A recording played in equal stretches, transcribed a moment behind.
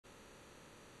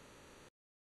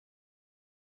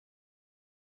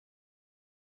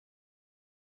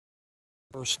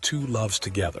First two loves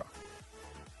together.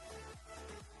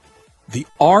 The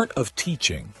art of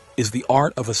teaching is the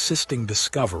art of assisting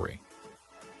discovery.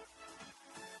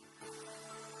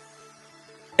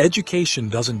 Education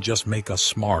doesn't just make us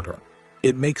smarter,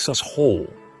 it makes us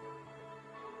whole.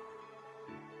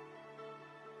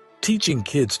 Teaching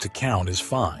kids to count is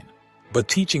fine, but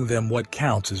teaching them what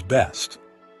counts is best.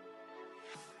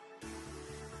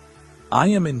 I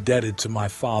am indebted to my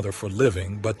father for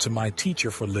living, but to my teacher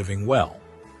for living well.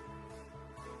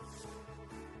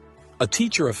 A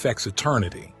teacher affects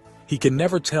eternity. He can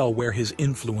never tell where his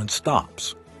influence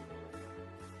stops.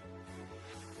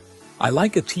 I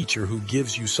like a teacher who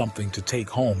gives you something to take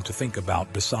home to think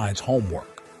about besides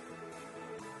homework.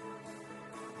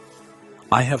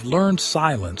 I have learned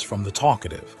silence from the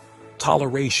talkative,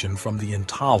 toleration from the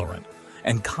intolerant,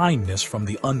 and kindness from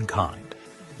the unkind.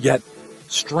 Yet,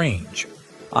 strange,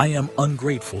 I am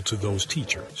ungrateful to those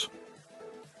teachers.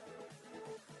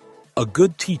 A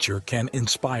good teacher can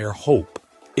inspire hope,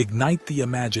 ignite the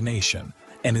imagination,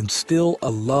 and instill a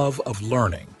love of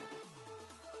learning.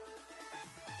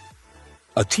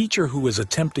 A teacher who is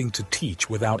attempting to teach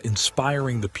without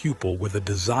inspiring the pupil with a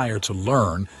desire to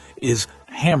learn is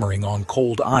hammering on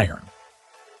cold iron.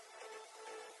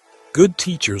 Good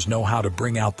teachers know how to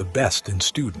bring out the best in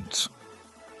students.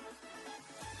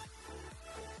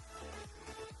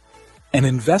 An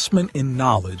investment in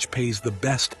knowledge pays the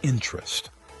best interest.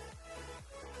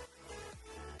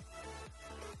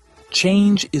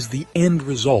 Change is the end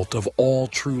result of all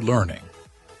true learning.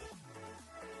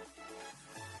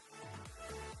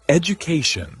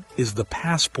 Education is the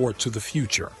passport to the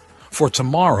future, for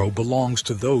tomorrow belongs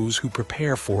to those who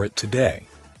prepare for it today.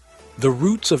 The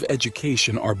roots of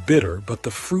education are bitter, but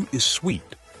the fruit is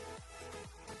sweet.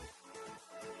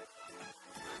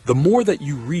 The more that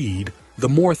you read, the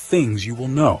more things you will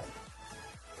know.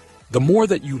 The more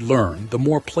that you learn, the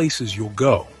more places you'll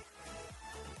go.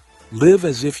 Live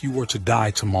as if you were to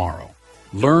die tomorrow.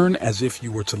 Learn as if you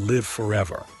were to live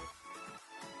forever.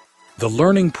 The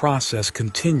learning process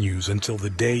continues until the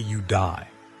day you die.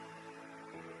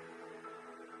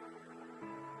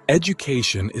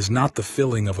 Education is not the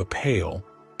filling of a pail,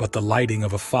 but the lighting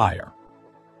of a fire.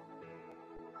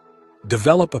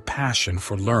 Develop a passion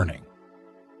for learning.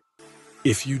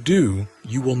 If you do,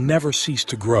 you will never cease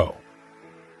to grow.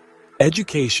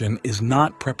 Education is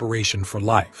not preparation for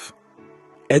life.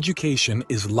 Education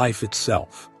is life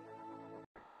itself.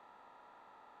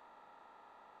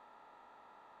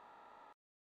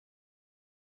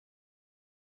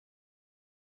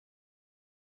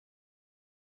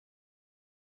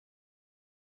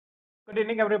 Good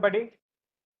evening, everybody.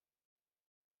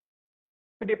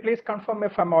 Could you please confirm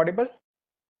if I'm audible?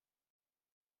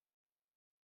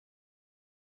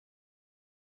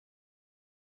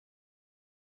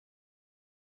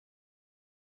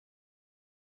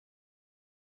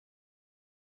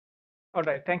 All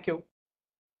right, thank you.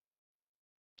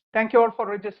 Thank you all for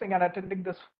registering and attending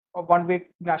this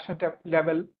one-week national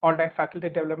level online faculty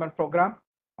development program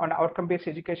on outcome-based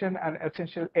education and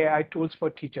essential AI tools for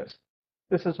teachers.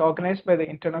 This is organized by the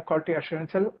Internal Quality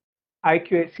Assurance Cell,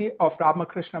 IQAC of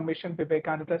Ramakrishna Mission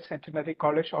Vivekananda Centenary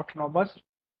College Autonomous,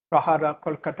 Rahara,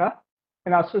 Kolkata,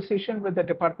 in association with the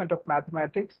Department of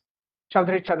Mathematics,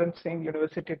 Chaudhary Charan Singh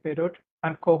University, Beirut,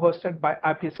 and co-hosted by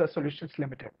IPSA Solutions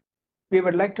Limited. We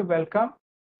would like to welcome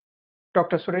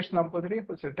Dr. Suresh Nambudiri,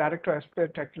 who is the Director of Aspire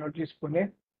Technologies,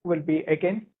 Pune, who will be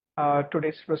again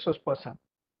today's resource person.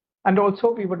 And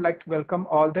also, we would like to welcome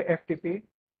all the FDP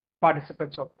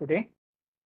participants of today.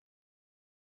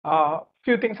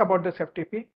 Few things about this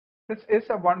FDP. This is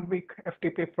a one-week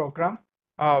FDP program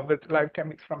with live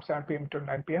timings from 7 p.m. to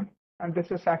 9 p.m. And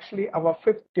this is actually our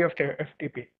 5th day of the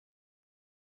FDP.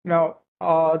 Now,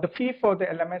 the fee for the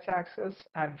LMS access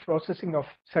and processing of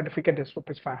certificate is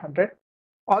 ₹500.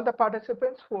 All the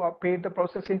participants who are paid the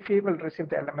processing fee will receive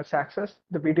the LMS access,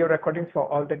 the video recording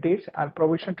for all the dates, and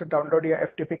provision to download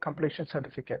your FDP completion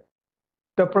certificate.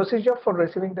 The procedure for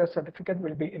receiving the certificate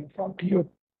will be informed to you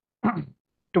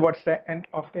towards the end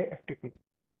of the FDP.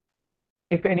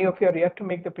 If any of you are yet to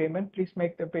make the payment, please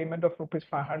make the payment of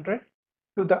 ₹500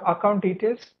 to the account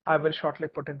details I will shortly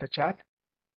put in the chat.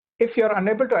 If you are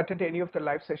unable to attend any of the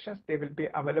live sessions, they will be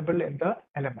available in the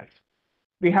LMS.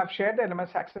 We have shared the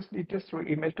LMS access details through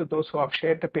email to those who have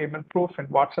shared the payment proof in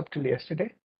WhatsApp till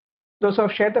yesterday. Those who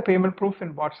have shared the payment proof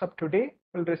in WhatsApp today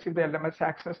will receive the LMS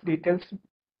access details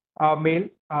mail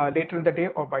later in the day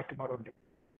or by tomorrow day.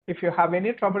 If you have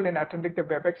any trouble in attending the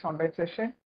WebEx online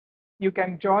session, you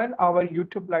can join our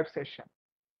YouTube live session.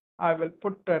 I will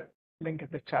put the link in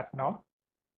the chat now.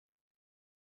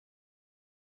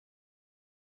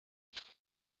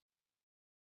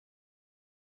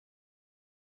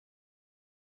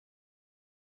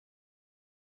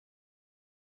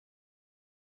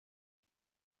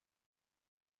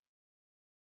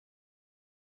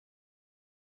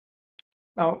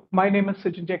 My name is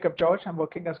𝐬𝐧𝐥𝐢𝐬𝐴. I'm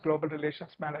working as Global Relations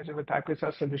Manager with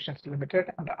IPSR Solutions Limited,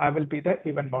 and I will be the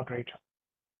event moderator.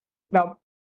 Now,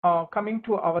 coming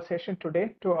to our session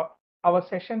today, our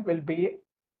session will be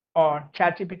on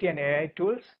ChatGPT and AI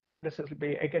tools. This will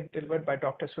be again delivered by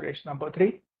Dr. Suresh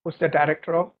Namboothiri, who's the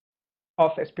Director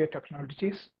of SPA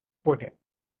Technologies, Pune.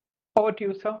 Over to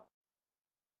you, sir.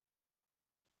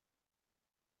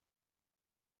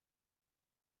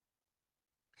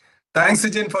 Thanks,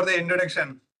 Sachin, for the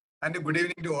introduction, and good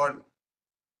evening to all.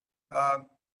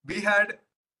 We had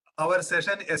our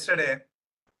session yesterday,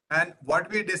 and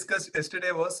what we discussed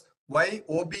yesterday was why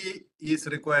OBE is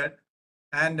required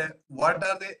and what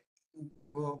are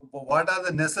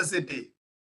the necessity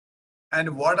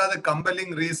and what are the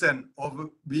compelling reason of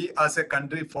we as a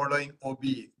country following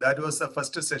OBE. That was the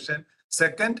first session.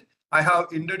 Second, I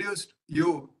have introduced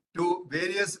you to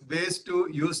various ways to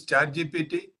use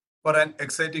ChatGPT for an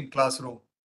exciting classroom.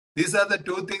 These are the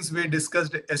two things we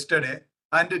discussed yesterday,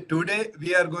 and today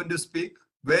we are going to speak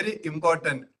very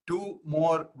important two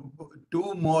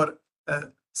more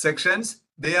sections.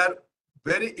 They are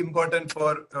very important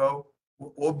for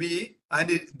OBE,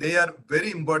 and they are very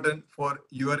important for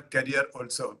your career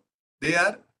also. They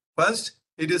are, first,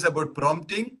 it is about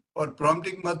prompting or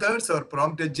prompting methods or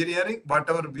prompt engineering,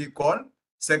 whatever we call.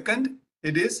 Second,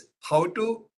 it is how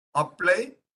to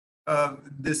apply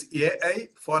this AI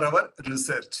for our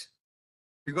research.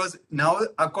 Because now,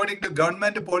 according to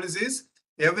government policies,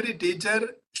 every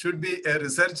teacher should be a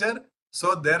researcher.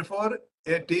 So therefore,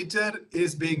 a teacher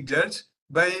is being judged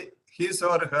by his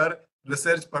or her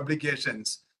research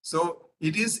publications. So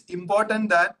it is important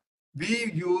that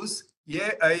we use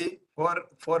AI for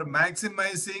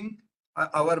maximizing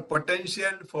our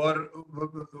potential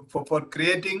for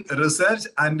creating research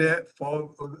and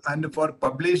for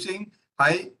publishing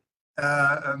high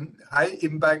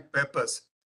impact papers.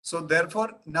 So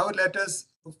therefore, now let us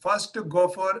first go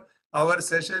for our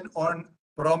session on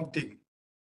prompting.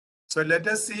 So let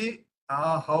us see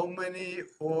how many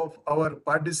of our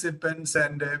participants,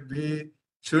 and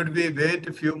should we wait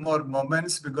a few more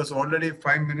moments because already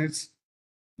 5 minutes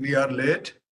we are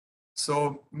late.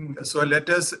 So let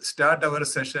us start our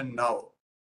session now.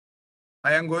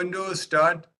 I am going to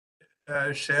start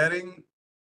sharing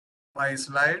my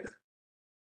slide.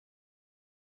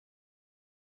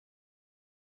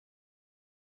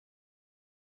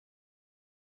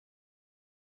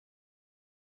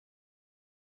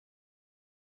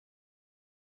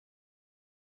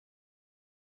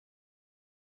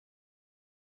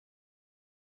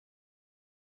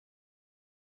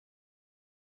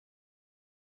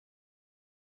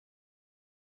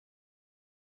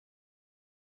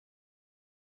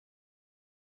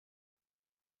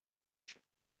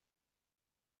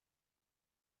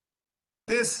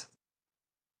 This,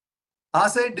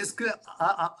 as I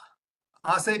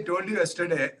told you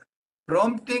yesterday,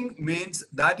 prompting means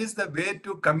that is the way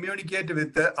to communicate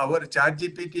with our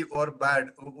ChatGPT or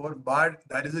BARD,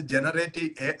 that is a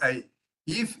generative AI.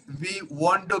 If we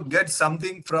want to get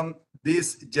something from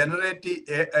these generative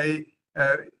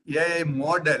AI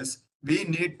models, we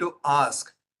need to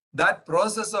ask. That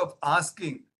process of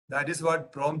asking, that is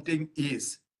what prompting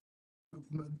is.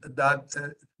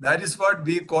 That is what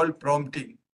we call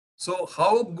prompting. So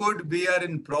how good we are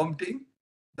in prompting,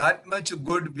 that much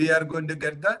good we are going to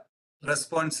get the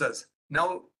responses.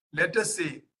 Now let us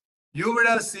see. You would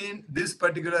have seen this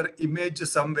particular image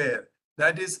somewhere.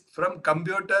 That is from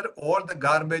computer, all the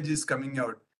garbage is coming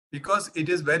out, because it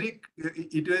is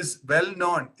well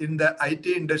known in the IT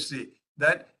industry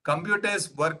that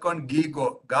computers work on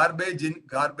GIGO, garbage in,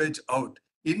 garbage out.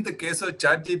 In the case of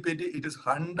ChatGPT, it is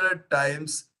 100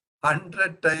 times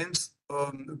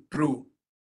true.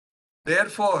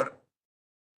 Therefore,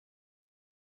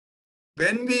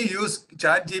 when we use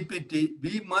ChatGPT,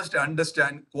 we must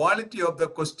understand quality of the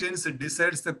questions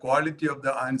decides the quality of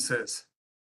the answers.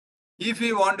 If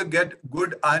we want to get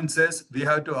good answers, we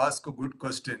have to ask good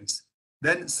questions.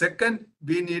 Then second,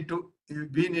 we need to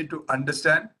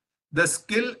understand the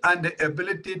skill and the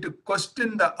ability to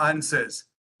question the answers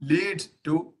leads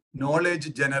to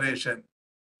knowledge generation.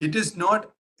 It is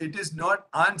not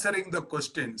answering the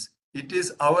questions. It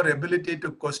is our ability to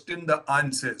question the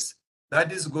answers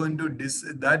that is going to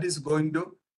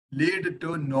lead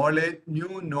to knowledge,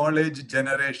 new knowledge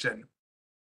generation.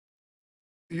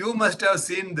 You must have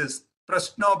seen this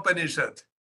Prashnopanishad.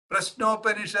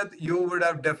 Prashnopanishad, you would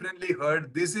have definitely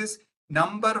heard. This is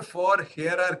number 4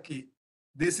 hierarchy.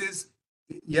 This is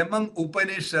among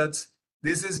Upanishads.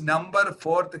 This is number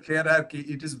 4th hierarchy.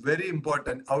 It is very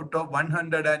important out of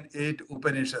 108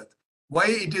 Upanishads. Why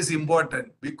it is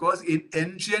important? Because in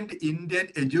ancient Indian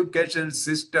education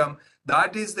system,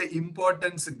 That is the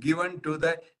importance given to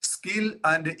the skill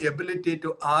and ability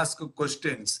to ask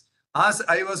questions. As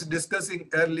I was discussing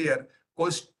earlier,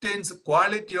 questions,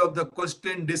 quality of the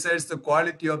question decides the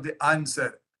quality of the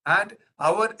answer. And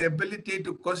our ability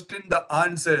to question the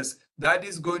answers, that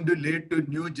is going to lead to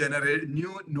new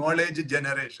knowledge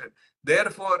generation.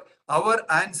 Therefore, our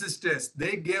ancestors,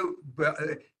 they gave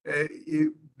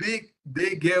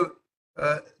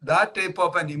that type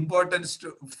of an importance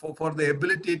for the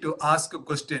ability to ask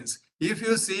questions. If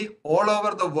you see all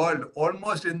over the world,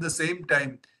 almost in the same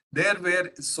time, there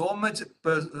were so much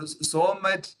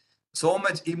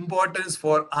importance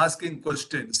for asking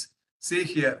questions. See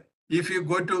here, if you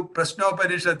go to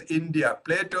Prashnopanishad, India,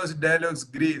 Plato's Dialogues,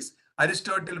 Greece,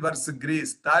 Aristotle versus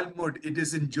Greece, Talmud, it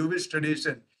is in Jewish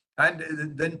tradition, and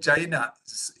then China.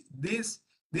 These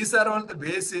are all the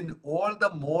ways in all the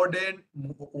modern,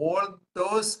 all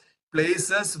those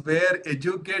places where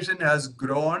education has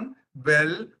grown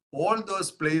well, all those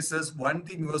places, one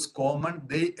thing was common,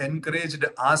 they encouraged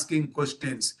asking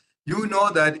questions. You know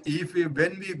that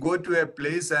when we go to a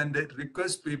place and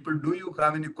request people, do you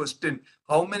have any question?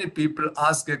 How many people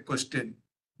ask a question?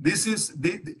 This is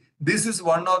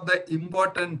one of the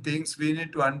important things we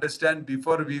need to understand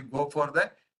before we go for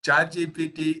the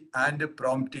ChatGPT and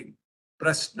prompting.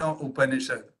 Prashna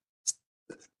Upanishad.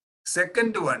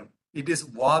 Second one, it is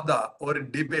Vada or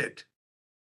debate.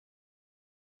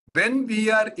 When we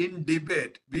are in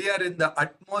debate, we are in the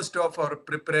utmost of our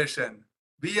preparation.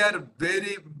 We are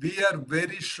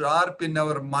very sharp in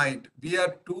our mind. We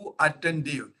are too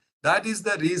attentive. That is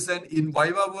the reason in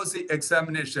𝐻𝐻𝐺𝐸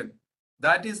examination.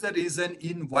 That is the reason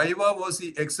in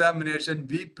𝐻𝐻𝐺𝐸 examination,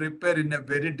 we prepare in a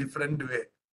very different way.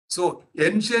 So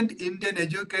ancient Indian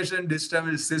education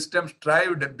system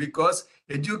thrived because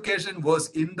education was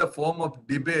in the form of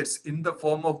debates, in the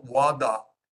form of Vada.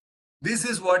 This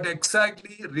is what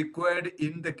exactly required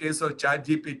in the case of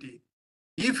ChatGPT.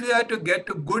 If you have to get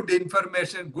to good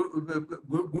information, if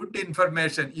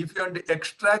you want to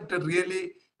extract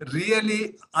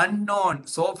really unknown,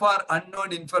 so far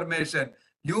unknown information,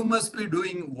 you must be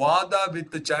doing Vada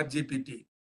with the ChatGPT.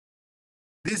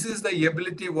 This is the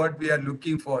ability what we are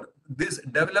looking for. This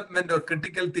development of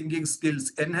critical thinking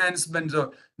skills, enhancements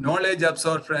of knowledge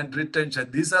absorption and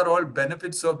retention. These are all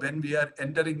benefits of when we are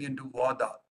entering into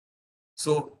Vada.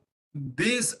 So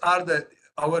these are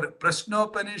our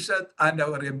Prashnopanishad and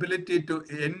our ability to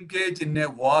engage in a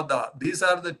Vada. These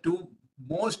are the two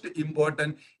most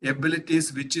important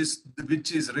abilities which is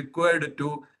required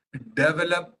to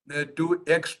develop, to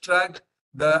extract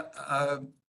the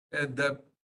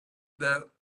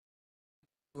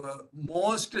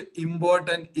most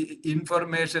important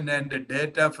information and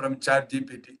data from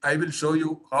ChatGPT. I will show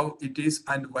you how it is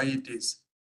and why it is.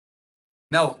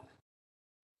 Now,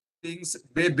 things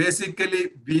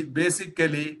basically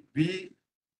we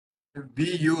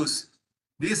use.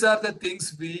 These are the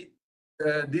things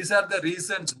these are the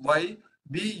reasons why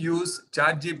we use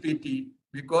ChatGPT,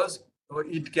 because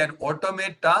it can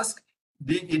automate tasks,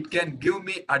 it can give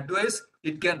me advice,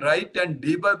 it can write and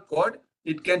debug code,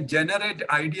 it can generate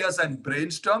ideas and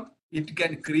brainstorm, it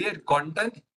can create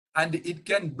content, and it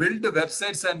can build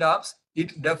websites and apps.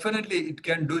 It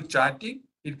can do chatting,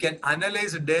 it can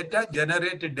analyze data,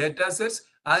 generate data sets,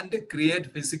 and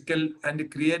create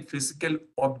physical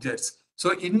objects.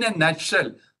 So in a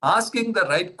nutshell, asking the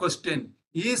right question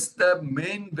is the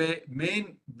main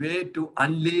way to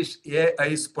unleash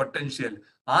AI's potential.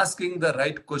 Asking the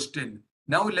right question.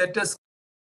 Now let us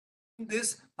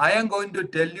this. I am going to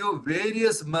tell you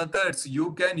various methods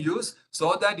you can use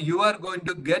so that you are going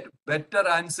to get better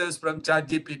answers from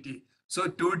ChatGPT. So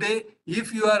today,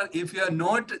 if you are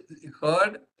not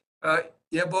heard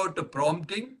about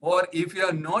prompting, or if you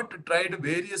have not tried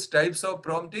various types of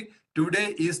prompting,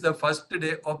 today is the first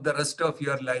day of the rest of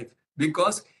your life,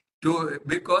 because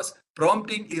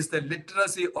prompting is the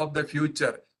literacy of the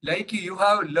future. Like you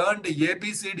have learned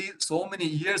ABCD so many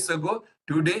years ago,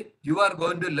 today you are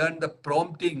going to learn the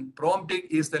prompting. Prompting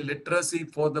is the literacy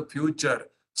for the future.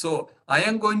 So I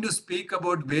am going to speak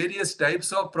about various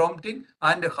types of prompting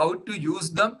and how to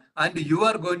use them, and you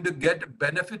are going to get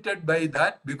benefited by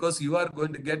that, because you are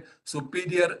going to get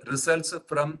superior results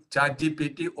from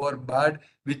ChatGPT or BARD,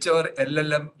 whichever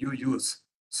LLM you use.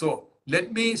 So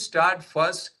let me start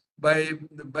first by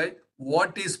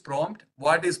what is prompt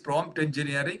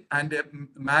engineering, and a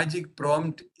magic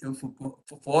prompt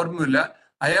formula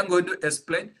I am going to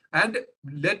explain. And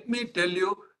let me tell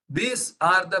you, these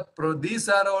are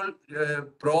all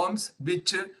prompts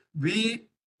which we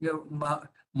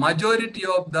majority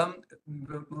of them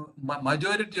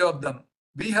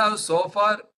we have so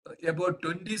far about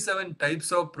 27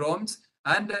 types of prompts,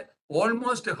 and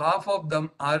almost half of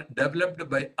them are developed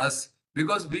by us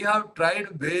because we have tried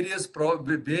various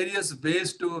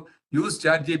ways to use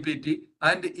ChatGPT,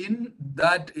 and in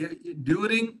that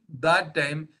during that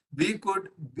time we could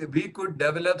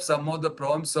develop some of the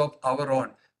prompts of our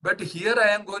own. But here I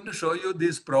am going to show you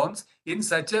these prompts in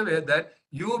such a way that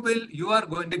you are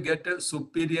going to get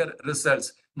superior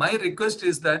results. My request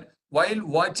is that while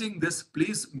watching this,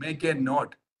 please make a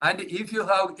note. And if you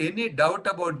have any doubt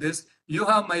about this, you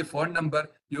have my phone number.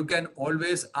 You can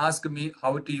always ask me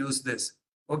how to use this.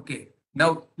 Okay.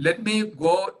 Now let me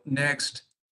go next.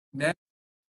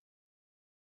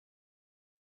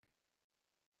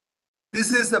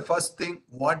 This is the first thing.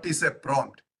 What is a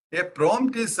prompt? A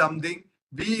prompt is something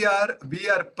we are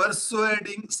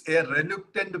persuading a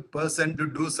reluctant person to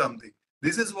do something.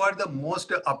 This is what the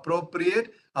most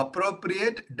appropriate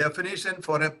definition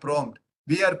for a prompt.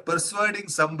 We are persuading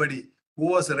somebody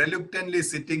who was reluctantly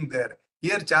sitting there.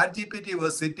 Here ChatGPT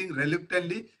was sitting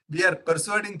reluctantly. We are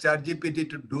persuading ChatGPT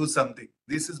to do something.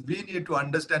 We need to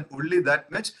understand only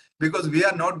that much because we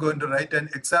are not going to write an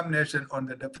examination on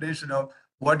the definition of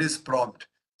what is prompt.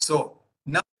 So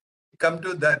now come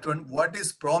to that one. What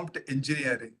is prompt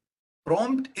engineering?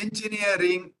 Prompt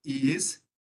engineering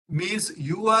means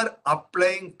you are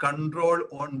applying control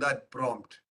on that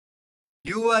prompt.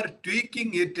 You are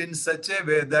tweaking it in such a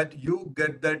way that you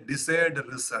get the desired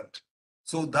result.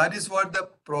 So that is what the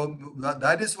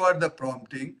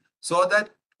prompting. So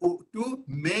that to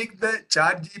make the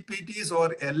ChatGPTs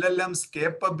or LLM's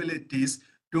capabilities,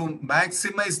 to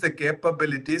maximize the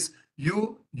capabilities,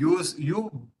 you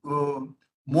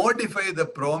modify the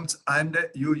prompts and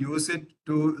you use it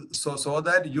to so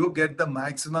that you get the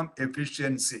maximum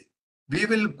efficiency. We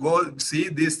will go see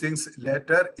these things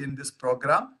later in this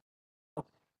program.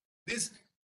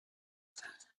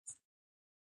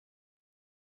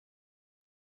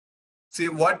 See,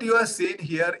 what you are seeing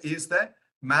here is the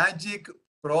magic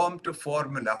prompt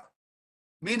formula.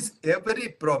 Means every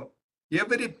prompt,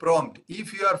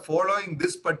 if you are following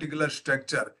this particular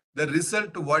structure, the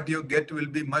result what you get will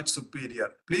be much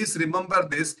superior. Please remember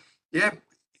this. A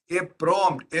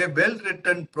prompt, a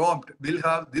well-written prompt will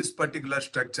have this particular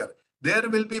structure. There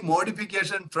will be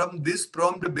modification from this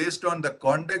prompt based on the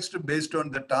context, based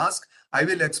on the task. I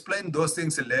will explain those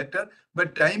things later.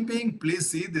 But time being,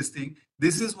 please see this thing.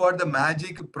 This is what the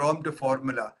magic prompt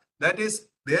formula. That is,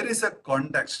 there is a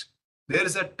context, there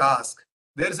is a task,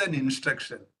 there is an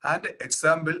instruction, and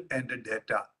example and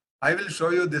data. I will show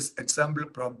you this example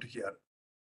prompt here.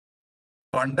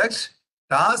 Context,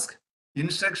 task,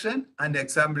 instruction, and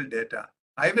example data.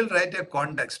 I will write a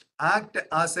context. Act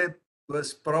as a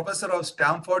professor of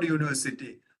Stanford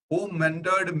University who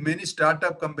mentored many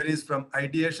startup companies from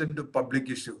ideation to public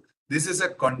issue. This is a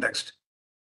context.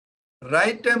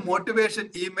 Write a motivation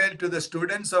email to the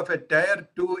students of a Tier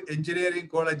 2 engineering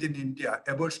college in India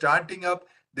about starting up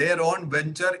their own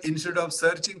venture instead of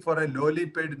searching for a lowly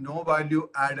paid, no value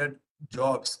added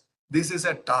jobs. This is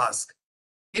a task.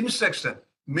 Instruction.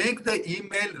 Make the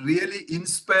email really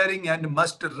inspiring and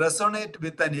must resonate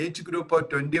with an age group of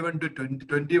 21 to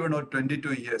 21 or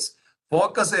 22 years.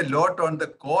 Focus a lot on the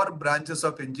core branches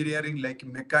of engineering like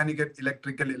mechanical,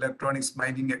 electrical, electronics,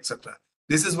 mining, etc.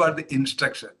 This is what the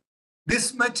instruction.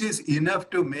 This much is enough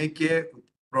to make a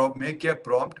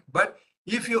prompt, but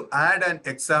if you add an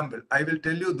example, I will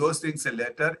tell you those things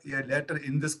later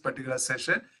in this particular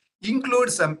session.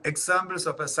 Include some examples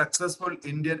of a successful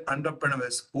Indian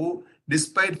entrepreneurs who,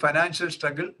 despite financial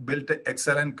struggle, built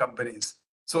excellent companies.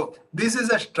 So this is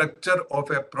a structure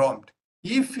of a prompt.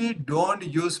 If we don't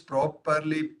use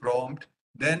properly prompt,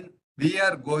 then we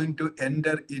are going to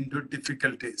enter into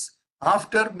difficulties.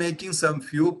 After making some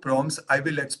few prompts, I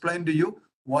will explain to you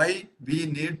why we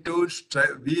need to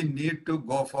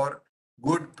go for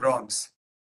good prompts.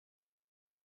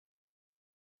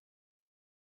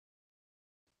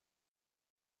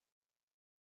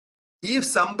 If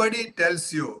somebody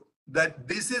tells you that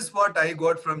this is what I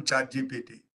got from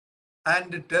ChatGPT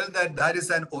and tell that is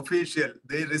an official,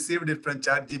 they received it from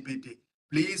ChatGPT,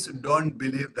 please don't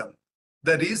believe them.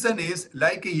 The reason is,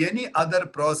 like any other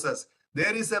process,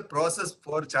 there is a process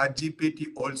for ChatGPT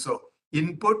also.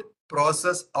 Input,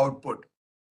 process, output.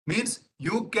 Means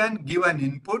you can give an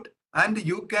input and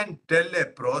you can tell a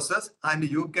process and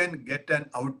you can get an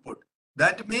output.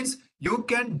 That means you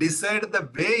can decide the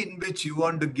way in which you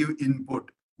want to give input,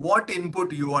 what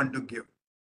input you want to give.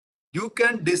 You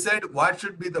can decide what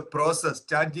should be the process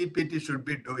ChatGPT should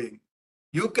be doing.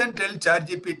 You can tell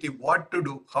ChatGPT what to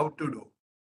do, how to do.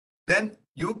 Then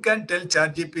you can tell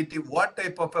ChatGPT what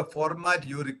type of a format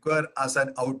you require as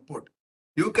an output.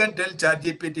 You can tell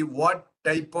ChatGPT what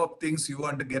type of things you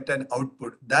want to get an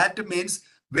output. That means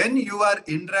when you are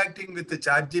interacting with the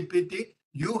ChatGPT,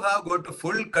 you have got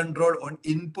full control on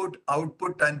input,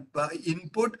 output, and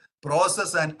input,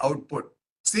 process, and output.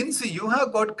 Since you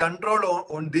have got control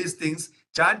on these things,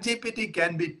 ChatGPT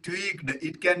can be tweaked.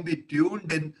 It can be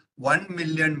tuned in 1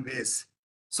 million ways.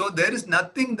 So there is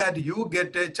nothing that you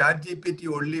get a ChatGPT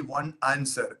only one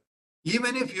answer.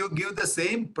 Even if you give the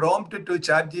same prompt to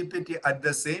ChatGPT at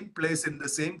the same place in the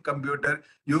same computer,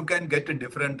 you can get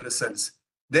different results.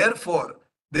 Therefore,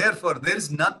 there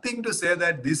is nothing to say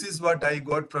that this is what I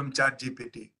got from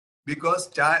ChatGPT, because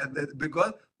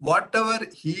whatever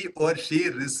he or she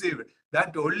received,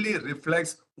 that only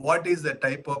reflects what is the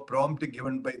type of prompt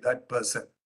given by that person.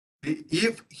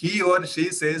 If he or she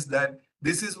says that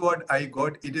this is what I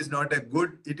got, it is not a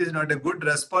good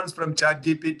response from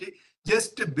ChatGPT,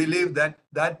 just believe that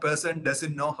that person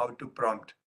doesn't know how to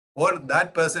prompt, or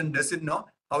that person doesn't know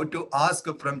how to ask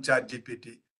from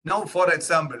ChatGPT. Now, for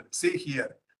example, see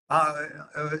here.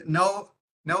 Now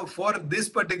for this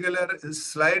particular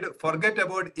slide, forget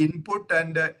about input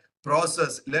and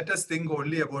process. Let us think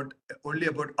only about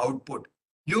output.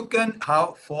 You can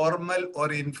have formal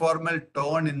or informal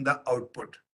tone in the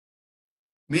output.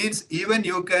 Means even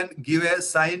you can give a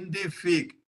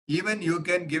scientific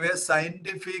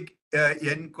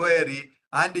inquiry,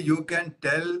 and you can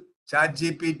tell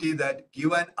ChatGPT that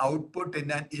give an output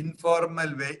in an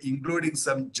informal way, including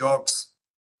some jokes.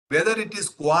 Whether it is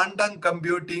quantum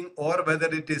computing or whether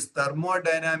it is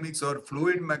thermodynamics or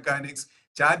fluid mechanics,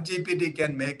 ChatGPT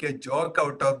can make a joke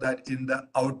out of that in the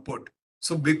output.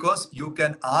 So because you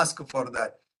can ask for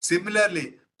that.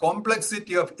 Similarly,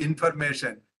 complexity of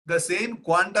information. The same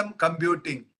quantum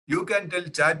computing, you can tell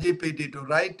ChatGPT to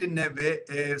write in a way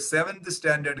a 7th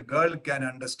standard girl can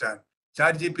understand.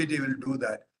 ChatGPT will do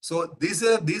that. So these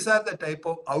are the type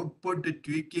of output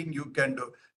tweaking you can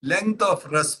do. Length of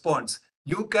response.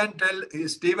 You can tell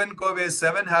Stephen Covey's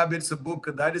 7 Habits book,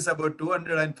 that is about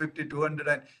 250,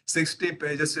 260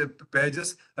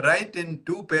 pages, write in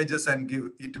 2 pages and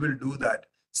give. It will do that.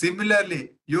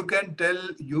 Similarly, you can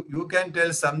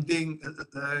tell something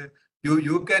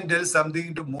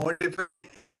to modify,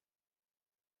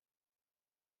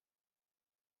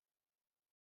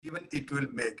 even it will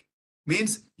make.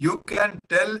 Means you can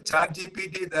tell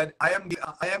ChatGPT that I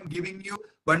am giving you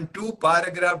 2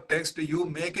 paragraph text, you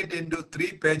make it into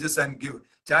 3 pages and give.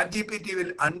 ChatGPT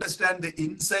will understand the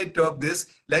insight of this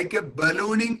like a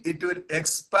ballooning. It will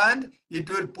expand, it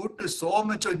will put so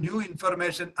much of new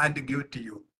information and give to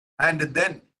you. And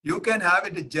then you can have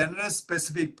it a general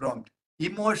specific prompt,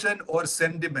 emotion or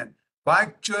sentiment,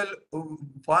 factual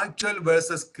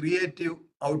versus creative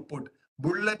output,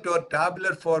 bullet or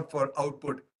tabular for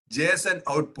output, JSON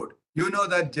output. You know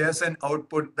that JSON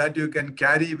output that you can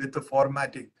carry with the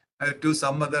formatting to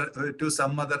some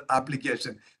other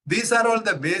application. These are all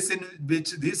the ways in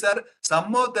which, these are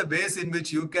some of the ways in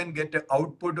which you can get an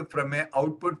output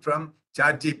from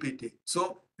ChatGPT.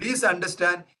 So please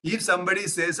understand, if somebody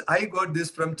says, I got this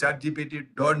from ChatGPT,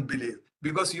 don't believe,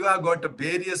 because you have got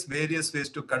various ways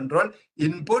to control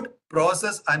input,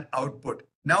 process, and output.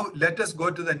 Now let us go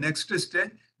to the next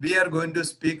stage. We are going to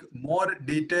speak more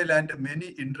detail and many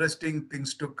interesting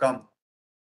things to come.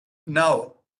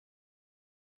 Now,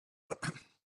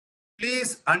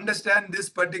 please understand this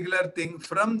particular thing.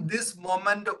 From this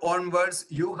moment onwards,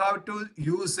 you have to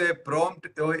use a prompt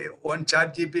on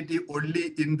ChatGPT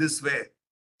only in this way.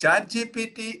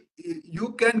 ChatGPT,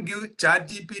 you can give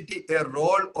ChatGPT a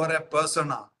role or a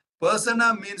persona.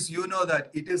 Persona means, you know,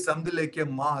 that it is something like a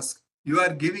mask. You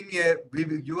are giving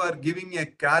a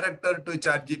character to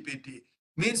ChatGPT.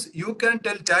 Means you can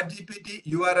tell ChatGPT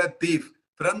you are a thief.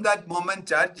 From that moment,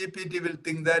 ChatGPT will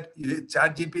think that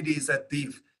ChatGPT is a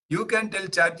thief. You can tell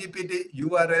ChatGPT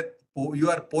you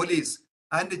are police,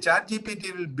 and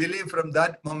ChatGPT will believe from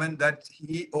that moment that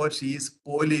he or she is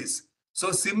police.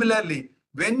 So similarly,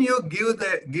 when you give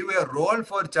a role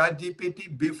for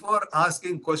ChatGPT before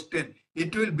asking question,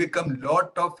 it will become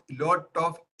lot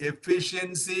of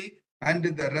efficiency, and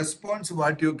the response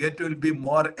what you get will be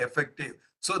more effective.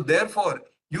 So therefore,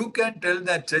 you can tell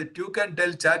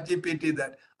ChatGPT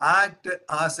that act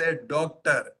as a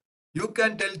doctor. You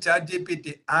can tell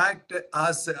ChatGPT act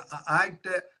as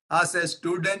a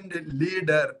student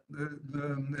leader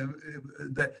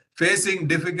facing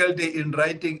difficulty in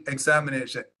writing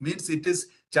examination. Means it is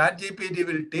ChatGPT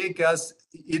will take as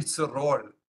its role.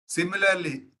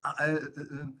 Similarly,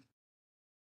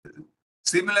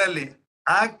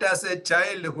 act as a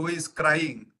child who is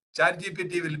crying.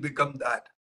 ChatGPT will become that.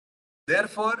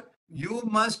 Therefore, you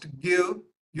must give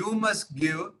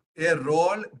a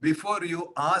role before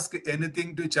you ask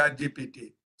anything to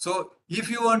ChatGPT. So if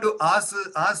you want to ask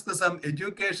some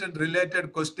education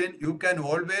related question, you can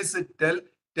always tell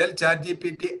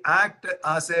ChatGPT act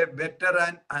as a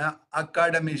veteran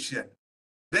academician.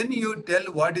 Then you tell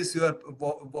what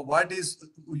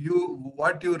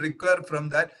you require from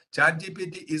that.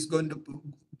 ChatGPT is going to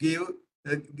give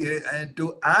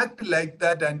to act like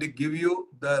that and give you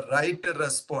the right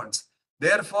response.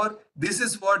 Therefore, this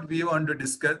is what we want to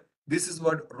discuss. This is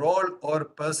what role or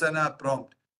persona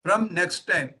prompt. From next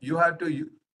time, you have to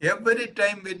every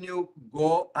time when you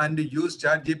go and use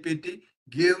ChatGPT,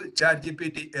 give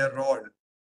ChatGPT a role.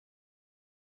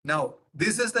 Now,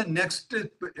 this is the next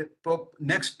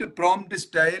prompt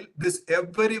style. This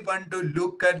everyone to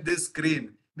look at this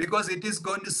screen because it is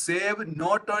going to save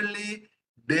not only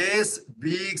days,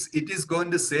 weeks, it is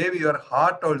going to save your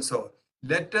heart also.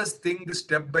 Let us think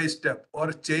step by step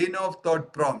or chain of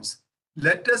thought prompts.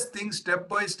 Let us think step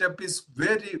by step is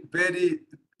very, very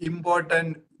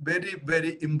important, very,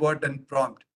 very important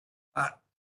prompt.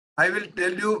 I will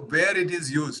tell you where it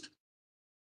is used.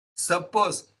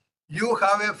 Suppose you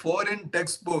have a foreign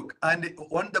textbook and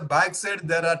on the back side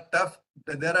there are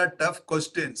tough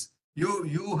questions.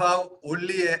 You have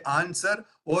only an answer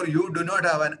or you do not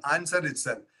have an answer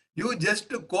itself. You just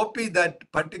copy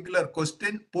that particular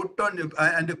question, put on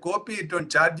and copy it on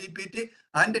ChatGPT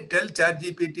and tell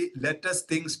ChatGPT, let us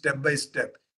think step by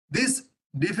step. This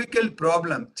difficult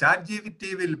problem,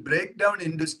 ChatGPT will break down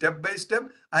into step by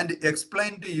step and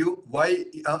explain to you why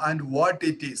and what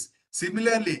it is.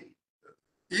 Similarly,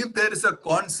 if there is a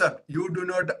concept you do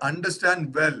not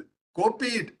understand well, copy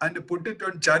it and put it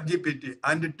on ChatGPT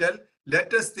and tell,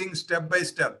 let us think step by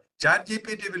step.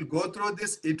 ChatGPT will go through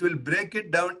this, it will break it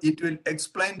down, it will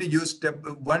explain to you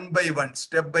one by one,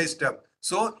 step by step.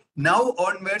 So now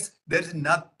onwards, there is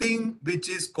nothing which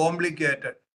is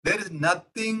complicated. There is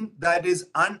nothing that is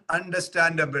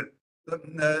ununderstandable.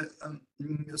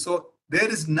 So there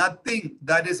is nothing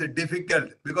that is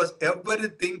difficult because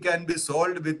everything can be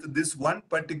solved with this one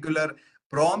particular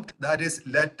prompt, that is,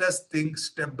 let us think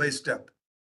step by step.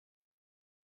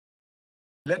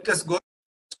 Let us go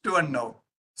to one now.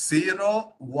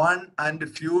 0, 1 and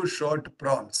few short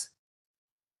prompts.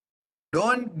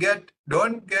 Don't get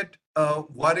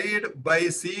worried by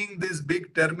seeing these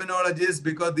big terminologies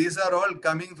because these are all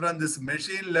coming from this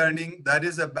machine learning. That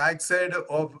is a backside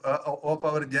of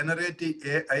our generative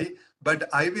AI. But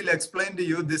I will explain to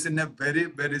you this in a very,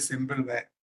 very simple way.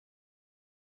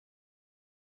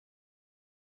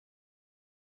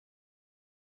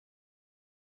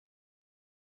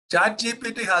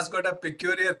 ChatGPT has got a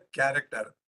peculiar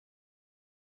character.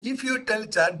 If you tell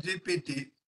ChatGPT,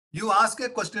 you ask a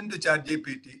question to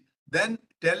ChatGPT, then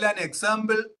tell an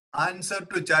example answer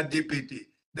to ChatGPT.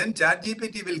 Then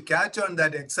ChatGPT will catch on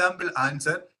that example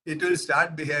answer. It will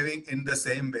start behaving in the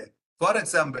same way. For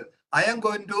example, I am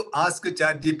going to ask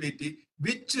ChatGPT,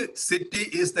 which city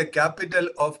is the capital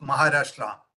of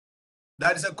Maharashtra?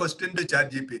 That is a question to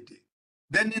ChatGPT.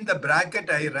 Then in the bracket,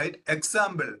 I write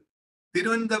example.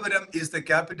 Tirunelveli is the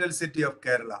capital city of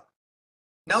Kerala.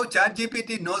 Now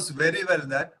ChatGPT knows very well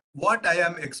that what I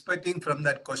am expecting from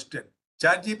that question.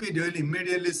 ChatGPT will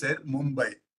immediately say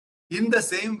Mumbai. In the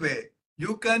same way,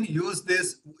 you can use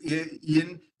this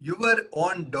in your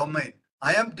own domain.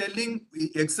 I am telling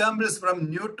examples from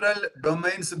neutral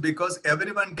domains because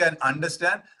everyone can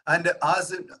understand, and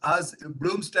as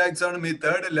Bloom's taxonomy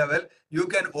third level, you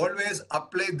can always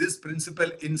apply this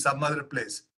principle in some other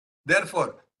place.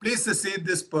 Therefore, please see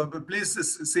this. Please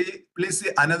see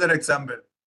another example.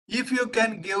 If you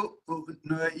can give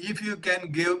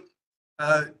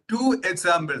 2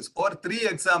 examples or 3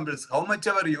 examples, how much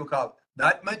ever you have,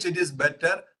 that much it is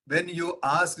better when you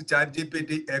ask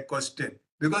ChatGPT a question.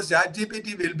 Because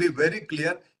ChatGPT will be very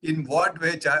clear in what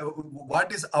way,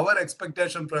 what is our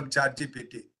expectation from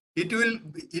ChatGPT. It will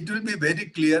be very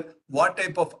clear what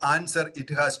type of answer it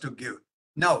has to give.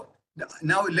 Now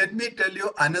let me tell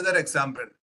you another example.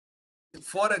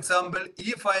 For example,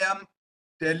 if I am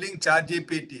telling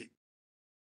ChatGPT,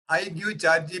 I give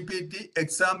ChatGPT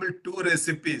example 2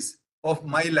 recipes of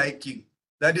my liking.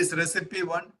 That is recipe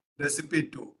 1, recipe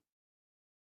 2.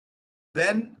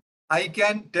 Then I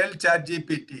can tell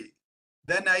ChatGPT.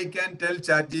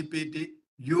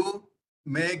 You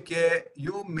make a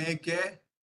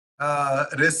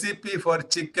recipe for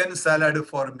chicken salad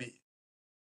for me.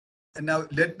 And now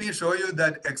let me show you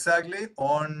that exactly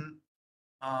on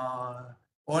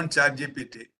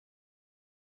ChatGPT.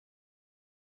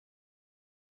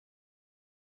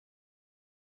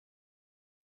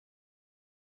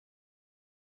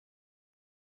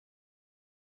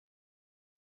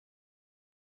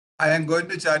 I am going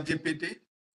to ChatGPT.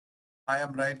 I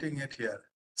am writing it here.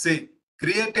 See,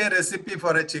 create a recipe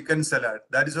for a chicken salad.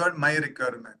 That is what my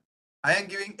requirement. I am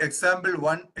giving example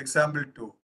 1, example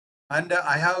 2. And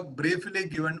I have briefly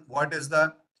given what is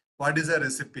the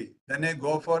recipe. Then I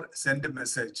go for send a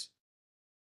message.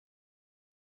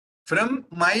 From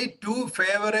my 2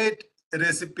 favorite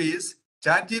recipes,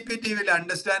 ChatGPT will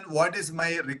understand what is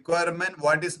my requirement,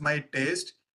 what is my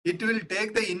taste. It will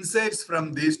take the insights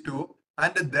from these 2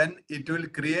 and then it will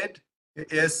create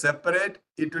a separate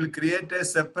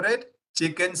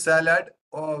chicken salad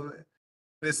or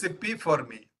recipe for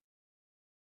me.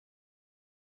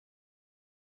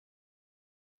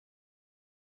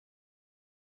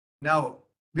 Now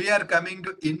we are coming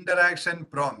to interaction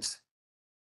prompts.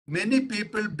 Many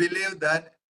people believe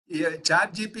that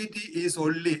ChatGPT is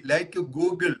only like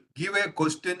Google, give a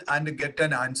question and get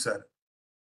an answer.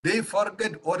 They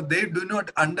forget or they do not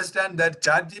understand that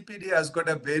ChatGPT has got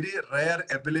a very rare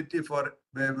ability for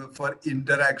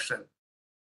interaction.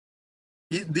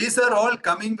 These are all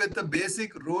coming with the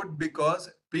basic root because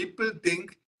people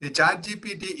think the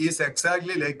ChatGPT is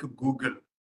exactly like Google.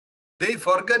 They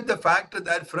forget the fact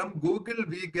that from Google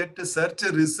we get search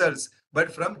results,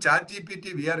 but from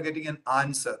ChatGPT we are getting an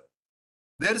answer.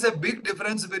 There is a big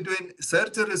difference between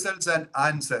search results and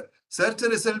answer. Search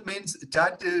result means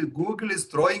Google is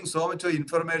throwing so much of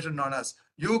information on us.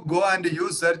 You go and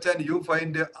you search and you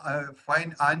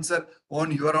find answer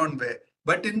on your own way.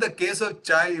 But in the case of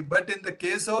ChatGPT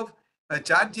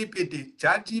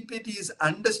is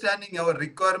understanding our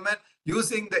requirement,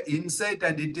 using the insight,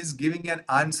 and it is giving an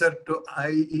answer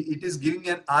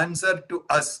to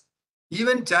us.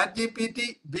 Even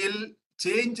ChatGPT will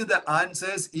change the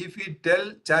answers if we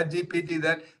tell ChatGPT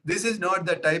that this is not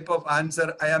the type of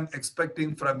answer I am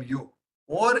expecting from you.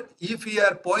 Or if we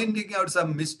are pointing out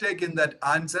some mistake in that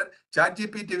answer,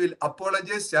 ChatGPT will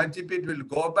apologize, ChatGPT will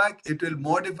go back, it will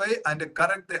modify and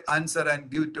correct the answer and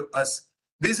give to us.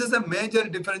 This is a major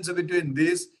difference between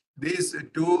these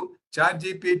 2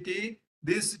 ChatGPT,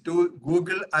 these 2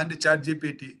 Google and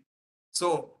ChatGPT.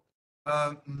 So,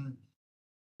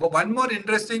 one more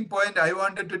interesting point I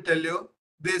wanted to tell you,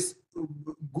 this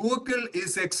Google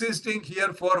is existing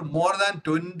here for more than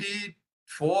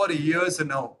 24 years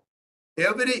now.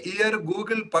 Every year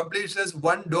Google publishes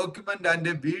one document and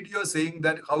a video saying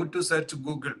that how to search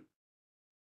Google.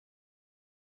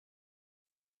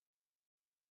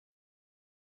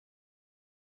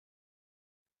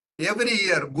 Every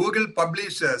year Google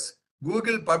publishes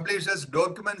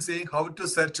documents saying how to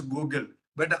search Google.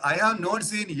 But I have not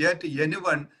seen yet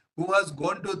anyone who has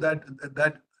gone to that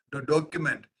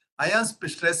document. I am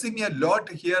stressing a lot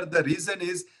here. The reason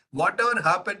is whatever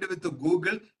happened with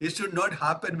Google, it should not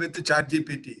happen with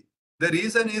ChatGPT. The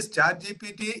reason is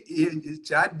ChatGPT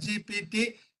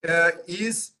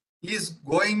is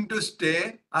going to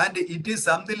stay, and it is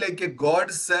something like a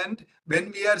godsend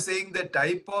when we are saying the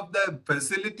type of the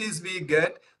facilities we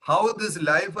get, how this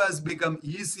life has become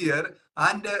easier,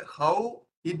 and how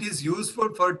it is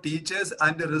useful for teachers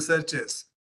and researchers.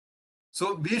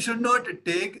 So we should not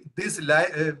take this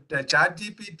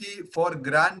ChatGPT for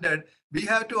granted. We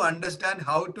have to understand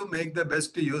how to make the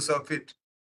best use of it.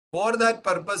 For that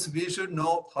purpose, we should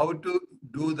know how to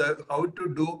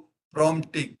do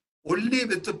prompting. Only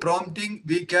with the prompting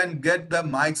we can get the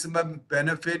maximum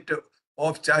benefit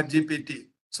of ChatGPT.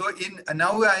 So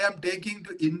now I am taking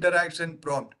to interaction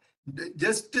prompt.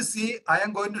 Just to see, I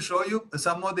am going to show you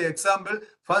some of the example.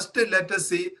 First, let us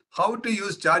see how to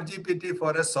use ChatGPT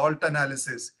for a salt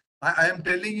analysis. I am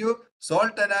telling you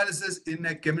salt analysis in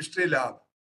a chemistry lab.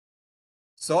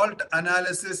 Salt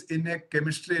analysis in a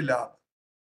chemistry lab.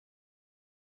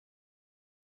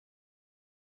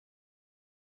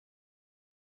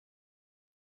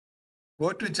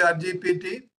 Go to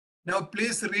ChatGPT. Now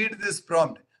please read this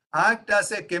prompt. Act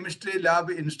as a chemistry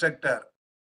lab instructor.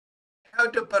 I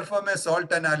have to perform a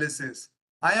salt analysis.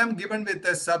 I am given with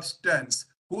a substance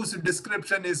whose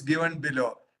description is given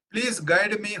below. Please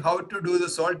guide me how to do the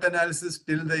salt analysis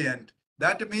till the end.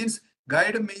 That means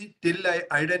guide me till I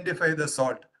identify the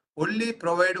salt. Only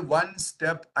provide one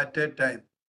step at a time.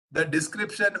 The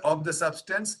description of the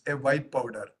substance, a white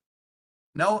powder.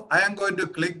 Now I am going to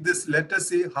click this. Let us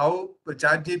see how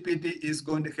ChatGPT is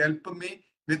going to help me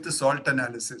with the salt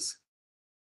analysis.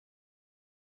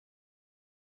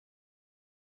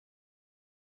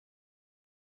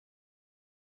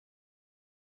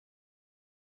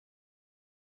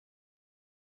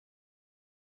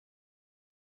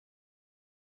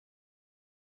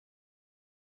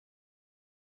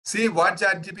 See what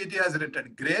ChatGPT has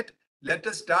written. Great. Let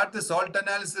us start the salt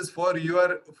analysis for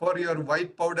your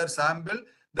white powder sample.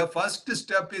 The first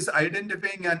step is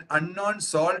identifying an unknown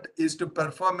salt is to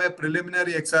perform a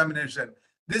preliminary examination.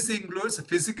 This includes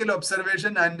physical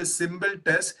observation and symbol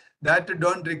tests that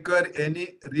don't require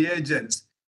any reagents.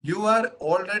 You have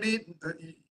already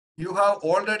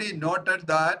noted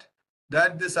that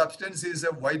the substance is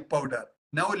a white powder.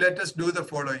 Now let us do the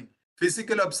following.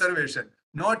 Physical observation.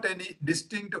 Not any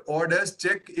distinct odors.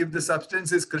 Check if the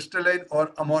substance is crystalline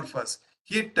or amorphous.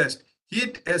 Heat test.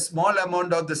 Heat a small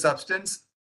amount of the substance.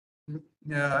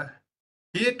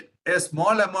 Heat a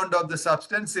small amount of the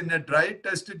substance in a dry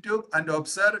test tube and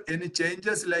observe any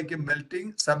changes like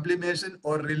melting, sublimation,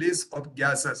 or release of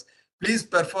gases. Please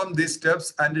perform these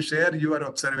steps and share your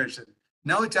observation.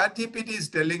 Now ChatGPT is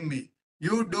telling me,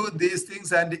 you do these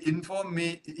things and inform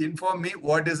me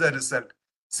what is the result.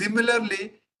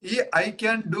 Similarly, I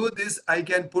can do this, I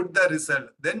can put the result.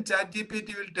 Then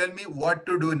ChatGPT will tell me what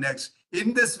to do next.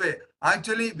 In this way,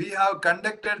 actually, we have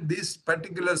conducted this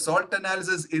particular salt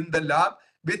analysis in the lab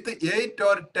with 8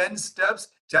 or 10 steps.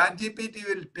 ChatGPT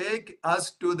will take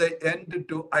us to the end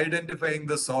to identifying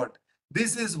the salt.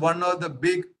 This is one of the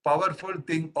big powerful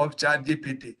thing of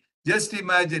ChatGPT. Just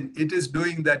imagine it is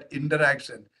doing that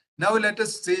interaction. Now let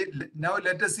us see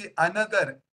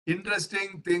another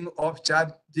interesting thing of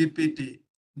ChatGPT.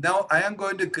 Now I am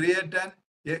going to create an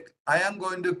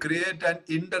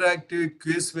interactive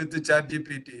quiz with the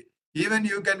ChatGPT. Even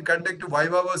you can conduct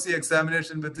YOC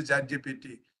examination with the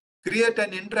ChatGPT. Create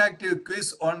an interactive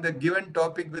quiz on the given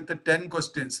topic with the 10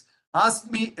 questions.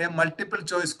 Ask me a multiple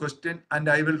choice question and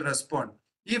I will respond.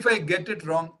 If I get it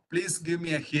wrong, please give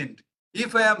me a hint.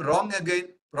 If I am wrong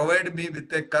again, provide me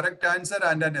with a correct answer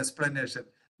and an explanation.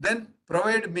 Then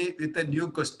provide me with a new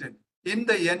question. In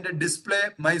the end, display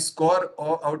my score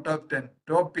out of 10.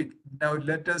 Topic. Now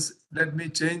let me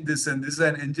change this, and this is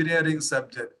an engineering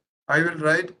subject. I will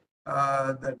write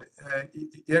that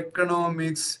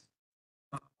economics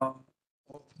of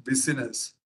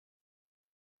business.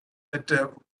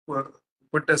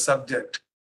 Put a subject.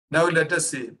 Now let us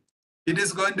see. It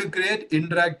is going to create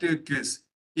interactive quiz.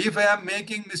 If I am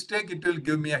making mistake, it will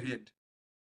give me a hint.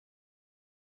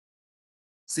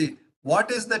 See,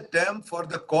 what is the term for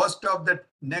the cost of the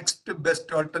next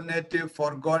best alternative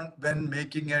foregone when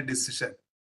making a decision?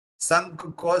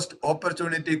 Sunk cost,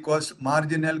 opportunity cost,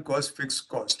 marginal cost, fixed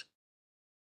cost.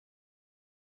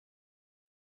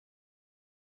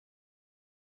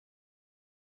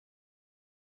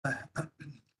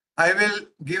 I will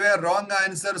give a wrong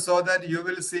answer so that you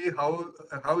will see how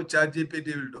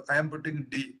ChatGPT will do. I am putting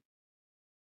D.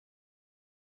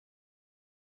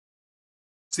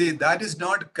 See, that is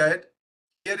not correct.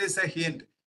 Here is a hint.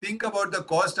 Think about the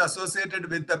cost associated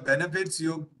with the benefits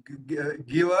you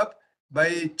give up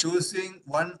by choosing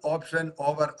one option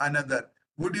over another.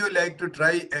 Would you like to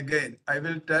try again? I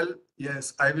will tell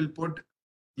yes. I will put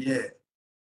A.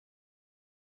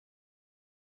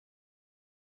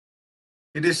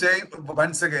 It is saying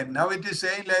once again. Now it is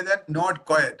saying like that, not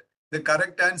quiet. The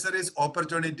correct answer is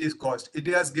opportunities cost. It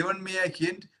has given me a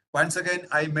hint. Once again,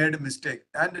 I made a mistake.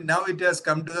 And now it has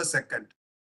come to the second.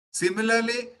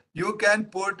 Similarly, you can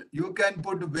put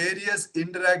various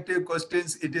interactive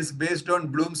questions. It is based on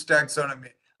Bloom's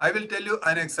taxonomy. I will tell you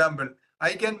an example.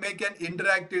 I can make an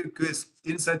interactive quiz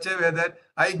in such a way that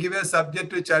I give a subject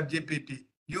to ChatGPT.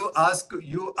 You ask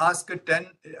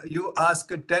 10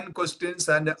 questions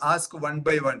and ask one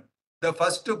by one. The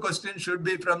first two questions should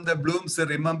be from the Bloom's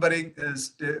remembering.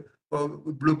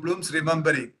 Bloom's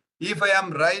remembering. If I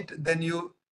am right, then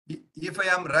you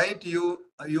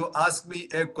ask me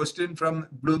a question from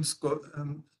Bloom's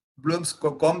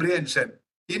comprehension.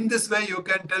 In this way, you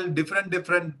can tell different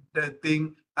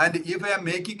thing. And if I am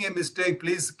making a mistake,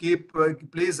 please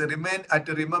remain at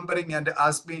remembering and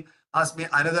ask me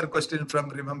another question from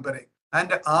remembering.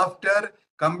 And after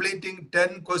completing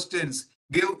 10 questions,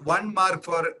 give 1 mark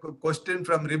for question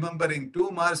from remembering,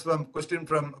 2 marks from question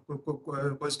from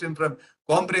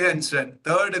comprehension,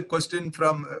 third question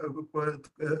from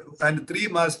and 3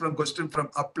 marks from question from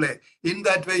apply. In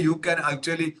that way, you can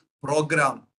actually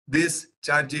program this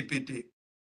ChatGPT.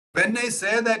 When I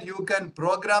say that you can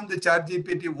program the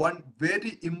ChatGPT, one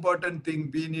very important thing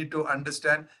we need to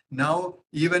understand now,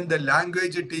 even the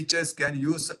language teachers can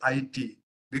use IT.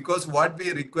 Because what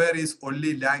we require is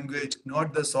only language,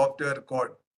 not the software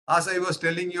code. As I was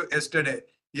telling you yesterday,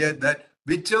 that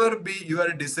whichever be your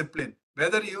discipline,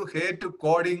 whether you hate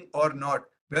coding or not,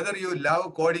 whether you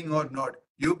love coding or not,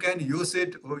 you can use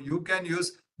it. You can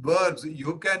use verbs.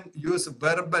 You can use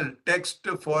verbal text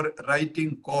for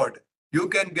writing code. You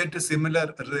can get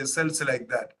similar results like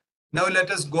that. Now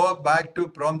let us go back to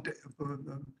prompt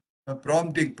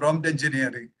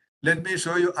engineering. Let me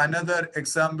show you another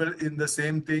example in the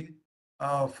same thing.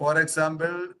 For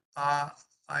example, I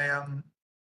am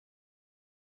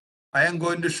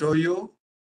going to show you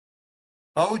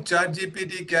how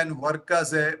ChatGPT can work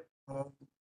as a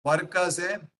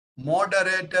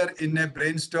moderator in a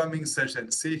brainstorming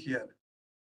session. See here.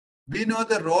 We know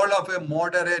the role of a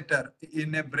moderator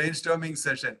in a brainstorming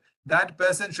session. That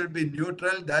person should be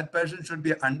neutral. That person should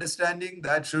be understanding.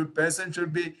 Person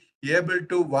should be able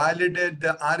to validate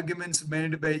the arguments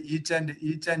made by each and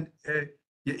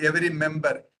every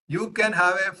member. You can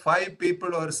have 5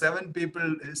 people or 7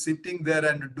 people sitting there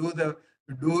and do the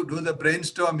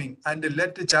brainstorming and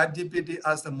let ChatGPT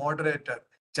as the moderator.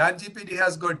 ChatGPT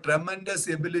has got tremendous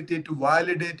ability to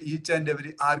validate each and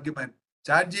every argument.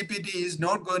 ChatGPT is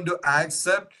not going to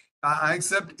accept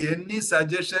any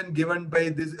suggestion given by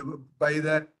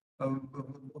the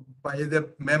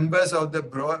members of the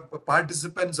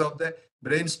participants of the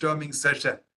brainstorming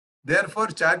session. Therefore,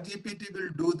 ChatGPT will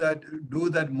do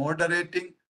that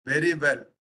moderating very well.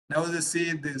 Now let's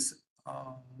see this.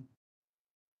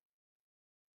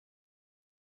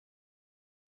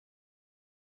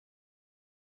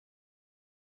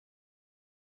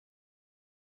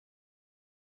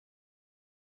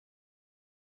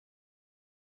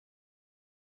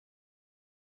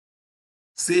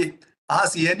 See,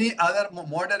 as any other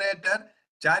moderator,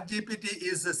 ChatGPT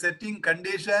is setting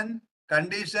condition,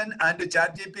 and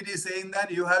ChatGPT is saying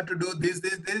that you have to do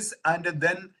this, and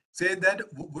then say that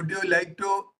would you like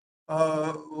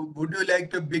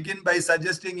to begin by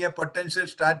suggesting a potential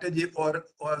strategy, or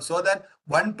so that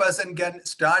one person can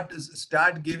start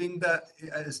giving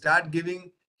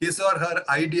his or her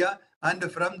idea,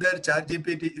 and from there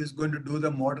ChatGPT is going to do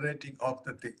the moderating of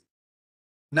the thing.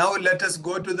 Now let us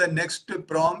go to the next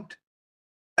prompt.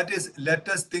 That is, let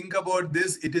us think about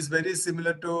this. It is very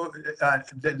similar to,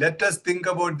 let us think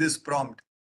about this prompt.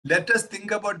 Let us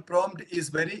think about prompt is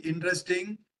very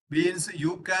interesting. Means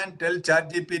you can tell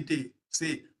ChatGPT,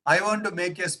 see, I want to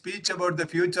make a speech about the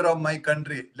future of my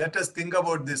country. Let us think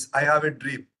about this. I have a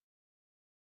dream.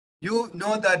 You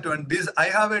know that one. This I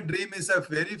have a dream is a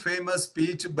very famous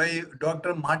speech by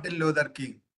Dr. Martin Luther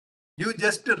King. You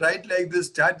just write like this,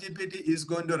 ChatGPT is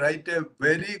going to write a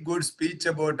very good speech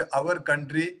about our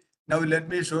country. Now let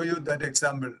me show you that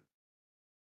example.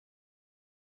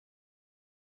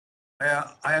 I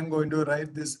am going to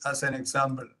write this as an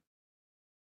example.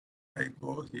 I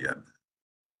go here.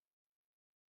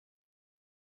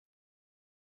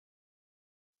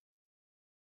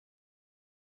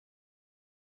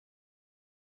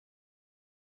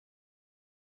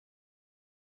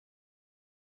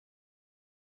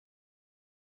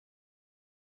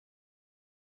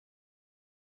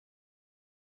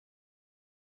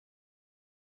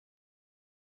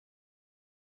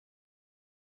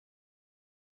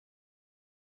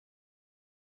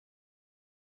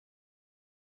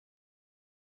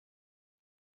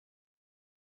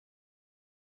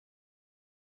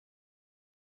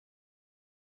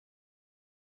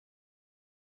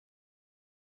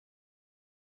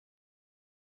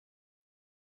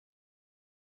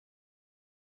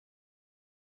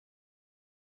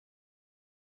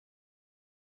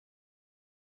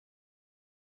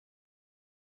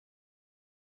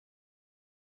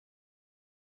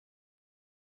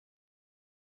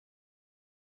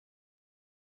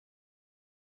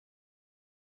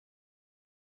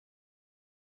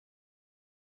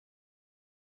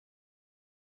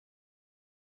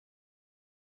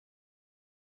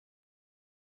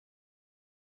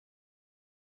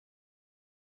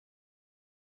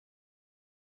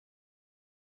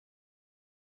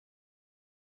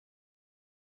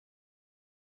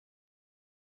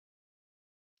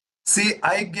 See,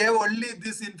 I gave only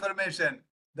this information.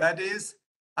 That is,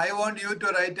 I want you to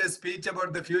write a speech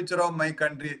about the future of my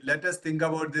country. Let us think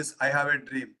about this. I have a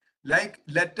dream. Like,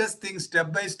 let us think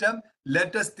step by step.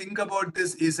 Let us think about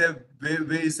this is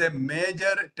a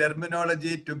major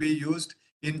terminology to be used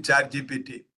in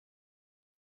ChatGPT.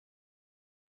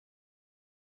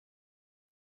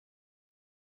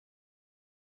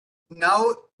 Now,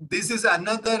 this is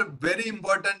another very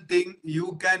important thing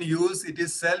you can use. It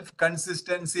is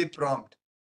self-consistency prompt.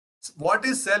 What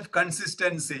is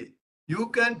self-consistency? You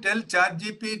can tell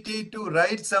ChatGPT to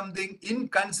write something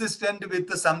inconsistent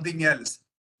with something else.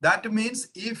 That means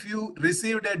if you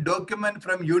received a document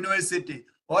from university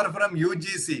or from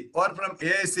UGC or from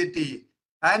AICTE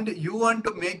and you want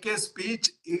to make a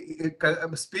speech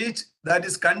that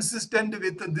is consistent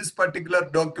with this particular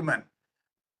document,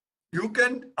 you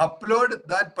can upload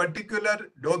that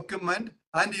particular document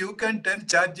and you can tell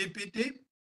ChatGPT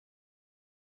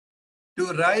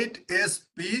to write a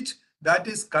speech that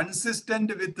is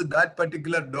consistent with that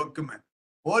particular document.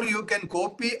 Or you can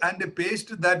copy and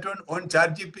paste that one on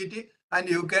ChatGPT, and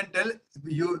you can tell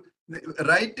you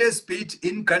write a speech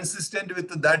inconsistent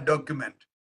with that document.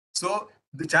 So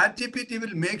the ChatGPT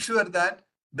will make sure that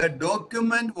the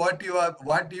document what you have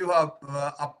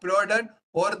uploaded,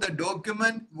 or the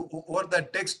document or the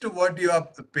text what you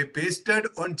have pasted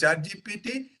on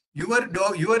ChatGPT, your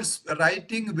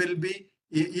writing will be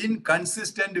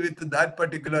inconsistent with that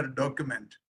particular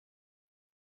document.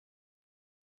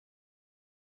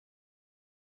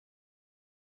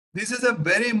 This is a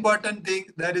very important thing,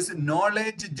 that is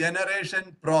knowledge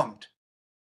generation prompt.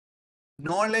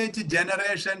 Knowledge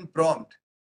generation prompt.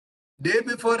 Day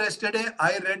before yesterday,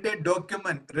 I read a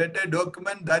document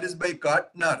that is by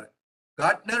Gartner.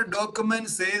 Gartner document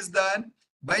says that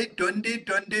by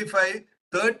 2025,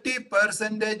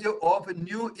 30% of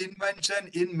new invention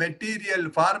in material,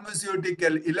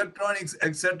 pharmaceutical, electronics,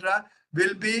 etc.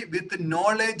 will be with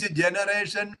knowledge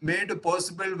generation made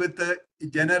possible with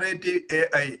generative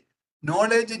AI.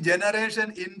 Knowledge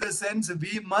generation in the sense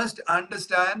we must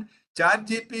understand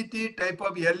ChatGPT type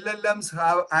of LLMs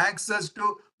have access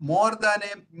to more than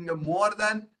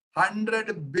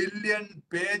 100 billion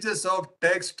pages of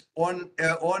text on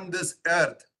this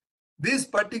earth. This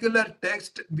particular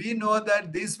text, we know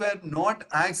that these were not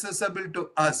accessible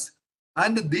to us.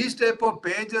 And these type of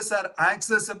pages are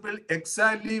accessible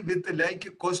exactly with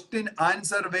like question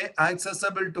answer way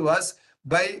accessible to us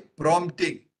by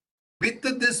prompting. With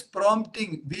this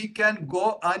prompting, we can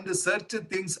go and search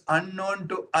things unknown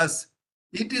to us.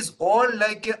 It is all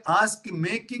like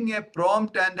making a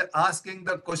prompt and asking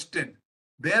the question.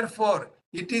 Therefore,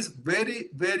 it is very,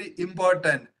 very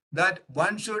important that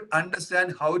one should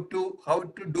understand how to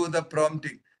do the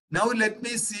prompting. Now let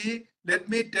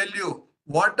me tell you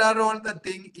what are all the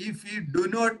things. If you do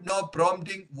not know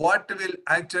prompting, what will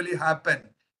actually happen?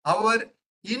 Our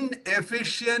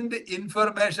inefficient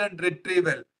information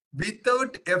retrieval.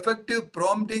 Without effective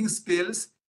prompting skills,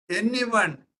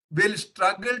 anyone will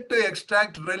struggle to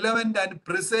extract relevant and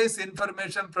precise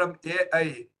information from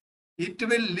AI. It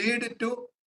will lead to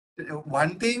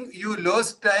one thing, you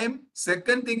lose time.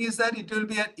 Second thing is that it will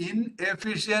be an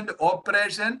inefficient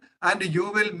operation and you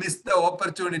will miss the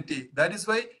opportunity. That is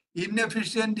why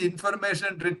inefficient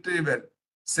information retrieval.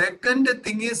 Second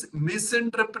thing is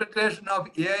misinterpretation of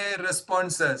AI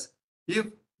responses.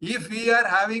 If we are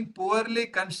having poorly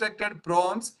constructed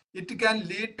prompts, it can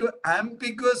lead to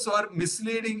ambiguous or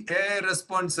misleading AI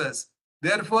responses.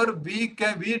 Therefore, we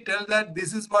tell that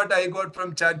this is what I got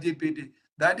from ChatGPT.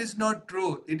 That is not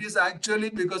true. It is actually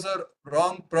because of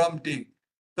wrong prompting.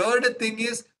 Third thing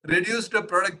is reduced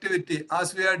productivity,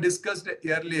 as we have discussed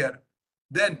earlier.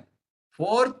 Then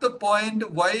fourth point,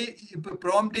 why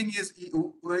prompting is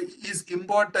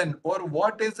important, or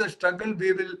what is the struggle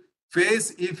we will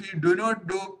face if you do not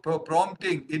do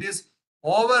prompting. It is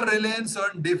over-reliance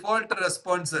on default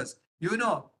responses. You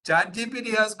know,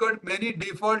 ChatGPT has got many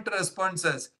default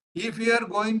responses. If you are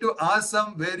going to ask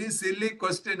some very silly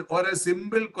question or a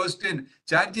simple question,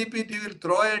 ChatGPT will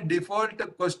throw a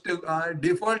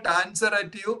default answer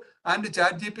at you, and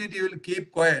ChatGPT will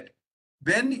keep quiet.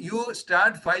 When you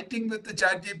start fighting with the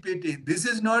ChatGPT, this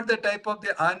is not the type of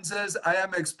the answers I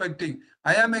am expecting.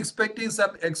 I am expecting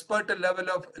some expert level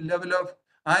of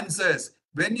answers.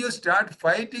 When you start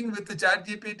fighting with the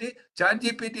ChatGPT,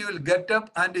 ChatGPT will get up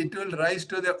and it will rise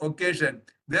to the occasion.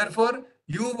 Therefore,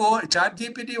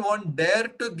 ChatGPT won't dare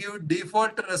to give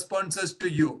default responses to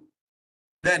you.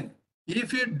 Then,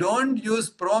 if you don't use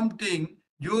prompting,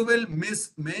 you will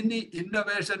miss many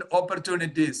innovation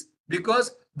opportunities,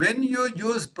 because when you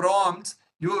use prompts,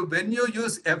 when you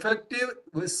use effective,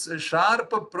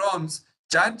 sharp prompts,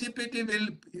 ChatGPT will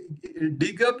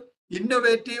dig up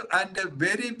innovative and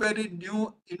very, very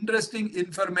new, interesting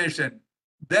information.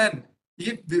 Then,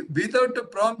 if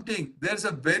without prompting, there's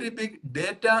a very big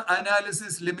data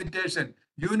analysis limitation.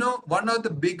 You know, one of the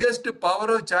biggest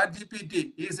power of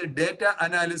ChatGPT is data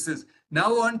analysis.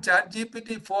 Now on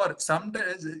ChatGPT 4,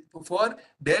 sometimes for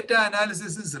data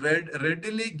analysis is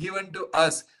readily given to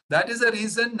us. That is the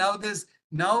reason now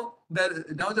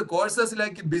the courses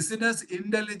like business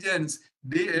intelligence,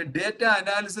 data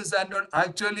analysis and all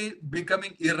actually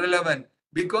becoming irrelevant.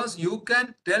 Because you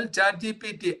can tell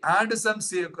ChatGPT,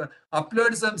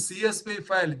 upload some CSV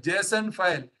file, JSON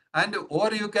file,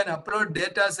 or you can upload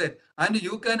data set, and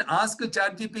you can ask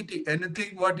ChatGPT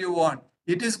anything what you want.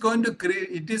 It is going to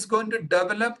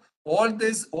develop all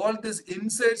these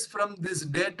insights from this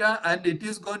data, and it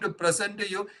is going to present to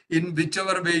you in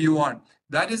whichever way you want.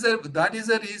 That is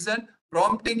a reason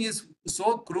prompting is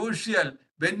so crucial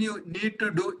when you need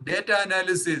to do data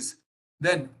analysis.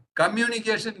 Then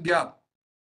Communication gap.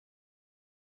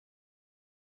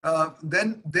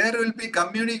 Then there will be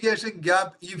communication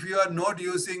gap if you are not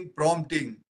using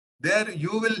prompting. There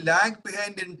you will lag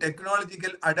behind in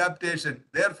technological adaptation.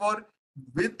 Therefore,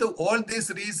 with all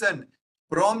this reason,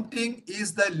 prompting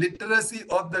is the literacy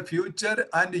of the future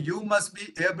and you must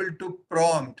be able to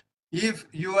prompt. If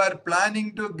you are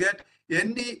planning to get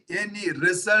any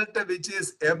result which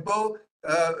is above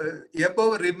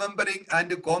remembering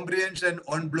and comprehension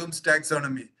on Bloom's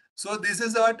taxonomy. So this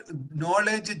is what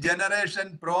knowledge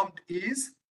generation prompt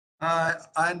is.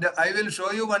 And I will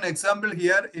show you one example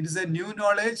here. It is a new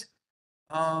knowledge.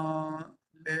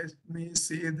 Let me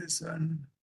see this one.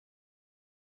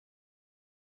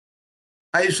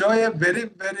 I show a very,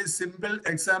 very simple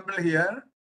example here.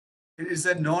 It is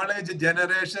a knowledge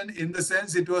generation in the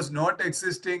sense it was not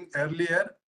existing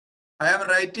earlier. I am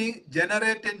writing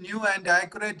generate a new and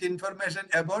accurate information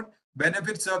about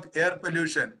benefits of air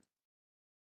pollution.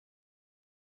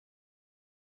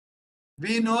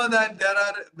 We know that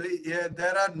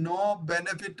there are no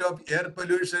benefit of air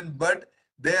pollution, but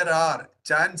there are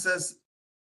chances.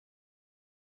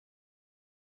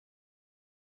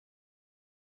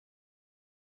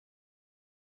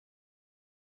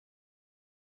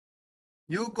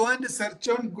 You go and search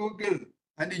on Google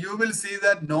and you will see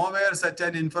that nowhere such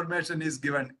an information is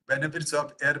given, benefits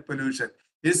of air pollution.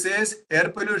 It says air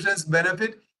pollution's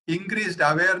benefit, increased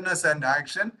awareness and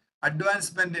action,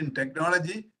 advancement in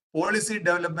technology, policy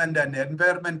development and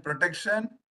environment protection,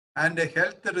 and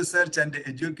health research and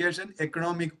education,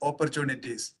 economic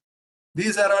opportunities.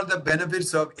 These are all the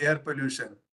benefits of air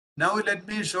pollution. Now let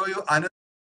me show you another.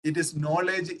 It is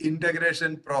knowledge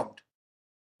integration prompt.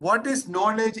 What is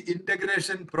knowledge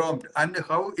integration prompt and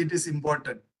how it is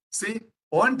important? See,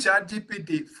 on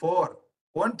ChatGPT 4,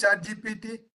 on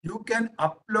ChatGPT, you can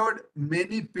upload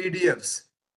many PDFs.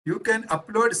 You can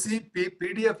upload, see,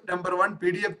 PDF number 1,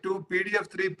 PDF 2, PDF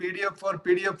 3, PDF 4,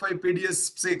 PDF 5,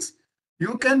 PDF 6.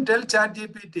 You can tell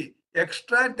ChatGPT,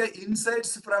 extract the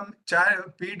insights from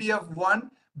PDF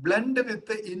 1, blend with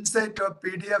the insight of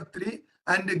PDF 3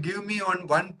 and give me on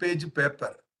one-page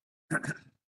paper.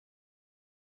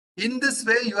 In this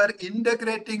way, you are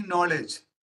integrating knowledge.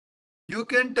 You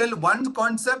can tell one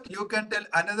concept, you can tell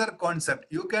another concept.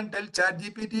 You can tell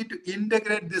ChatGPT to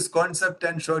integrate this concept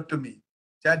and show to me.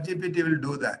 ChatGPT will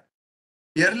do that.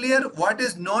 Earlier, what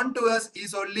is known to us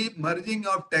is only merging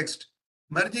of text.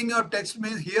 Merging of text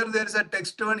means here there is a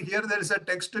text 1, here there is a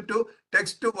text 2,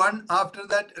 text 1, after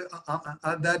that,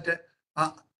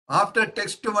 after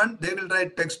text 1, they will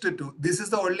write text 2. This is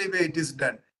the only way it is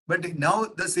done. But now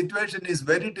the situation is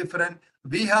very different.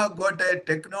 We have got a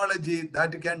technology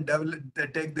that can develop,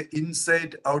 take the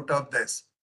insight out of this.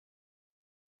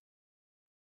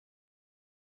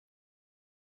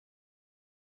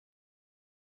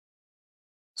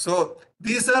 So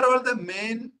these are all the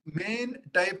main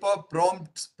type of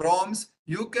prompts.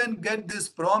 You can get this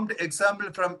prompt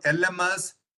example from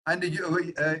LMS and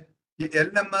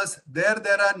LMS.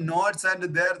 There are notes and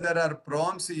there are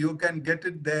prompts. You can get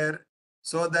it there.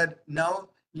 So that now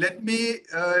let me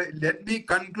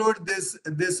conclude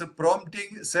this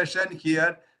prompting session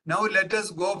here. Now let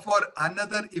us go for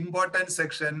another important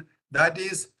section, that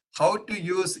is how to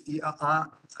use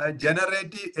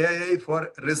generative AI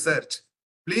for research.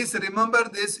 Please remember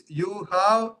this. You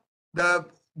have the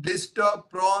list of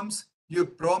prompts. You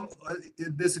prompt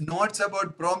this notes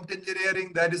about prompt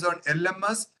engineering that is on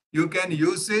LMS. You can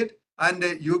use it and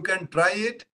you can try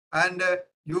it, and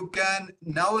you can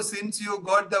now, since you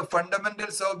got the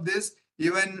fundamentals of this,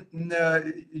 even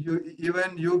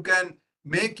you can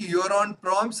make your own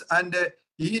prompts. And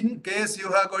in case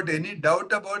you have got any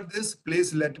doubt about this,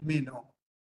 please let me know.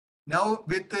 Now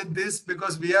with this,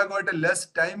 because we have got less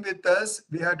time with us,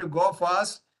 we have to go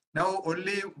fast. Now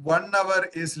only 1 hour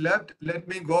is left. Let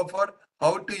me go for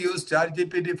how to use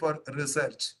ChatGPT for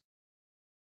research.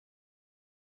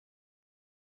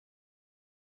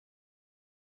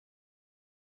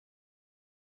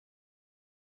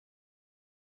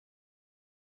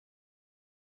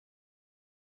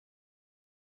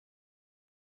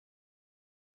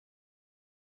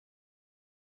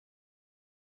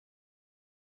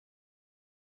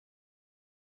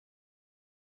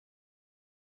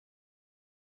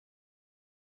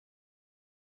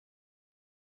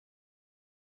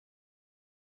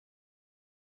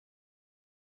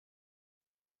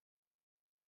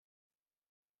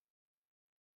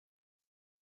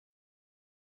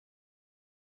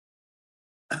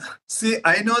 See,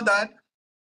 I know that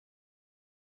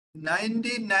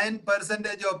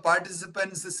 99% of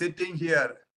participants sitting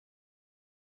here,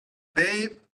 they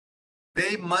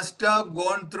must have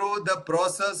gone through the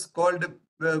process called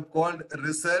called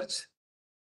research,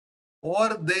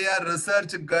 or they are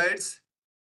research guides,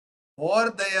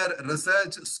 or they are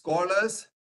research scholars,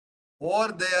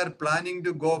 or they are planning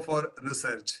to go for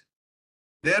research.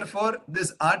 Therefore,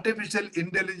 this artificial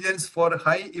intelligence for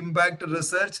high impact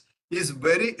research is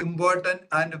very important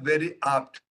and very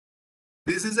apt.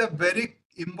 This is a very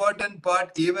important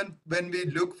part even when we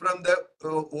look from the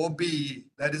OBE,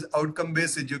 that is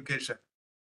outcome-based education.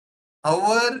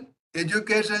 Our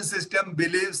education system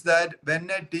believes that when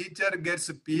a teacher gets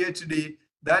a PhD,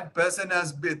 that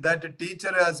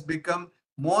teacher has become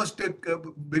most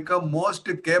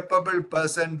capable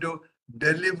person to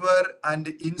deliver and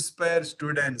inspire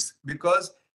students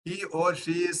because he or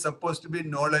she is supposed to be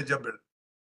knowledgeable.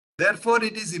 Therefore,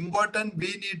 it is important we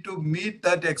need to meet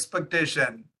that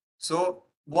expectation. So,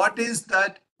 what is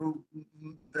that?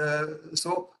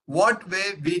 So, what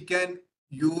way we can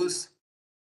use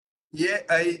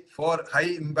AI for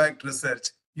high impact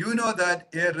research? You know that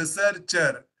a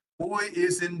researcher who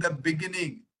is in the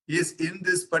beginning is in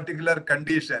this particular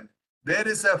condition. There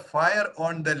is a fire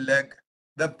on the leg.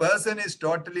 The person is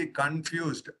totally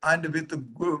confused and with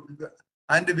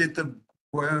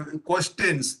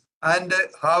questions and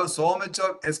have so much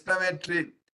of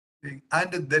exclamatory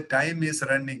and the time is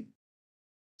running.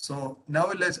 So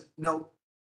now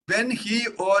when he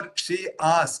or she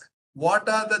asks what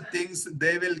are the things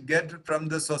they will get from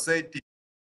the society,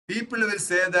 people will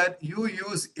say that you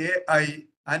use AI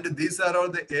and these are all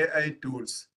the AI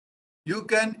tools. You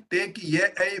can take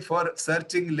AI for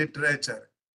searching literature.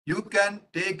 You can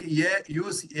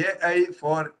use AI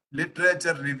for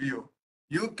literature review.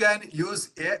 You can use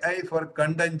AI for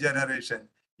content generation.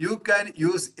 You can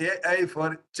use AI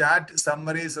for chat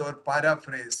summaries or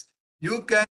paraphrase. You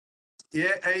can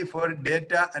use AI for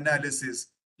data analysis.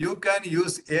 You can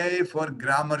use AI for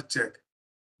grammar check.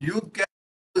 You can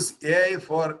use AI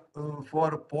for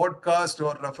podcast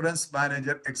or reference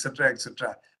manager, etc.,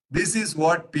 etc. This is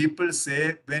what people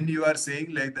say when you are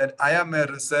saying like that, I am a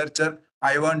researcher,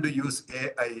 I want to use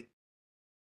AI.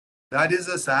 That is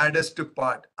the saddest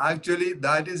part. Actually,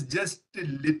 that is just a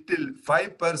little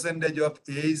 5% of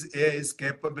AI's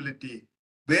capability.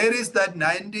 Where is that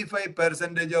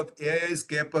 95% of AI's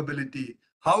capability?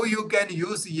 How you can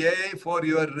use AI for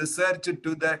your research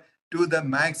to the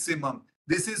maximum?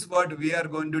 This is what we are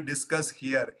going to discuss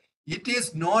here. It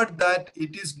is not that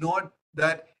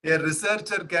a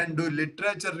researcher can do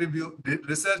literature review,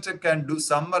 researcher can do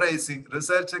summarizing,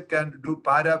 researcher can do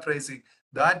paraphrasing.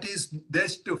 That is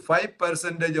just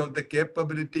 5% of the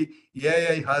capability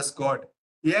AI has got.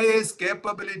 AI's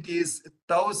capability is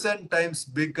 1,000 times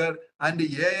bigger, and a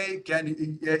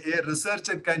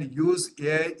researcher can use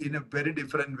AI in a very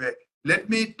different way. Let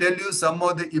me tell you some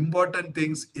of the important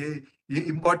things,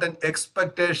 important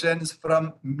expectations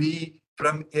from me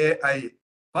from AI.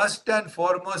 First and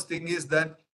foremost thing is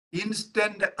that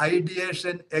instant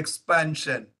ideation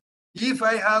expansion. If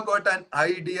I have got an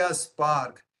idea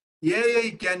spark,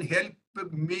 AI can help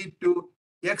me to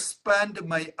expand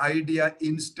my idea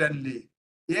instantly.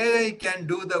 AI can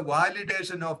do the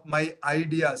validation of my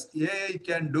ideas. AI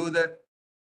can do the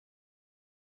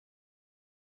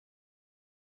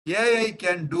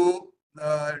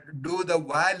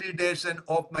validation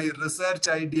of my research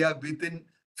idea within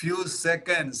few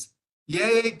seconds.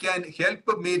 AI can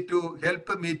help me to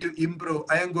improve.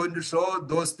 I am going to show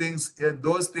those things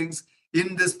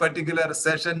in this particular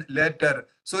session later.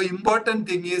 So important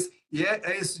thing is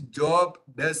AI's job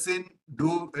doesn't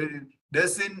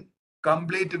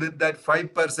complete with that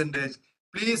 5%.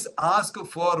 Please ask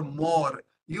for more.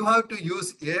 You have to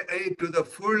use AI to the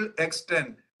full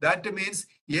extent. That means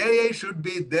AI should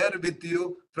be there with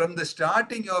you from the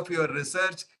starting of your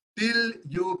research till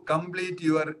you complete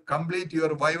your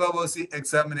𝐷𝐷𝐶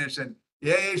examination.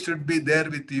 AI should be there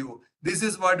with you. This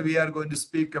is what we are going to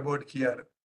speak about here.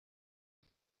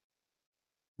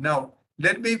 Now,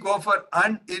 let me go for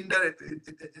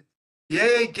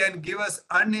AI can give us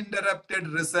uninterrupted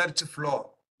research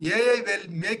flow. AI will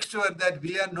make sure that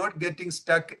we are not getting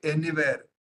stuck anywhere.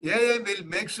 AI will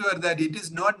make sure that it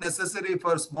is not necessary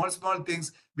for small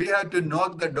things. We have to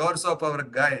knock the doors of our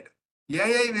guide.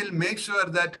 AI will make sure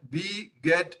that we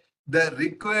get the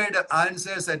required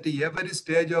answers at every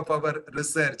stage of our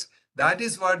research. That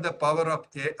is what the power of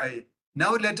AI.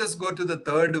 Now let us go to the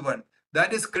third one.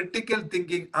 That is critical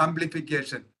thinking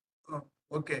amplification.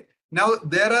 Okay. Now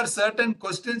there are certain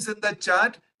questions in the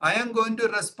chat. I am going to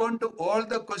respond to all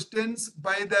the questions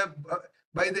by the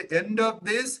end of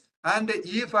this. And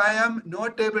if I am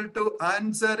not able to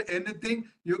answer anything,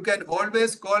 you can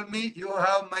always call me. You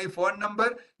have my phone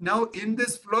number. Now in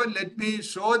this flow, let me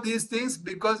show these things,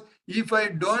 because if I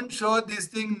don't show this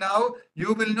thing now,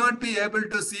 you will not be able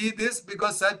to see this,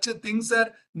 because such things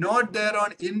are not there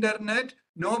on internet.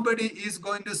 Nobody is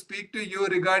going to speak to you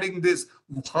regarding this.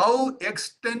 How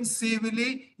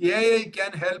extensively AI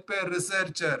can help a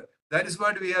researcher. That is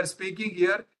what we are speaking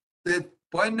here. The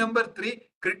point number 3,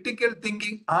 critical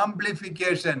thinking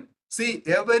amplification. See,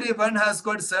 everyone has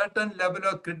got certain level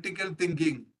of critical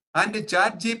thinking, and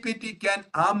ChatGPT can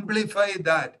amplify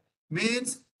that.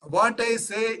 Means what I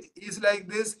say is like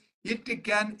this: it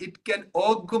can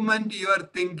augment your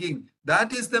thinking.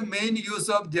 That is the main use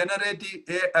of generative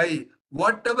AI.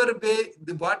 Whatever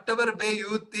way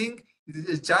you think,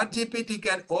 ChatGPT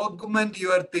can augment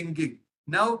your thinking.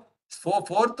 Now,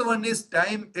 fourth one is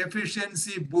time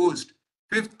efficiency boost.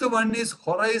 Fifth one is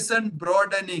horizon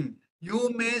broadening.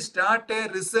 You may start a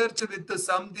research with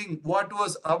something what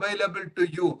was available to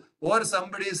you, or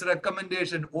somebody's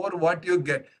recommendation, or what you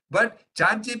get. But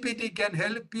ChatGPT can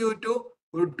help you to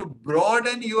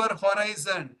broaden your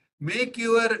horizon. Make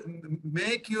your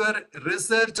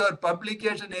research or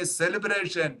publication a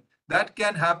celebration. That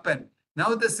can happen.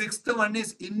 Now the sixth one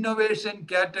is innovation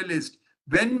catalyst.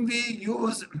 When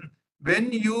you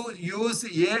use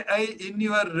AI in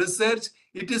your research,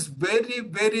 it is very,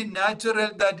 very natural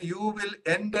that you will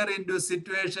enter into a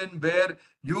situation where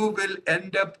you will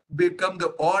end up become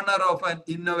the owner of an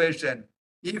innovation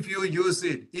if you use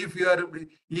it, if you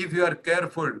are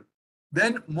careful.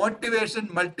 Then motivation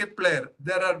multiplier.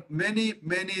 There are many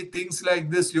things like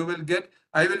this you will get.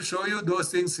 I will show you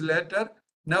those things later.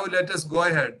 Now let us go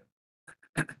ahead.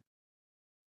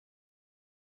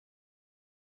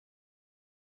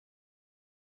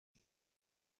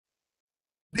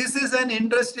 This is an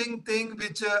interesting thing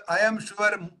which I am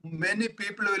sure many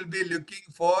people will be looking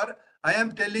for. I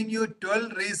am telling you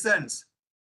 12 reasons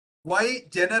why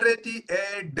generative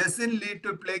AI doesn't lead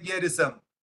to plagiarism.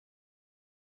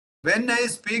 When I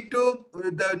speak to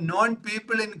the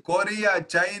non-people in Korea,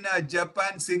 China,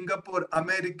 Japan, Singapore,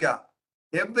 America,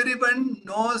 everyone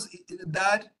knows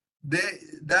that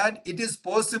it is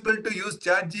possible to use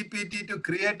ChatGPT to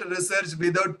create research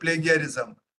without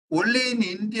plagiarism. Only in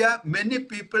India, many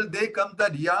people, they come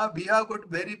that, yeah, we have got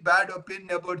very bad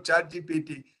opinion about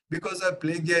ChatGPT because of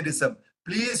plagiarism.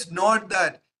 Please note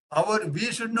that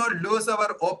we should not lose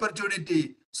our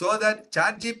opportunity, so that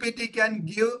ChatGPT can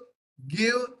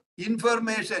give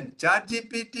information.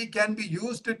 ChatGPT can be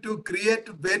used to create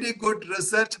very good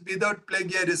research without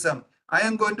plagiarism. I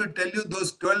am going to tell you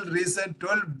those 12 reasons,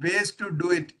 12 ways to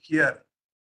do it here.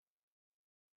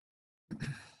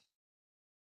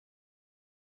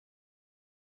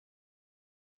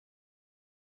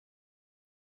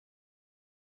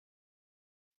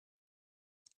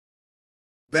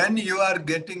 When you are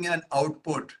getting an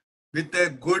output with a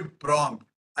good prompt,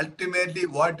 ultimately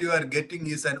what you are getting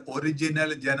is an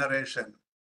original generation.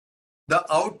 The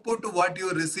output what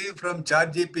you receive from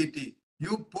ChatGPT,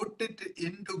 you put it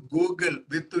into Google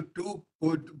with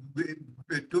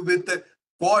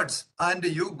quotes, and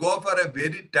you go for a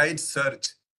very tight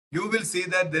search. You will see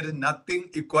that there is nothing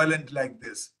equivalent like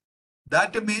this.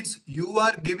 That means you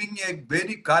are giving a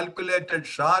very calculated,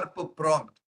 sharp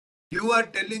prompt. You are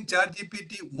telling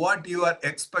ChatGPT what you are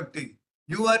expecting.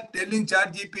 You are telling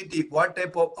ChatGPT what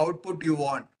type of output you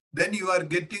want. Then you are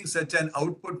getting such an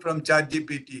output from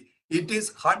ChatGPT. It is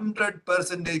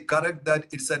 100% correct that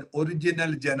it's an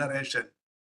original generation.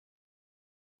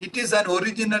 It is an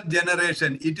original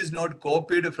generation. It is not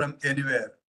copied from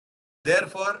anywhere.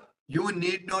 Therefore, you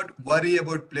need not worry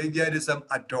about plagiarism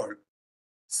at all.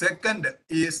 Second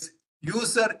is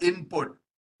user input.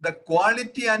 The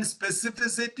quality and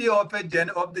specificity of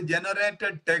the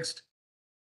generated text.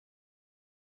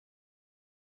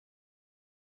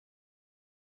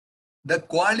 The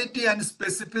quality and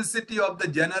specificity of the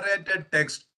generated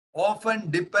text often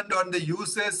depend on the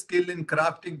user's skill in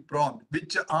crafting prompt,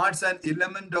 which adds an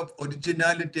element of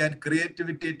originality and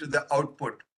creativity to the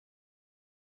output.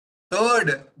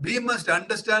 Third, we must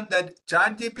understand that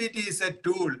ChatGPT is a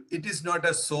tool. It is not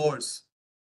a source.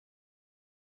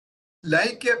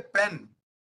 Like a pen,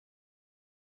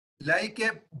 like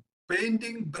a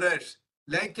painting brush,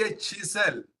 like a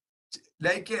chisel,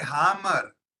 like a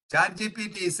hammer,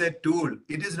 ChatGPT is a tool.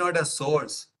 It is not a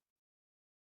source.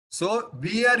 So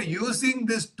we are using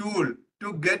this tool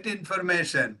to get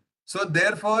information. So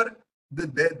therefore,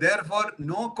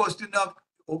 no question of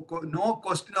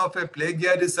a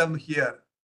plagiarism here.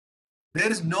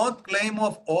 There is no claim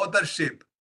of authorship,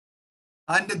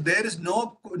 and there is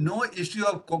no issue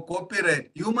of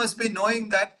copyright. You must be knowing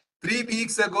that 3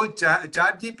 weeks ago,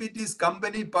 ChatGPT's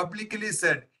company publicly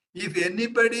said, if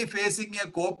anybody facing a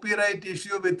copyright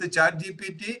issue with the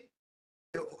ChatGPT,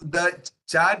 the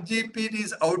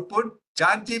ChatGPT's output,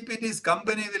 ChatGPT's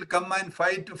company will come and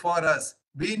fight for us.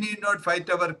 We need not fight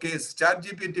our case.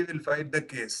 ChatGPT will fight the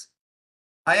case.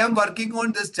 I am working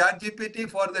on this ChatGPT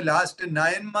for the last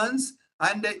 9 months,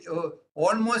 and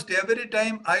almost every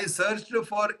time I searched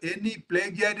for any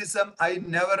plagiarism, I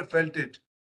never felt it.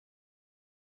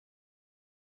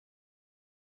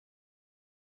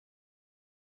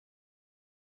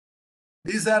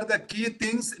 These are the key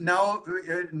things. Now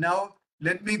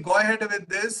let me go ahead with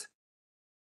this.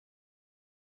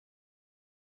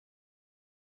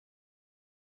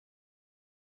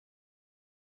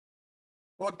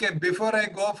 Okay, before I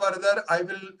go further, I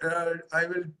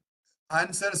will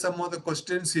answer some of the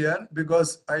questions here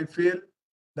because I feel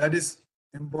that is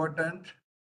important.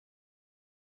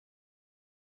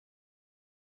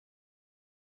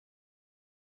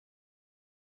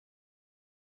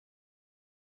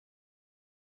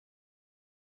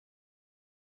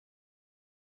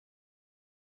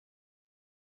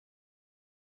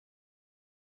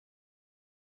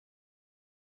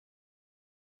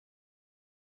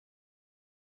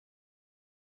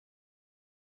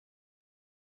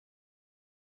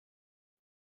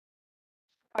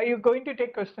 Are you going to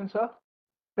take questions, sir?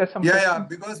 There's some Yeah,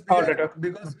 questions.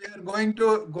 because we are going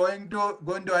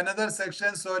to another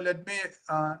section. So let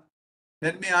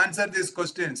me answer these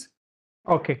questions.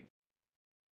 Okay.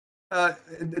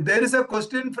 There is a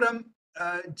question from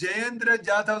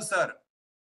𝐬𝐬𝐬𝐽𝐬𝐽𝐬 sir.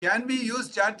 Can we use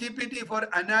ChatGPT for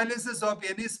analysis of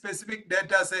any specific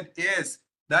data set? Yes,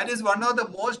 that is one of the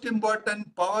most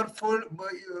important, powerful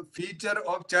feature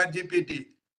of ChatGPT.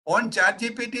 On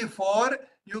ChatGPT 4,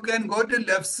 you can go to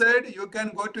left side, you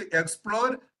can go to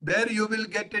explore. There you will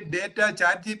get a data,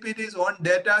 ChatGPT's own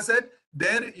data set.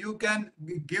 There you can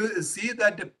see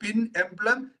that pin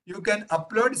emblem. You can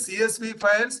upload CSV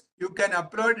files. You can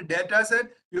upload data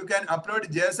set. You can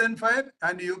upload JSON file,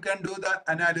 and you can do the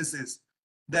analysis.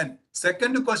 Then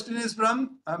second question is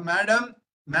from Madam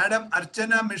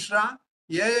Archana Mishra.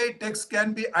 AI text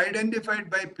can be identified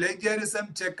by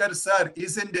plagiarism checker, sir,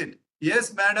 isn't it?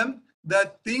 Yes, madam.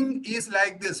 The thing is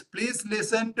like this. Please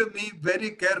listen to me very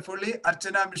carefully,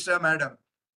 Archana Mishra, madam.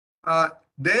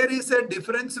 There is a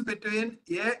difference between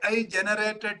AI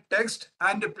generated text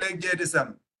and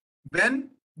plagiarism.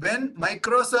 When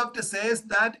Microsoft says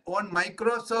that on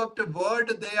Microsoft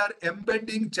Word they are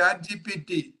embedding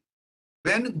ChatGPT,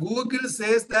 when Google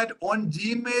says that on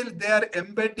Gmail they are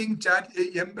embedding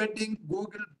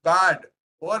Google Bard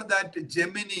or that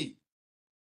Gemini,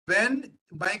 when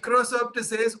Microsoft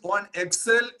says on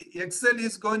Excel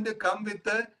is going to come with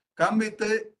the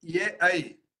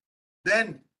AI,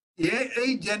 then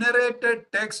AI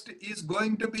generated text is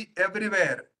going to be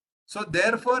everywhere. So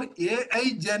therefore,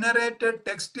 AI generated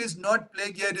text is not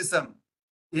plagiarism.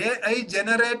 AI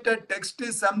generated text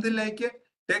is something like a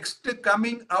text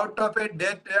coming out of a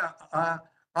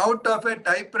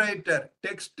typewriter,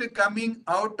 text coming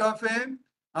out of a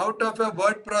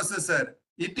word processor.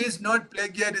 It is not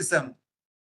plagiarism.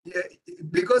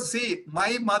 Because see,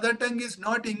 my mother tongue is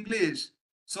not English.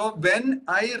 So when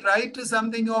I write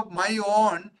something of my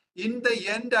own, in the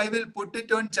end, I will put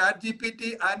it on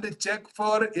ChatGPT and check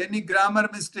for any grammar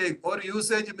mistake or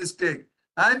usage mistake.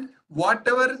 And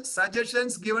whatever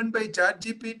suggestions given by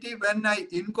ChatGPT, when I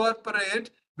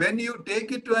incorporate, when you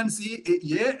take it to and see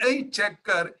AI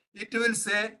checker, it will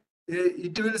say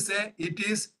it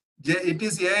is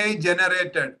AI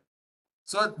generated.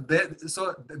 So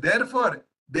therefore,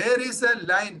 there is a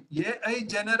line. AI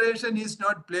generation is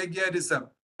not plagiarism.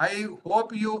 I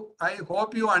hope you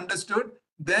understood.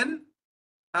 Then,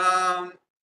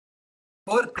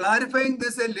 for clarifying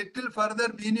this a little further,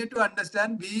 we need to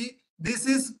understand this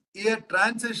is a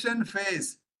transition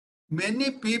phase.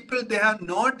 Many people, they have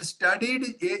not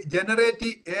studied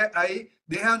generative AI.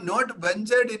 They have not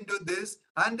ventured into this,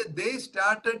 and they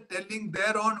started telling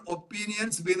their own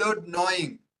opinions without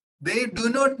knowing. They do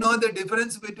not know the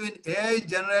difference between AI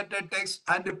generated text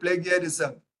and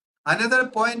plagiarism. Another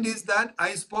point is that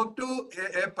I spoke to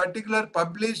a particular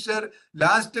publisher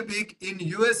last week in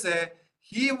USA.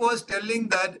 He was telling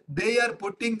that they are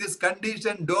putting this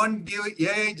condition, don't give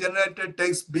AI generated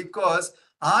text, because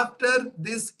after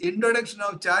this introduction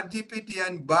of ChatGPT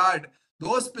and Bard,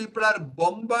 those people are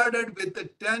bombarded with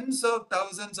tens of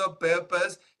thousands of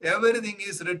papers. Everything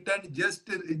is written just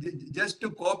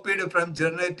to copy it from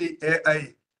generative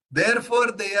AI.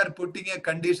 Therefore, they are putting a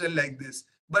condition like this.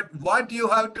 But what you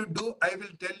have to do, I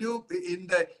will tell you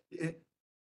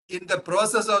in the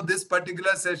process of this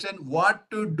particular session what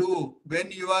to do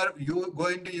when you are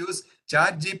going to use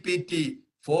ChatGPT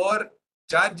for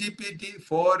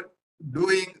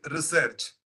doing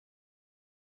research.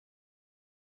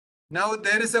 Now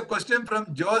there is a question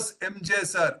from Jos MJ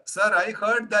sir. Sir, I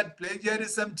heard that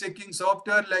plagiarism checking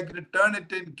software like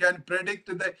Turnitin can predict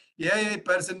the AI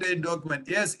percentage document.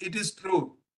 Yes, it is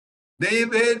true. They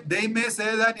may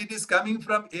say that it is coming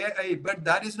from AI, but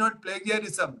that is not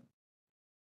plagiarism.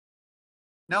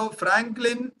 Now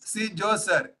Franklin C. Jos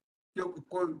sir,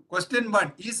 question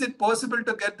 1. Is it possible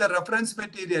to get the reference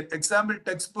material, example,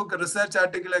 textbook, research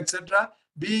article, etc.,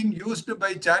 being used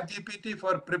by ChatGPT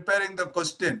for preparing the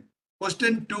question?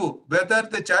 Question 2. Whether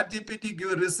the ChatGPT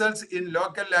give results in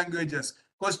local languages.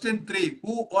 Question 3.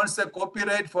 Who owns the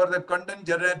copyright for the content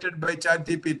generated by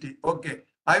ChatGPT? Okay.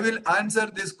 I will answer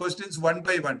these questions one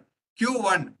by one.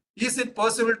 Q1. Is it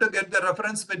possible to get the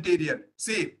reference material?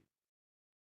 See,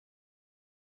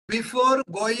 before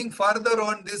going further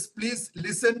on this, please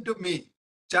listen to me.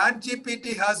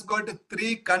 ChatGPT has got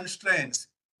three constraints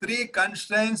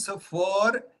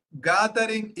for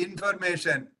gathering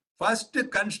information. First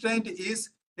constraint is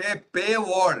a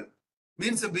paywall,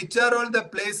 means which are all the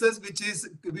places which is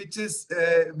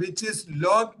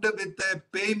logged with a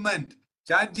payment.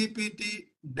 ChatGPT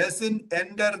doesn't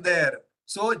enter there.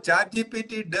 So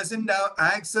ChatGPT doesn't have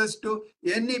access to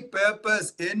any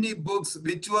papers, any books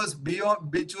which was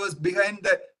behind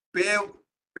the pay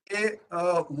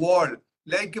wall,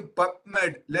 like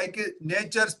PubMed, like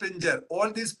Nature Springer.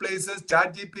 All these places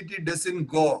ChatGPT doesn't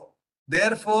go.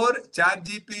 Therefore,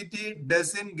 ChatGPT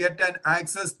doesn't get an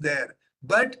access there.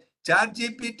 But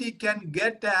ChatGPT can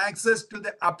get access to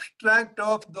the abstract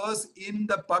of those in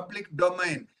the public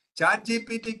domain.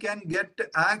 ChatGPT can get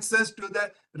access to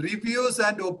the reviews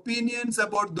and opinions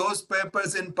about those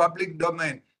papers in public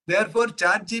domain. Therefore,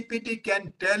 ChatGPT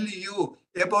can tell you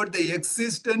about the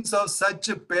existence of such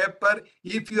a paper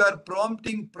if you are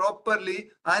prompting properly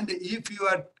and if you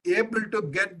are able to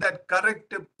get that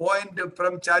correct point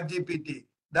from ChatGPT.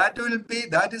 That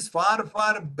is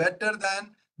far better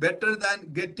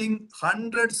than getting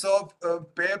hundreds of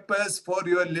papers for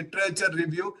your literature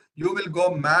review. You will go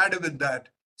mad with that.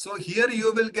 So here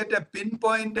you will get a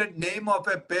pinpointed name of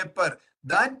a paper.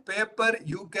 That paper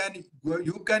you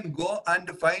can go and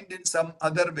find in some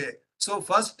other way. So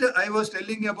first I was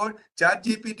telling you about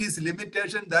ChatGPT's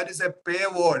limitation, that is a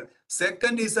paywall.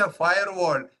 Second is a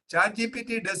firewall.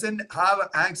 ChatGPT doesn't have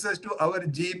access to our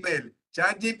Gmail.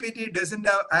 ChatGPT doesn't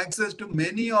have access to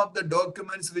many of the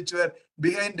documents which were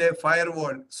behind a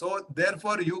firewall. So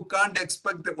therefore you can't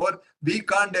expect, or we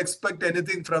can't expect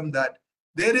anything from that.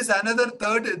 There is another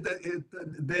third,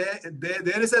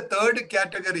 there is a third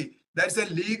category. That's a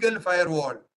legal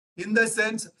firewall. In the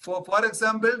sense, for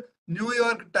example, New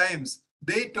York Times,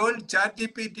 they told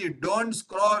ChatGPT, don't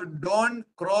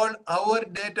crawl our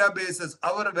databases,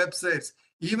 our websites.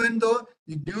 Even though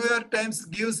New York Times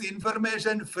gives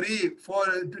information free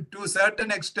to a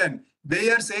certain extent,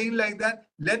 they are saying like that,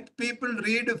 let people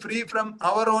read free from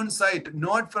our own site,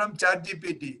 not from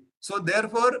ChatGPT. So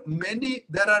therefore,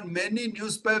 there are many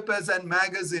newspapers and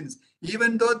magazines,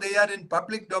 even though they are in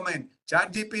public domain,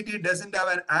 ChatGPT doesn't have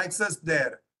an access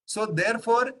there. So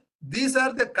therefore, these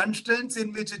are the constraints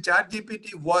in which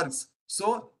ChatGPT works.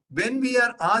 So when we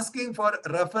are asking for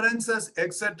references,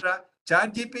 etc.,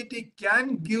 ChatGPT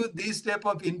can give these type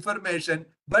of information,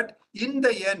 but in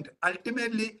the end,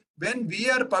 ultimately, when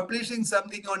we are publishing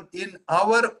something in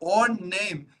our own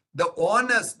name, the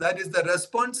onus, that is the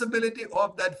responsibility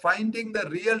of that finding the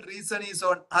real reason, is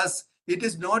on us. It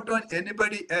is not on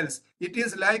anybody else. It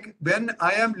is like when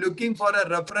I am looking for a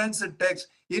reference text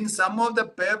in some of the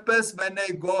papers, when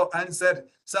I go and search,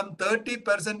 some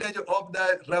 30% of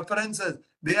the references,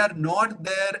 they are not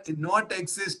there, not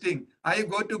existing. I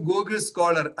go to Google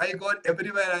Scholar, I go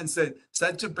everywhere and say,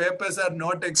 such papers are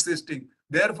not existing.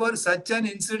 Therefore, such an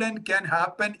incident can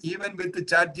happen even with the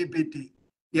ChatGPT.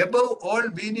 Above all,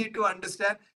 we need to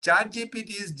understand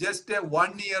ChatGPT is just a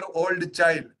 1-year-old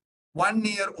child.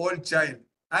 1-year-old child.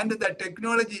 And the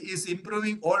technology is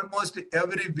improving almost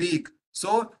every week.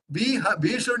 So we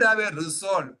should have a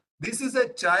resolve. This is a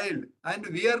child and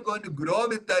we are going to grow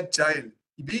with that child.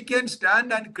 We can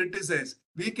stand and criticize.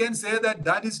 We can say that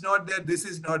that is not there, this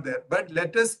is not there. But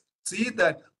let us see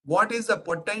that what is the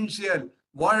potential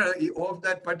of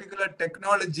that particular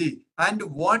technology and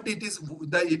what it is.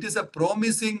 It is a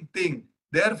promising thing.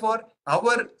 Therefore,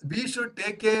 we should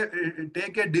take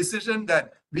a decision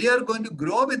that we are going to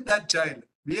grow with that child.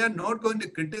 We are not going to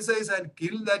criticize and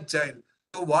kill that child.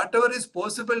 So whatever is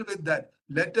possible with that,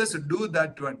 let us do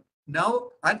that one. Now,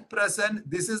 at present,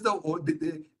 these are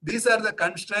the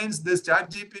constraints this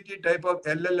ChatGPT type of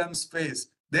LLMs face.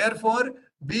 Therefore,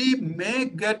 we may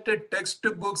get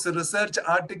textbooks, research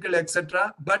article,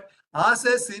 etc. But as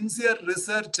a sincere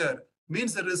researcher,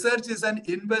 means research is an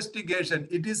investigation.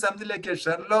 It is something like a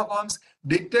Sherlock Holmes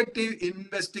detective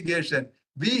investigation.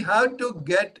 We have to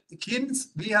get hints.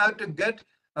 We have to get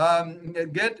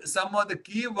some of the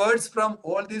keywords from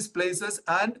all these places,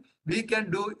 and we can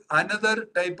do another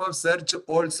type of search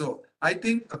also. I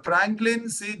think Franklin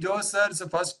C. Joe sir's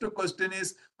first question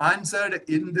is answered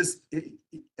in this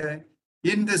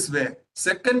way.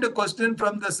 Second question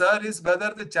from the sir is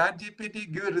whether the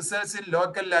ChatGPT give results in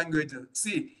local languages.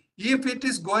 See, if it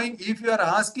is going, if you are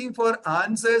asking for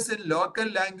answers in local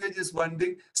language is one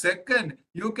thing. Second,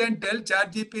 you can tell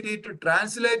ChatGPT to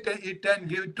translate it and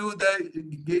give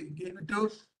to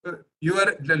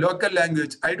your local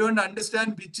language. I don't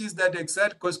understand which is that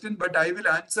exact question, but I will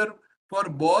answer for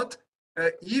both.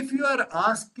 If you are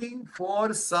asking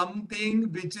for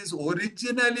something which is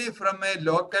originally from a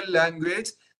local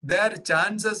language, their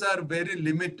chances are very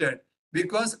limited,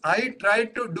 because I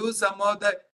tried to do some of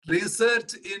the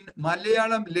research in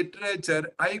Malayalam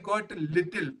literature. I got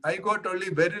only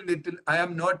very little. I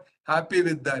am not happy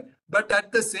with that. But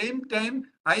at the same time,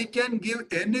 I can give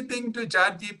anything to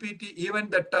ChatGPT, even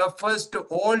the toughest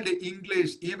old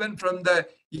English, even from the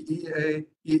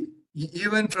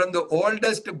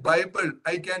oldest Bible.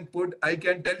 I can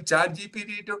tell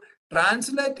ChatGPT to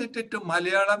translate it to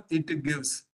Malayalam. It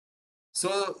gives.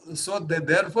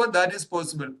 Therefore, that is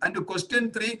possible. And question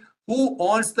 3, who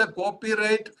owns the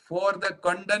copyright for the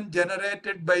content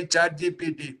generated by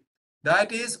ChatGPT?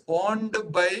 That is owned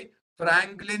by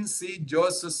Franklin C.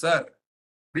 Jones, sir,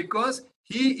 because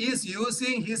he is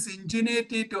using his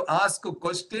ingenuity to ask a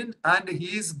question and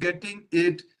he is getting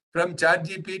it from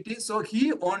ChatGPT. So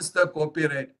he owns the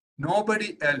copyright,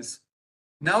 nobody else.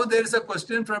 Now there is a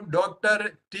question from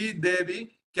Dr. T.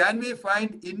 Devi. Can we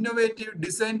find innovative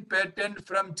design patent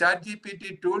from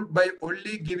ChatGPT tool by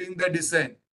only giving the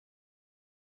design?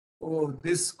 Oh,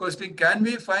 this question, can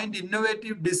we find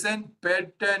innovative design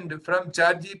patent from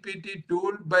ChatGPT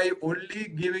tool by only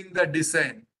giving the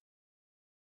design?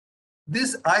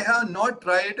 This I have not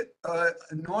tried,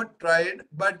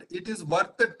 but it is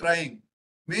worth trying.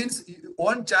 Means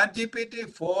on ChatGPT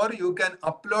 4, you can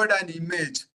upload an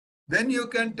image. Then you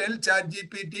can tell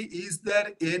ChatGPT, is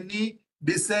there any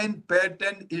design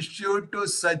patent issued to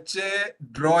such a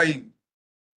drawing?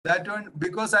 That one,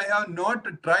 because I have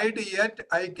not tried yet,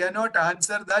 I cannot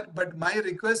answer that. But my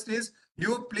request is,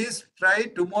 you please try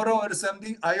tomorrow or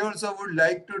something. I also would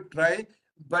like to try,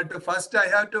 but first I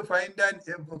have to find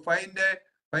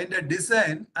a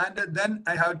design, and then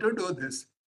I have to do this.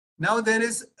 Now there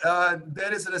is a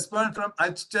response from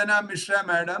Archana Mishra,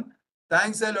 madam.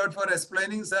 Thanks a lot for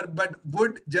explaining, sir. But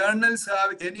would journals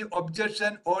have any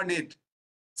objection on it?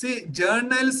 See,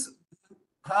 journals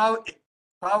have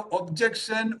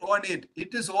objection on it.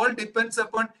 It is all depends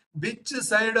upon which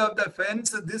side of the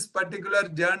fence this particular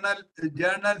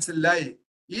journals lie.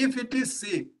 If it is,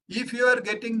 see, if you are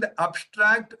getting the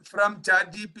abstract from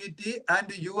ChatGPT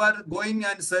and you are going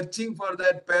and searching for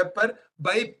that paper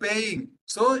by paying,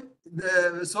 so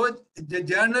the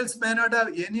journals may not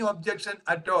have any objection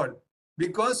at all,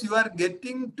 because you are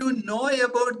getting to know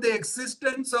about the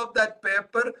existence of that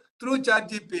paper through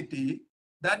ChatGPT.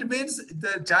 That means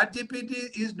the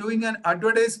ChatGPT is doing an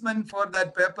advertisement for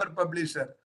that paper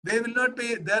publisher. There will not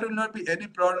be any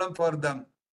problem for them.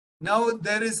 Now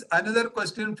there is another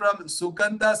question from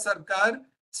Sukanda Sarkar.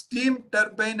 Steam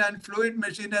turbine and fluid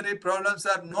machinery problems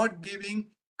are not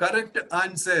giving correct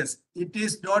answers. It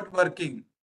is not working.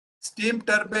 Steam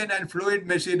turbine and fluid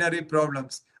machinery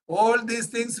problems. All these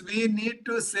things we need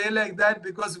to say like that,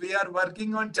 because we are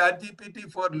working on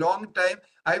ChatGPT for a long time.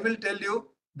 I will tell you,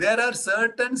 there are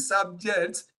certain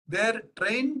subjects, their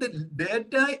trained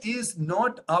data is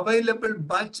not available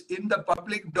much in the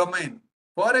public domain.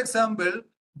 For example,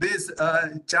 this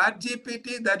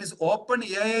ChatGPT, that is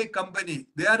OpenAI company,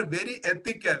 they are very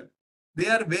ethical. They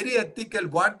are very ethical.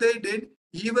 What they did,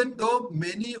 even though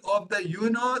many of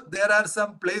the, there are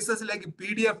some places like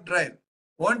PDF drive.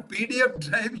 On PDF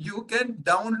drive, you can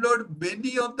download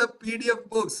many of the PDF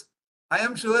books. I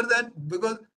am sure that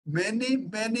because many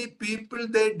people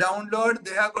they download,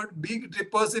 they have got big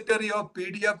repository of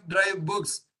PDF drive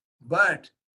books, but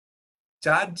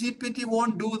ChatGPT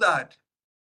won't do that.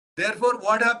 Therefore,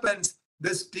 what happens?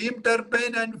 The steam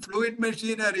turbine and fluid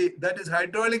machinery, that is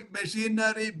hydraulic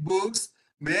machinery books,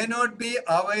 may not be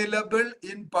available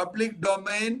in public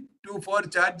domain for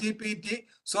ChatGPT.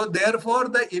 So therefore,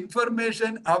 the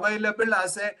information available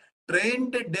as a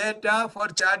trained data for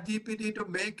ChatGPT to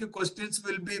make questions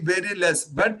will be very less.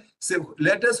 But so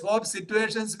let us hope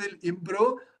situations will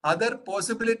improve. Other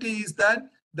possibility is that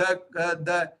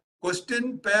the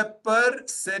question paper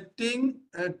setting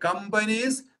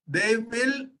companies, they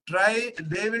will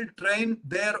train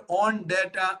their own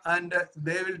data, and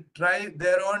they will train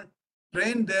their own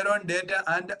data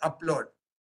and upload.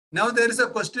 Now there is a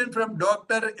question from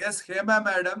Dr. S. Hema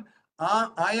Madam.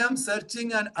 I am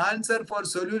searching an answer for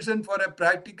solution for a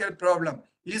practical problem.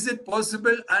 Is it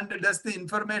possible, and does the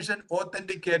information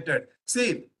authenticated?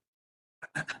 See,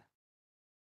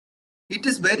 it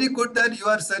is very good that you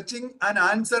are searching an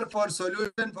answer for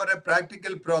solution for a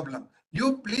practical problem.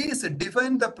 You please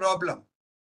define the problem.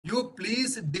 You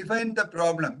please define the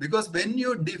problem, because when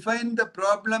you define the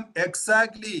problem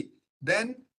exactly,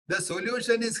 then the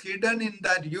solution is hidden in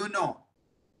that, you know.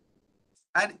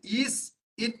 And is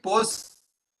it possible?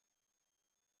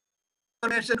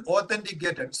 Information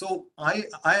authenticated. So I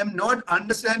am not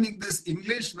understanding this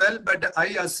English well, but I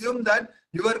assume that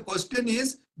your question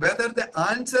is whether the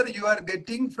answer you are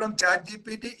getting from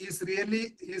ChatGPT is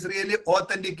really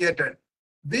authenticated.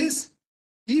 This,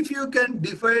 if you can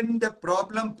define the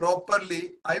problem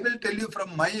properly, I will tell you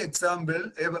from my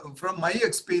example, from my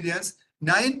experience,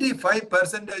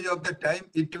 95% of the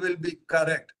time it will be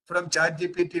correct from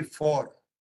ChatGPT 4.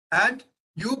 And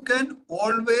you can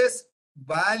always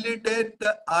validate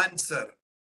the answer.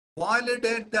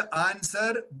 Validate the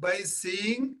answer by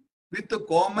seeing with the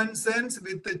common sense,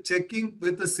 with the checking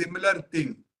with the similar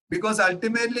thing. Because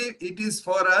ultimately it is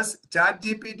for us,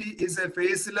 ChatGPT is a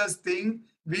faceless thing.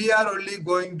 We are only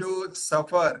going to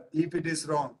suffer if it is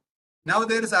wrong. Now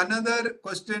there is another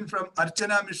question from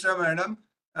Archana Mishra Madam.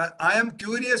 I am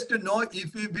curious to know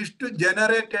if we wish to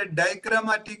generate a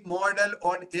diagrammatic model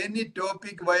on any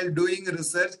topic while doing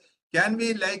research, can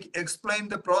we explain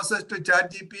the process to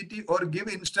ChatGPT or give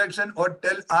instruction or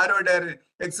tell arrow direct,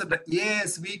 etc.?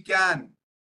 Yes, we can.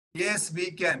 Yes,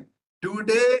 we can.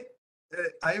 Today,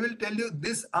 I will tell you,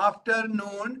 this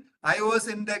afternoon, I was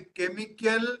in the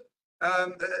chemical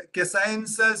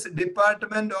sciences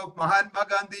department of Mahatma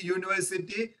Gandhi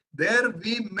University. There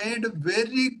we made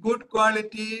very good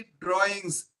quality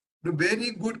drawings, and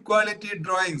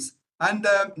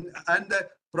the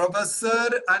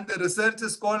professor and the research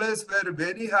scholars were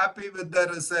very happy with the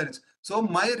research. So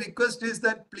my request is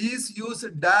that please use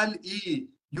DAL-E.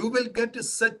 You will get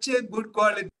such a good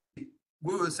quality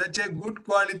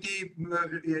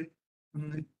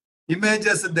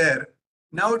images there.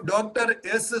 Now, Dr.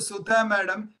 S. Sudha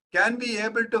Madam, can be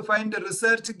able to find a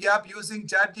research gap using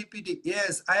ChatGPT?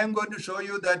 Yes, I am going to show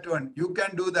you that one. You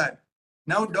can do that.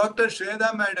 Now, Dr.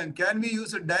 Shweta Madam, can we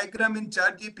use a diagram in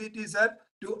ChatGPT, sir,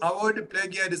 to avoid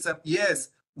plagiarism?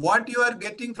 Yes. What you are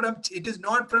getting from, it is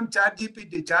not from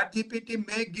ChatGPT. ChatGPT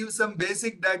may give some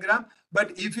basic diagram,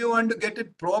 but if you want to get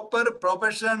it proper,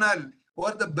 professional,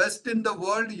 or the best in the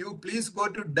world, you please go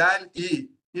to DAL-E.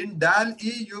 In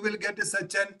DAL-E, you will get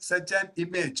such an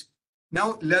image.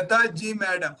 Now, Lata G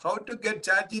Madam, how to get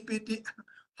ChatGPT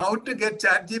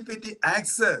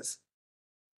access?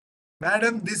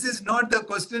 Madam, this is not the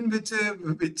question which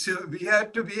we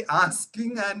have to be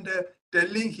asking and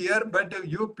telling here, but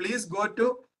you please go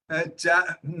to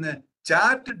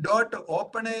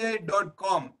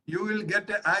chat.openai.com. You will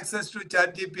get access to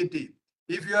ChatGPT.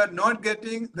 If you are not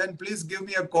getting, then please give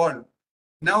me a call.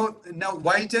 Now,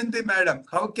 Vaijanti Madam,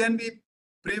 how can we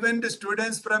prevent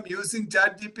students from using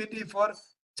ChatGPT for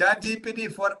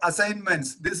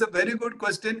assignments? This is a very good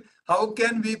question. How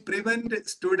can we prevent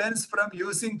students from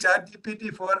using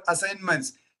ChatGPT for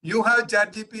assignments? You have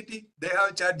ChatGPT, they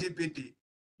have ChatGPT.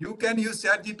 You can use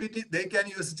ChatGPT, they can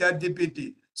use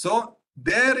ChatGPT. So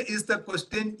there is the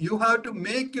question. You have to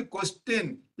make a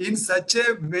question in such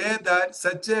a way that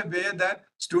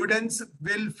students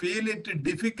will feel it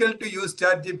difficult to use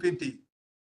ChatGPT.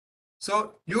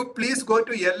 So you please go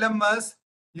to LMS.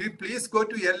 There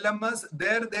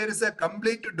is a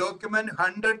complete document,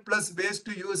 100+ ways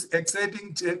to use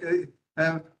exciting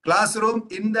classroom.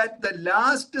 In that, the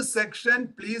last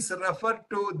section, please refer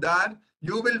to that.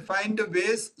 You will find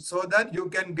ways so that you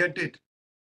can get it.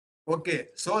 Okay,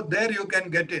 so there you can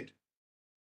get it.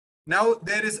 Now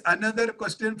there is another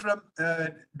question from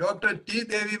Dr. T.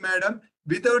 Devi Madam.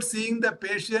 Without seeing the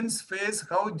patient's face,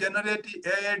 how generative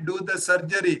AI do the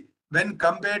surgery when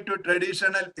compared to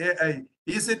traditional AI?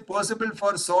 Is it possible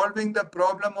for solving the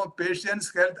problem of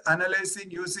patient's health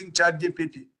analyzing using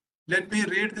ChatGPT? Let me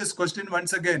read this question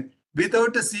once again.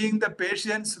 Without seeing the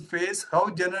patient's face, how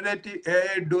generative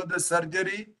AI do the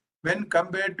surgery when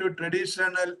compared to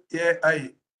traditional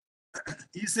AI?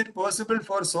 Is it possible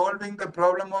for solving the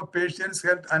problem of patient's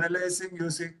health analyzing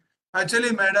using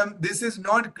Actually, madam, this is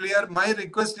not clear. My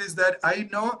request is that I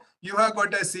know you have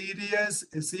got a serious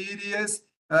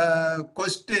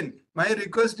question. My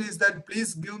request is that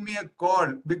please give me a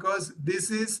call, because this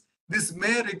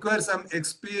may require some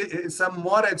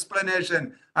more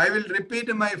explanation. I will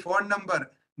repeat my phone number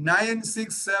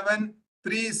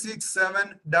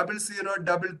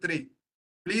 967-367-0033.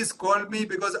 Please call me,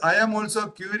 because I am also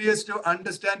curious to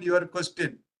understand your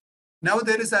question. Now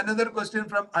there is another question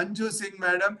from Anju Singh,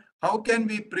 madam. How can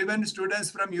we prevent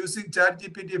students from using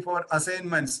ChatGPT for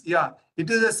assignments? Yeah, it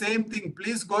is the same thing.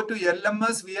 Please go to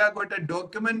LMS. We have got a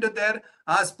document there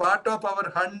as part of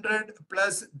our 100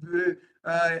 plus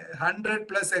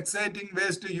exciting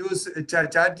ways to use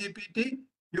ChatGPT.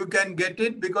 You can get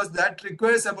it, because that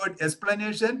requires about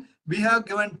explanation. We have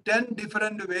given 10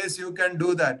 different ways you can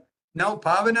do that. Now,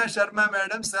 Bhavana Sharma,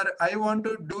 madam, sir, I want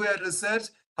to do a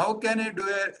research. How can I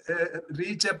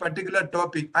reach a particular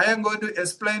topic? I am going to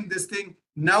explain this thing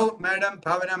now, madam,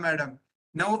 Bhavana, madam.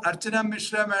 Now, Archana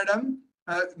Mishra, madam.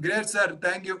 Great, sir.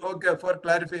 Thank you. Okay, for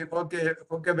clarifying. Okay,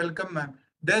 welcome, ma'am.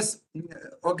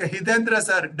 Hidendra,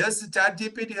 sir, does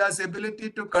ChatGPT has ability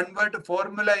to convert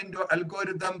formula into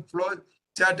algorithm, flow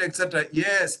chart, etc.?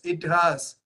 Yes, it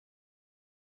has.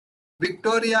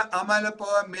 Victoria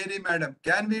Amalapova Mary, madam.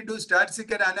 Can we do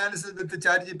statistical analysis with the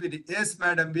ChatGPT? Yes,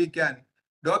 madam, we can.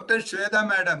 Dr. Shweta,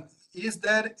 madam, is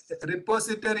there a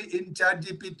repository in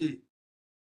ChatGPT?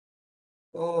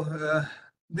 Oh,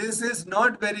 this is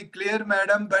not very clear,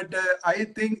 madam, but I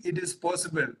think it is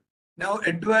possible. Now,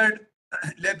 Edward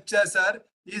Lepcha, sir,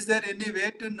 is there any way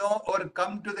to know or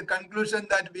come to the conclusion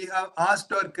that we have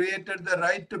asked or created the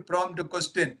right to prompt a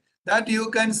question? That you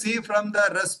can see from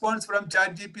the response from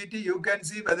ChatGPT, you can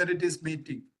see whether it is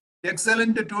meeting.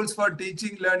 Excellent tools for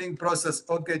teaching learning process.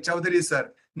 Okay, Chaudhary,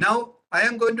 sir. Now, I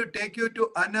am going to take you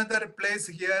to another place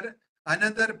here,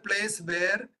 another place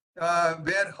where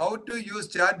how to use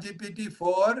ChatGPT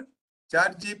for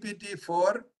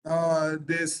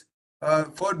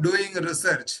for doing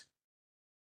research.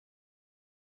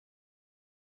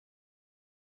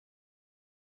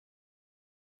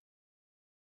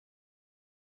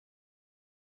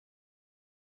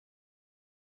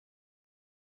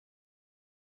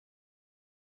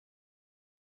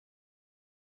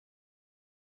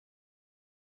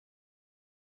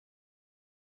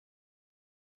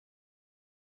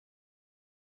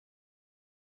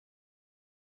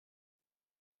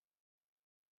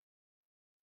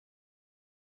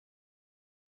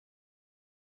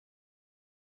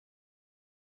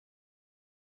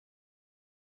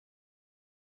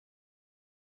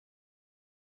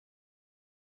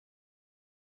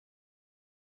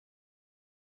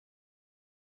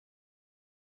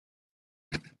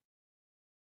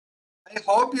 I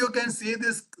hope you can see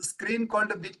this screen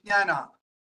called Vijnana.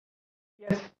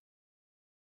 Yes.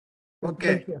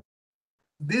 Okay.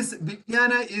 This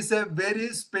Vijnana is a very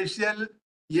special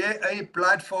AI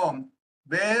platform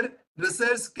where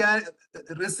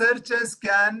researchers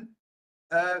can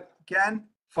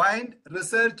find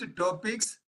research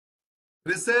topics.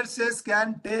 Researchers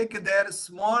can take their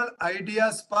small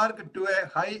idea spark to a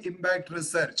high impact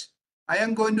research. I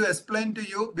am going to explain to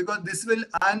you, because this will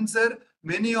answer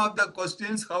many of the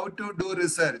questions how to do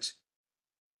research.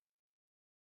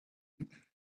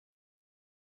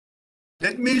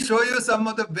 Let me show you some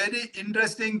of the very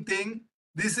interesting thing.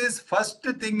 This is first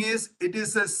thing is, it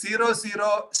is a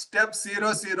step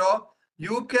 00.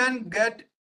 You can get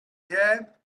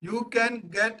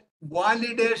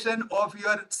validation of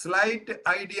your slight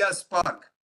idea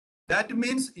spark. That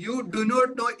means you do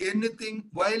not know anything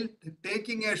while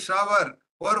taking a shower,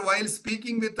 or while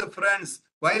speaking with the friends,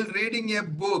 while reading a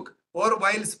book, or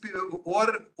while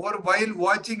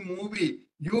watching movie.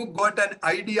 You got an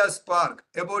idea spark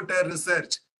about a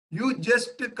research. You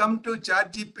just come to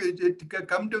ChatGPT,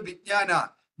 come to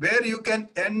Vijnana, where you can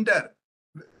enter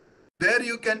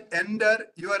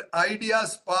your idea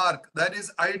spark, that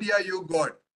is idea you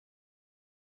got.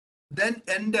 Then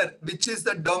enter which is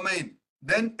the domain.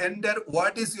 Then enter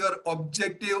what is your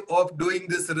objective of doing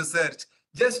this research.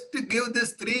 Just to give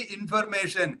this 3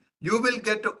 information, you will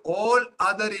get all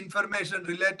other information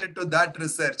related to that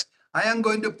research. I am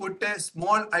going to put a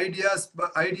small idea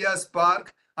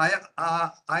spark. I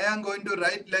am going to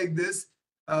write like this: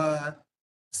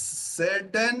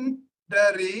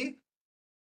 sedentary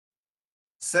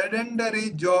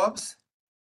jobs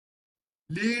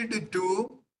lead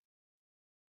to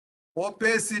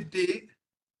obesity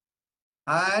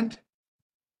and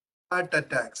heart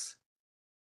attacks.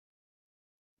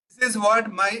 This is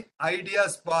what my idea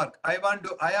spark. I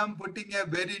am putting a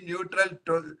very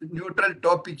neutral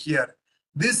topic here.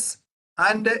 This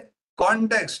and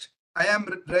context. I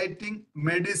am writing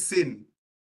medicine.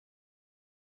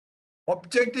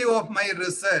 Objective of my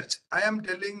research, I am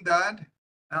telling that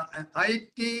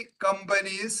IT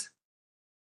companies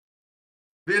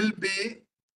will be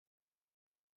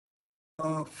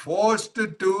forced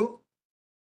to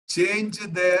change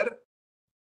their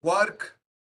work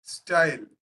style.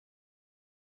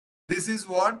 This is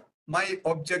what my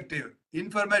objective.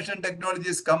 Information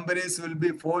technologies companies will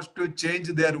be forced to change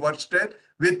their work style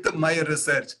with my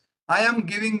research. I am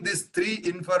giving this three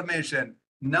information.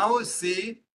 Now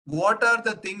see what are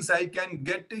the things I can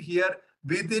get here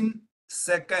within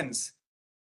seconds.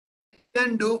 I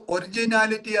can do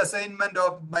originality assignment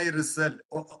of my result,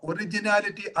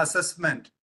 originality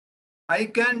assessment. I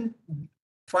can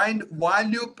find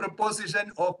value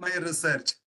proposition of my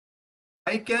research.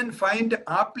 I can find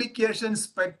application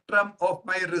spectrum of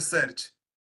my research.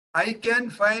 I can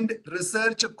find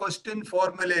research question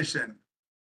formulation.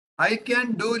 I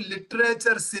can do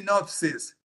literature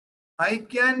synopsis. I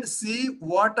can see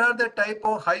what are the type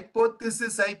of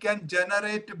hypothesis I can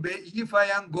generate if I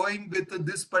am going with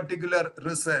this particular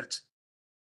research.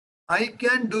 I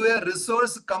can do a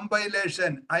resource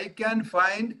compilation. I can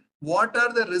find what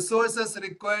are the resources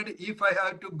required if I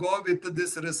have to go with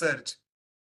this research.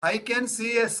 I can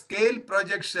see a scale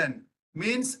projection,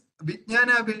 means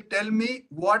Vijnana will tell me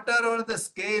what are all the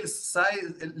scales,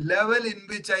 size, level in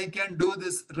which I can do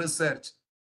this research.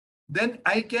 Then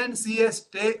I can see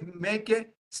make a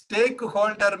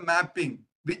stakeholder mapping.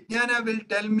 Vijnana will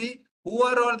tell me who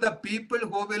are all the people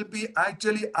who will be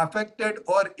actually affected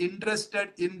or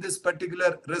interested in this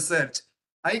particular research.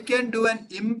 I can do an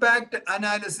impact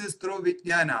analysis through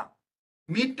Vijnana.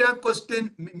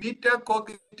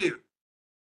 Metacognitive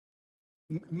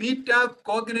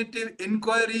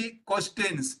inquiry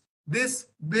questions. This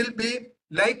will be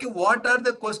like what are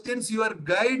the questions your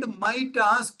guide might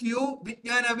ask you,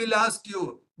 Vijnana will ask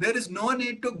you. There is no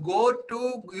need to go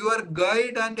to your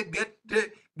guide and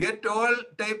get all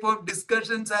type of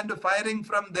discussions and firing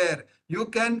from there. You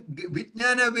can,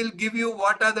 Vijnana will give you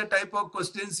what are the type of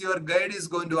questions your guide is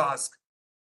going to ask.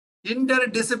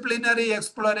 Interdisciplinary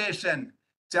exploration.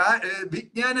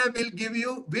 Vijnana will give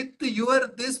you with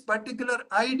this particular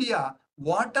idea,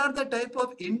 what are the type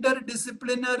of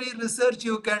interdisciplinary research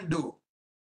you can do.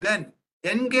 Then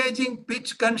engaging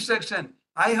pitch construction.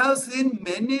 I have seen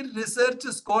many research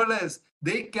scholars,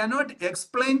 they cannot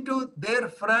explain to their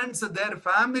friends, their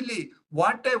family,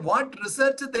 what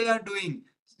research they are doing.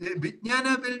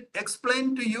 Vijnana will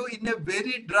explain to you in a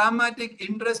very dramatic,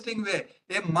 interesting way,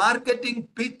 a marketing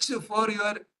pitch for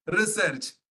your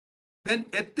research. Then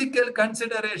ethical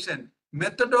consideration,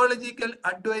 methodological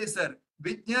advisor.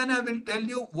 Vijnana will tell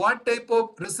you what type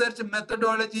of research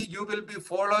methodology you will be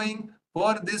following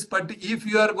for this if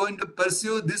you are going to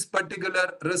pursue this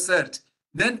particular research.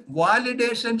 Then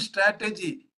validation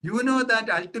strategy. You know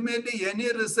that ultimately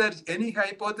any research, any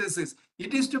hypothesis,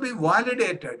 it is to be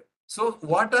validated. So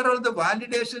what are all the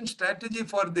validation strategy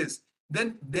for this?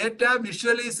 Then data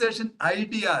visualization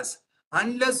ideas.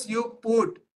 Unless you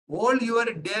put all your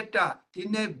data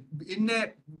in an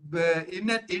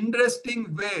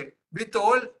interesting way with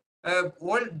all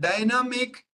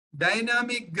dynamic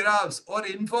graphs or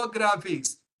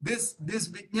infographics, this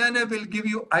Vijnana will give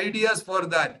you ideas for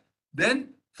that.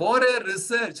 Then for a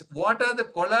research, what are the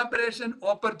collaboration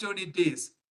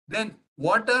opportunities? Then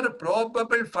what are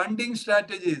probable funding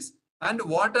strategies? And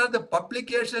what are the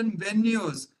publication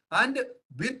venues? And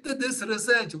with this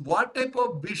research, what type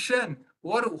of vision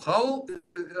or how,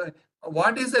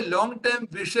 what is the long-term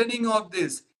visioning of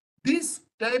this? This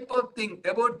type of thing,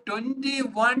 about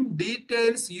 21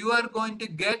 details you are going to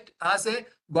get as a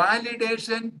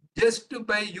validation just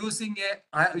by using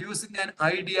an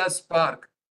idea spark.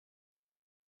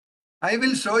 I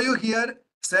will show you here,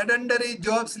 sedentary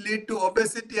jobs lead to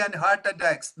obesity and heart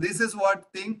attacks. This is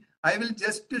what thing. I will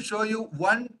just show you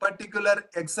one particular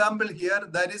example here.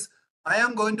 That is, I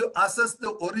am going to assess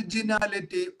the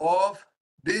originality of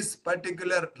this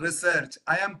particular research.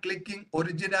 I am clicking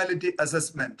originality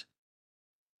assessment.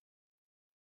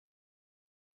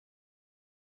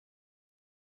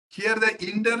 Here the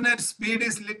internet speed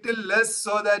is little less,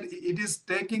 so that it is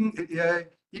taking,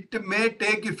 it may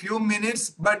take a few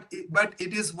minutes, but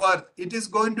it is worth. It is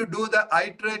going to do the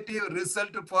iterative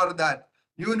result for that.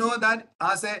 You know that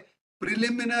as a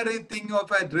preliminary thing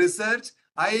of a research,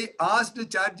 I asked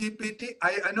ChatGPT,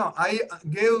 I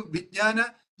gave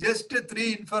Vijnana just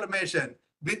 3 information.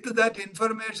 With that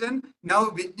information, now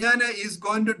Vijnana is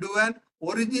going to do an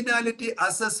originality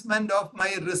assessment of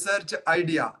my research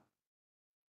idea.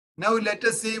 Now let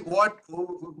us see what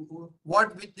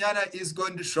Vijnana is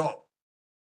going to show.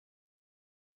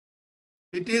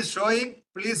 It is showing,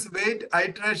 please wait,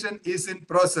 iteration is in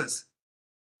process.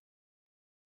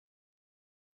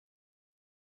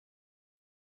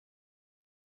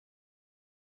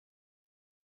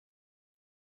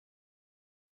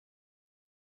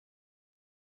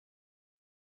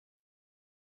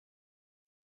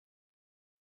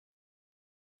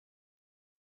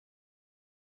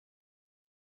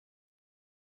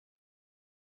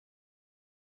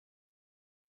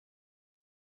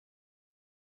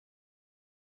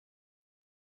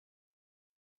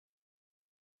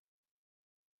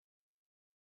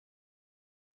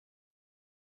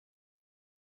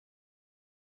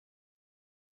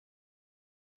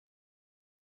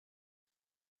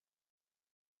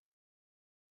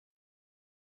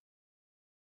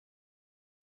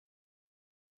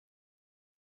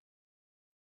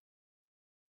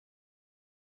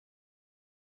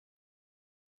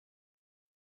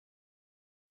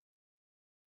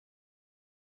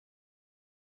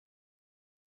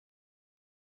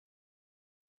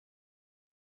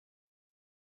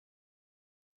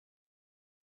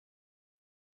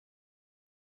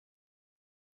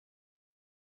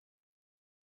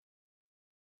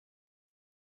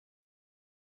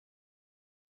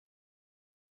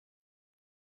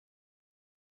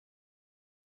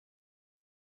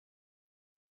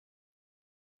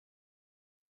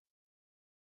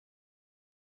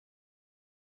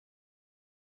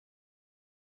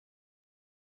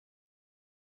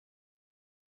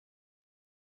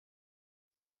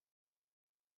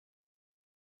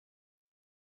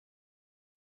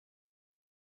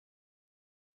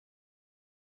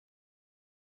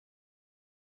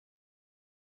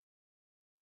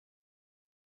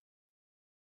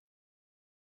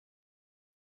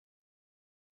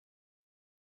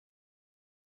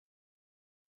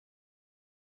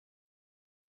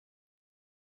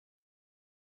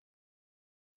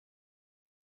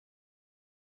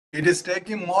 It is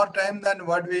taking more time than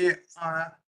what we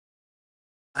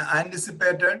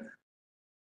anticipated.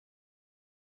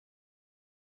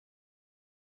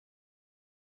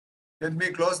 Let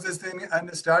me close this thing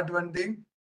and start one thing.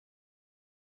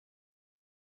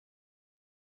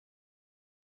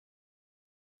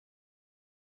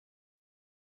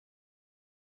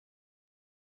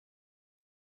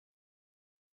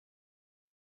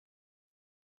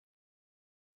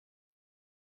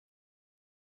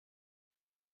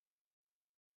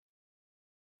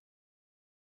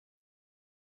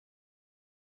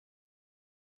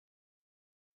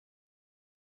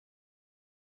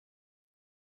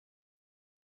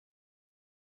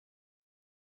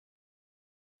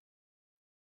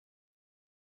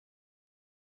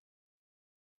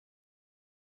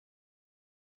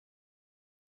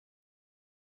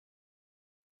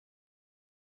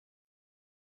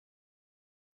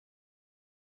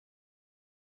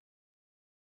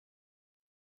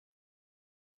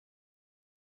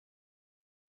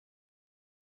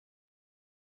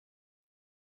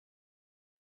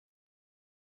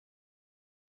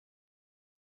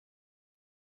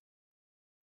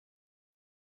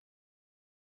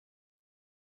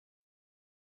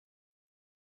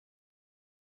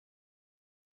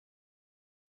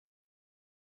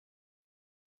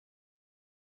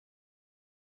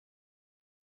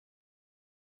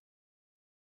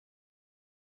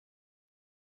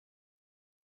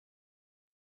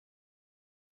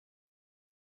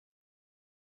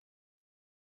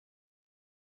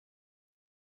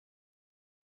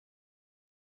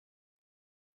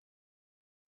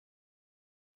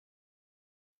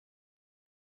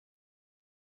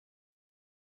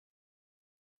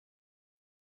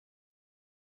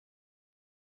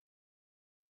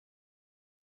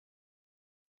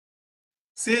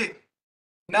 See,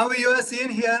 now you are seeing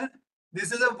here,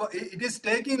 it is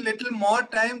taking little more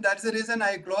time. That's the reason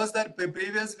I closed that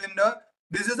previous window.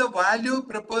 This is a value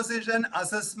proposition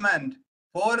assessment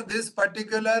for this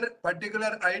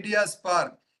particular idea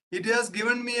spark. It has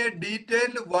given me a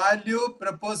detailed value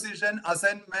proposition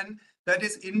assignment, that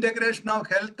is integration of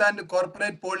health and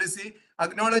corporate policy,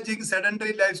 acknowledging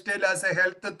sedentary lifestyle as a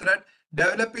health threat,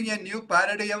 developing a new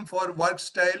paradigm for work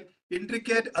style,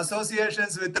 intricate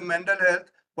associations with mental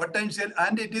health potential,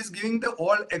 and it is giving the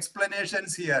all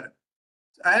explanations here.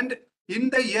 And in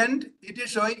the end, it is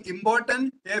showing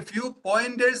important a few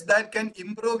pointers that can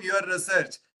improve your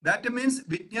research. That means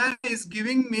Vijnana is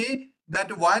giving me that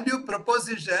value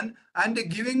proposition and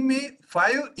giving me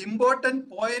 5 important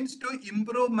points to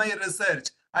improve my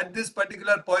research at this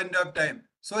particular point of time.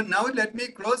 So now let me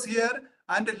close here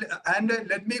and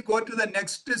let me go to the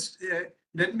next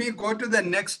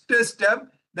step,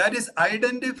 that is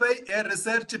identify a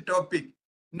research topic.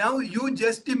 Now you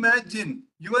just imagine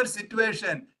your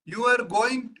situation. you are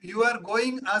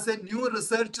going as a new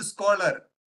research scholar.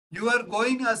 You are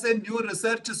going as a new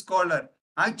research scholar.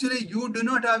 Actually, you do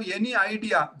not have any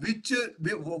idea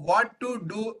what to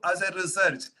do as a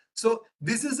research. So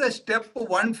this is a step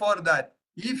one for that.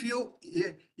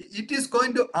 It is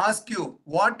going to ask you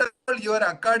what are your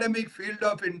academic field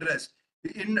of interest.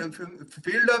 In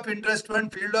field of interest 1,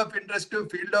 field of interest 2,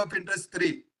 field of interest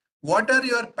 3. What are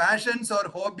your passions or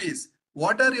hobbies?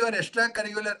 What are your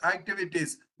extracurricular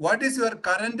activities? What is your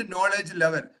current knowledge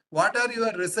level? What are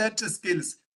your research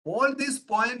skills? All these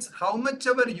points, how much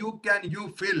ever you can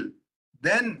fill.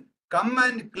 Then come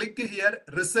and click here,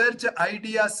 research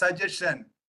idea suggestion.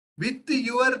 With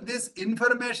this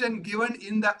information given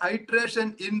in the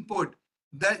iteration input,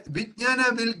 the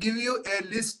Vijnana will give you a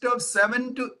list of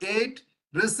 7 to 8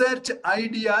 research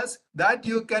ideas that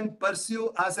you can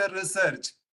pursue as a research.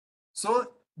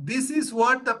 So this is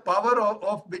what the power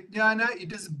of Vijnana.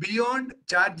 It is beyond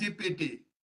ChatGPT.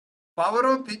 Power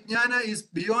of Vijnana is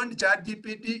beyond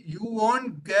ChatGPT. You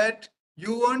won't get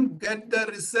the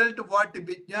result what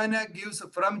Vijnana gives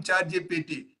from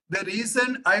ChatGPT. The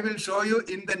reason I will show you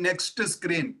in the next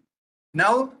screen.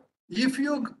 Now, if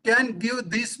you can give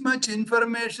this much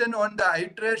information on the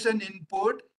iteration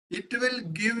input, it will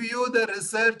give you the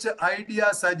research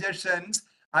idea suggestions,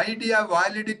 idea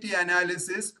validity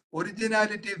analysis,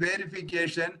 originality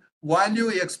verification, value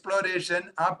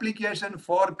exploration, application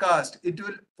forecast. It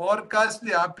will forecast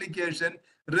the application,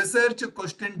 research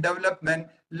question development,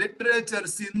 literature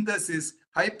synthesis,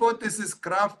 hypothesis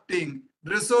crafting,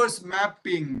 resource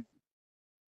mapping,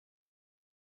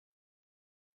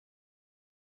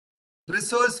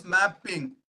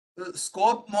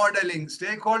 scope modeling,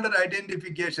 stakeholder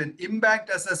identification, impact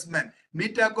assessment,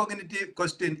 metacognitive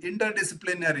question,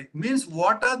 interdisciplinary. Means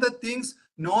what are the things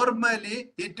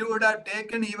normally it would have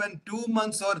taken even 2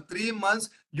 months or 3 months,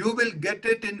 you will get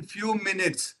it in few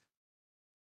minutes.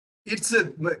 It's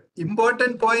a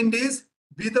important point is,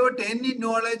 without any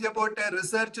knowledge about a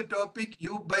research topic,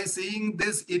 by seeing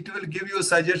this, it will give you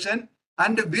suggestion.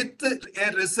 And with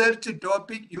a research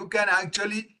topic, you can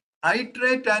actually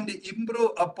iterate and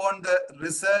improve upon the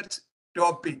research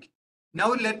topic. Now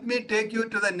let me take you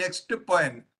to the next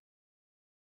point.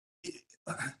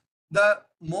 The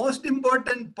most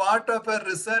important part of a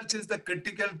research is the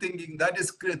critical thinking, that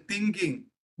is thinking.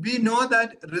 We know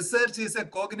that research is a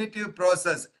cognitive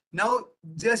process. Now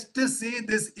just to see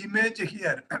this image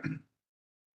here.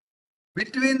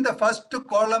 Between the first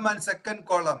column and second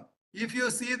column, if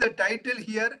you see the title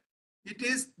here, it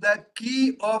is the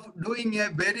key of doing a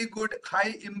very good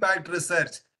high impact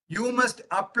research. You must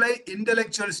apply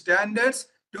intellectual standards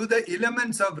to the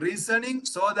elements of reasoning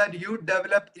so that you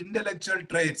develop intellectual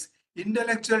traits.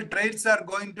 Intellectual traits are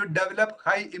going to develop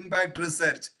high impact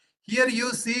research. Here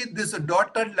you see this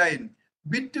dotted line.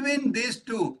 Between these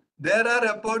two, there are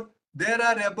about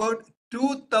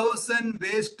 2,000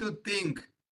 ways to think.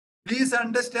 Please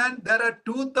understand, there are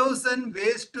 2,000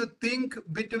 ways to think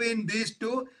between these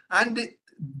two, and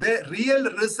the real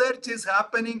research is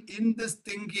happening in this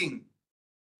thinking.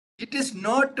 It is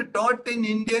not taught in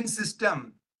Indian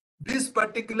system, this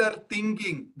particular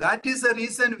thinking. That is the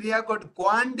reason we have got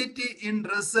quantity in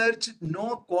research,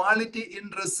 no quality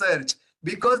in research,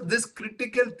 because this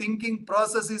critical thinking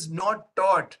process is not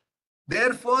taught.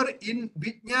 Therefore, in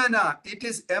Vijnana, it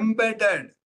is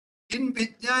embedded. In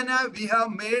Vijnana, we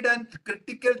have made a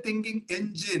critical thinking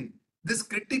engine. This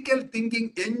critical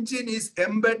thinking engine is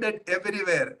embedded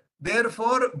everywhere.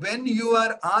 Therefore, when you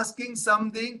are asking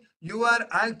something, you are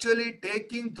actually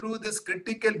taking through this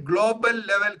critical global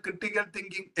level critical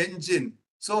thinking engine.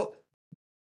 So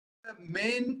the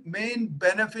main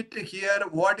benefit here,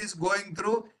 what is going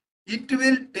through, it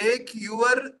will take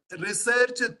your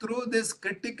research through this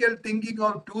critical thinking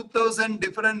of 2,000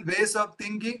 different ways of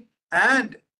thinking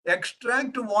and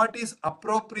extract what is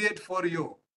appropriate for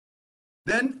you.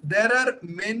 Then there are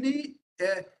many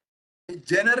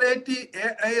generative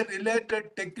AI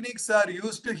related techniques are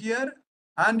used here,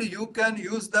 and you can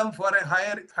use them for a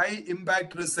high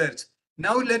impact research.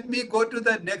 Now let me go to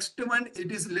the next one.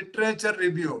 It is literature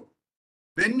review.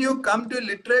 When you come to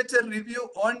literature review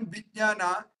on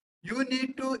Vijnana, you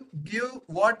need to give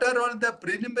what are all the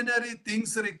preliminary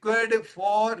things required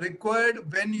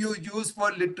when you use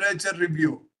for literature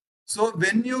review. So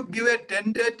when you give a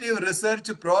tentative research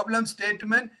problem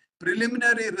statement,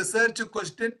 preliminary research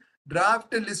question,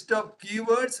 draft a list of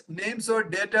keywords, names or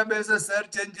databases,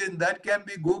 search engine, that can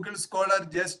be Google Scholar,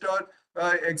 Just or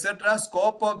etc.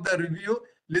 Scope of the review,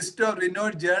 list of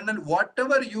renowned journal,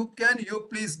 whatever you can, you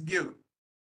please give.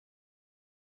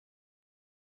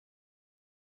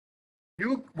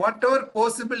 Whatever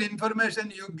possible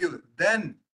information you give.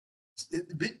 Then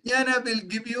Vijnana will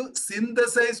give you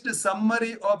synthesized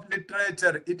summary of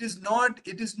literature. It is not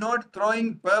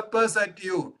throwing purpose at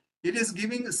you. It is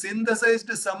giving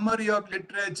synthesized summary of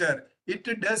literature. It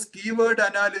does keyword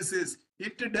analysis.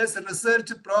 It does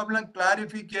research problem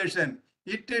clarification.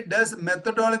 It does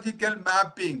methodological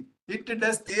mapping. It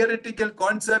does theoretical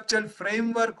conceptual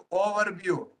framework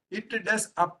overview. It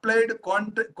does applied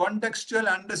contextual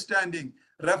understanding,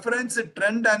 reference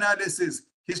trend analysis,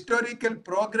 historical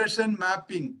progression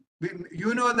mapping.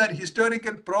 You know that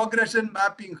historical progression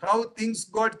mapping, how things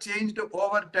got changed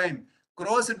over time,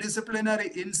 cross-disciplinary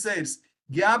insights,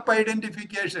 gap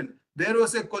identification. There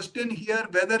was a question here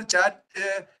whether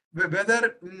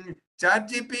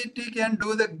ChatGPT can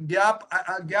do the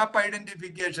gap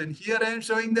identification. Here I am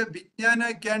showing the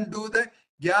Vijnana can do the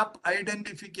gap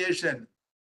identification.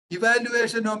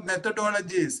 Evaluation of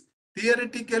methodologies,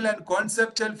 theoretical and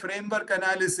conceptual framework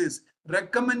analysis,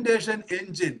 recommendation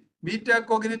engine,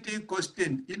 metacognitive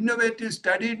question, innovative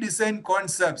study design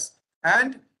concepts,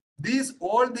 and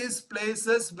all these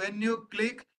places, when you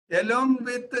click, along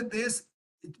with this,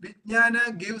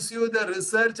 Vijnana gives you the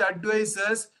research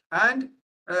advisors, and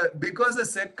because the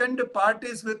second part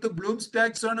is with the Bloom's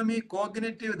taxonomy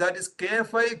cognitive, that is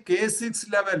K5, K6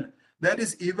 level, that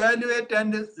is evaluate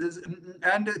and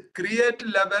create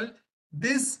level.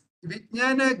 This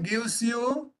Vijnana gives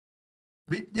you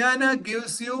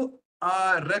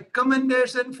a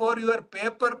recommendation for your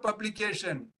paper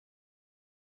publication.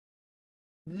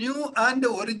 New and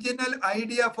original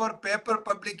idea for paper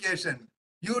publication.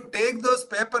 You take those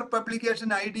paper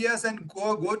publication ideas and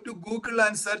go to Google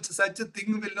and search. Such a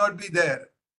thing will not be there.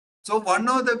 So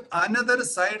another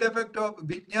side effect of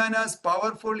Vijnana's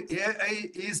powerful AI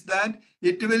is that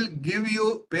it will give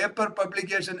you paper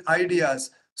publication ideas.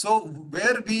 So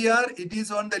where we are, it is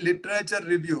on the literature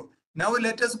review. Now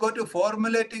let us go to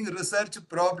formulating research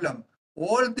problem.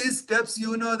 All these steps,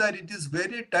 you know that it is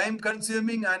very time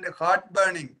consuming and heart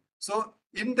burning. So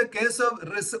in the case of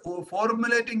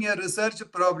formulating a research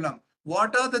problem,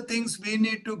 what are the things we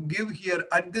need to give here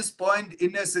at this point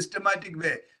in a systematic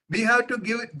way? We have to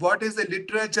give what is the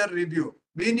literature review.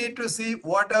 We need to see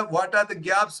what are the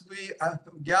gaps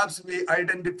we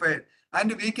identified,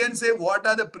 and we can say what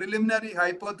are the preliminary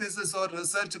hypothesis or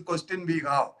research question we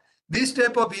have. This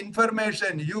type of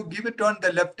information you give it on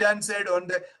the left hand side on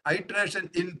the iteration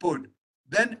input.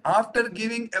 Then after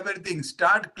giving everything,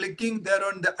 start clicking there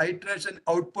on the iteration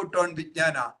output on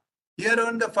Vijnana. Here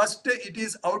on the first, it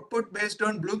is output based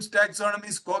on Bloom's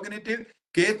taxonomy's cognitive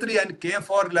K3 and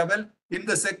K4 level. In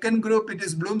the second group, it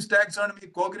is Bloom's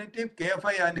taxonomy cognitive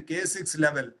K5 and K6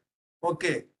 level.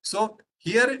 Okay, so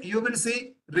here you will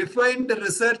see refined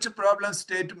research problem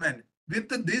statement.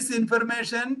 With this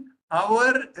information,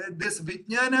 this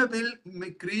Vijnana will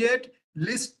create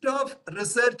list of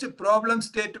research problem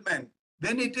statement.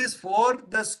 Then it is for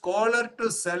the scholar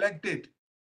to select it.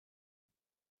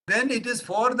 Then it is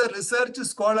for the research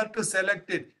scholar to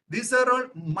select it. These are all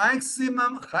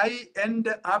maximum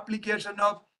high-end application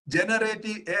of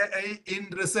generative AI in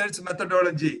research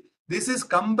methodology. This is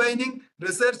combining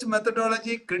research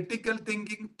methodology, critical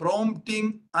thinking,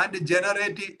 prompting, and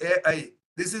generative AI.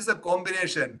 This is a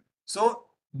combination. So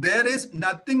there is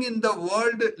nothing in the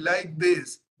world like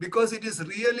this, because it is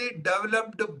really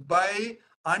developed by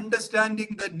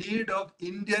understanding the need of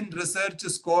Indian research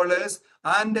scholars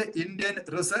and Indian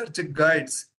research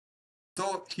guides.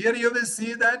 So here you will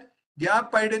see that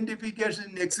gap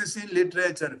identification in existing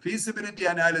literature, feasibility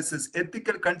analysis,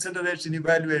 ethical consideration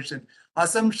evaluation,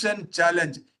 assumption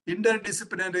challenge,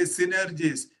 interdisciplinary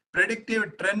synergies,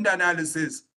 predictive trend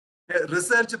analysis,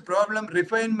 research problem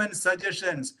refinement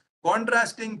suggestions,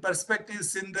 contrasting perspective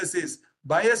synthesis,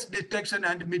 bias detection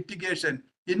and mitigation,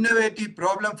 innovative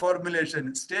problem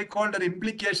formulation, stakeholder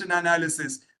implication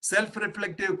analysis,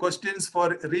 self-reflective questions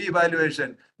for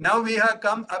re-evaluation. Now we have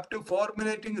come up to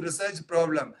formulating research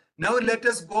problem. Now let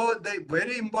us go, the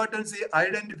very important is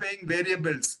identifying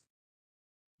variables.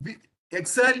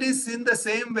 Exactly in the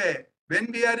same way,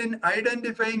 when we are in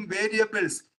identifying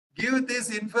variables, give this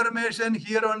information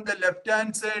here on the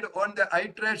left-hand side on the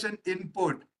iteration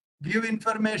input. Give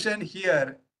information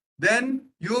here. Then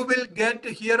you will get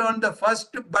here on the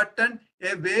first button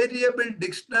a variable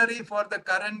dictionary for the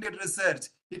current research.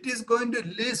 It is going to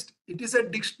list, it is a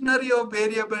dictionary of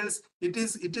variables. It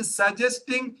is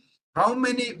suggesting how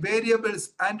many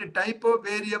variables and type of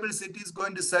variables it is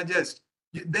going to suggest.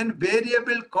 Then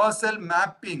variable causal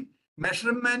mapping,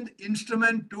 measurement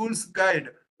instrument tools guide,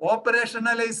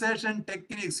 operationalization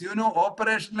techniques. You know,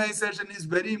 operationalization is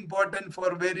very important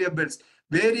for variables.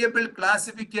 Variable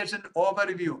classification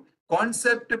overview,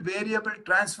 concept variable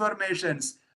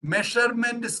transformations,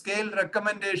 measurement scale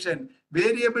recommendation,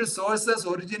 variable sources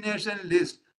origination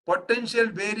list, potential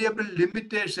variable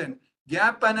limitation,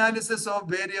 gap analysis of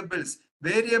variables,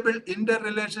 variable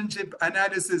interrelationship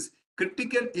analysis,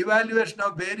 critical evaluation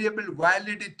of variable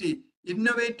validity,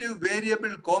 innovative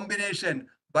variable combination,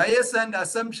 bias and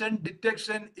assumption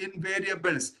detection in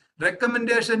variables,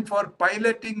 recommendation for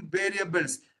piloting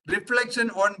variables, reflection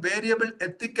on variable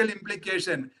ethical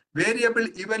implication, variable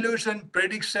evolution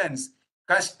predictions,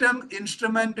 custom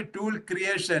instrument tool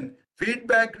creation,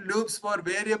 feedback loops for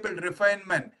variable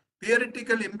refinement,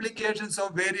 theoretical implications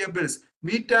of variables,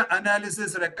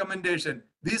 meta-analysis recommendation.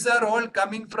 These are all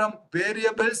coming from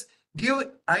variables.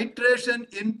 Give iteration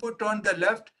input on the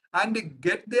left and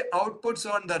get the outputs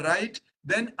on the right.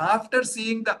 Then after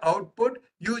seeing the output,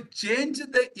 you change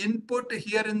the input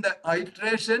here in the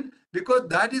iteration, because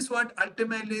that is what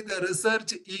ultimately the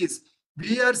research is.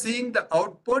 We are seeing the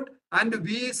output and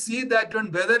we see that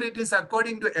one, whether it is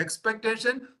according to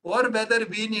expectation or whether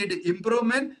we need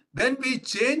improvement. Then we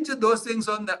change those things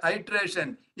on the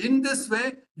iteration. In this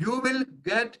way, you will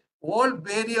get all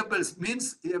variables.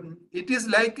 Means it is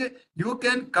like you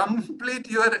can complete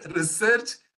your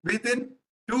research within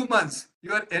 2 months.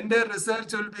 Your entire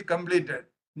research will be completed.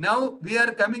 Now we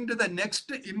are coming to the next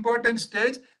important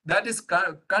stage, that is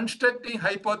constructing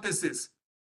hypothesis.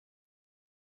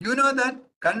 You know that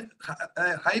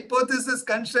hypothesis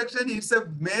construction is a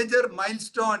major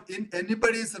milestone in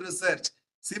anybody's research.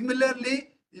 Similarly,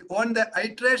 on the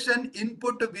iteration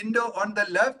input window on the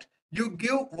left, you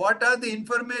give what are the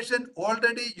information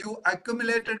already you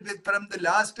accumulated with from the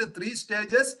last 3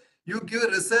 stages. You give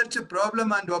research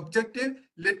problem and objective,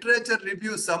 literature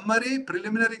review summary,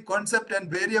 preliminary concept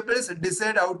and variables,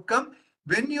 decide outcome.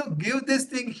 When you give this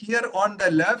thing here on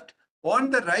the left, on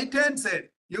the right hand side,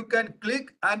 you can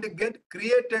click and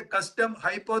create a custom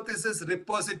hypothesis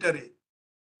repository.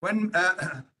 When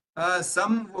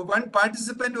one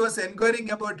participant was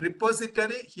inquiring about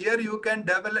repository, here you can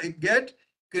get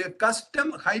a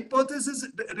custom hypothesis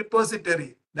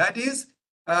repository. That is,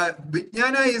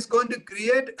 Vijnana is going to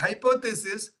create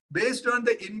hypothesis based on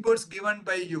the inputs given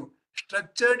by you.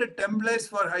 Structured templates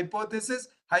for hypothesis,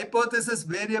 hypothesis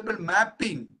variable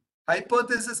mapping,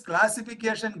 hypothesis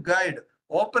classification guide,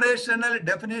 operational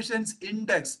definitions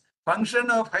index, function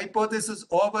of hypothesis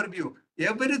overview.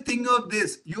 Everything of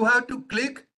this, you have to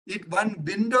click it, one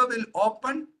window will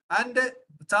open, and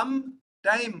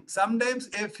sometimes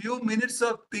a few minutes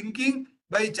of thinking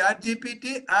by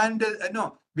ChatGPT and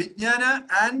Vijnana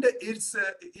and its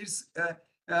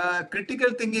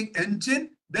critical thinking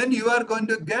engine, then you are going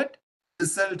to get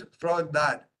result from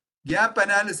that. Gap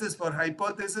analysis for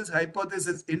hypothesis,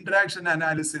 hypothesis interaction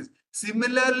analysis.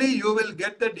 Similarly, you will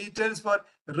get the details for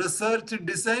research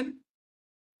design,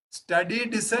 study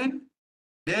design,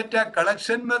 data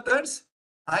collection methods,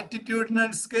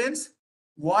 attitudinal scales,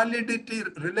 validity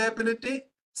reliability,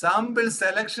 sample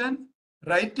selection,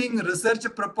 writing research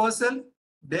proposal,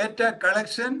 data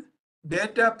collection,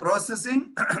 data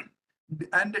processing,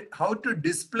 and how to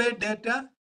display data,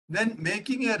 then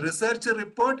making a research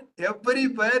report.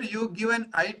 Everywhere you give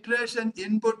an iteration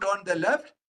input on the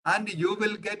left and you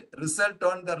will get result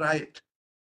on the right.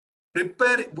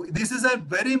 Prepare. This is a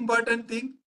very important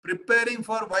thing, preparing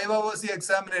for YVOC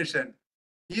examination.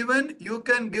 Even you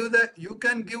can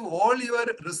give all your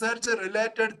research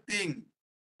related thing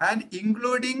and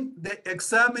including the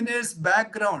examiner's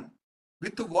background.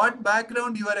 With what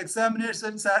background your examiners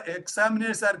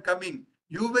are coming,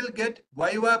 you will get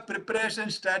Viva preparation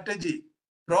strategy,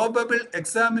 probable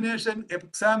examiner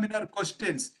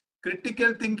questions,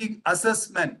 critical thinking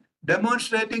assessment,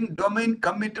 demonstrating domain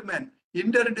commitment,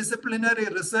 interdisciplinary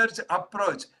research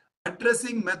approach,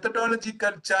 addressing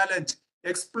methodological challenge,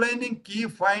 explaining key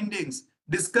findings,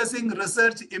 discussing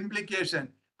research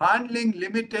implication, handling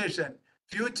limitation,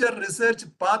 future research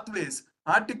pathways,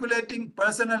 articulating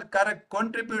personal correct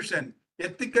contribution,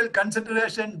 ethical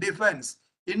consideration defense,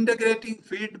 integrating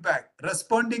feedback,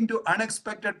 responding to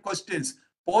unexpected questions,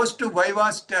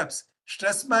 post-Viva steps,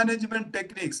 stress management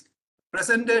techniques,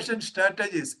 presentation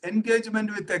strategies,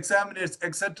 engagement with examiners,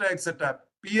 etc., etc.,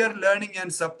 peer learning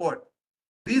and support.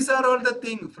 These are all the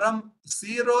things from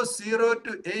 0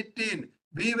 to 18.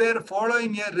 We were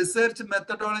following a research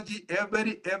methodology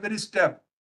every step.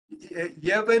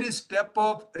 Every step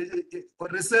of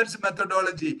research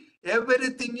methodology,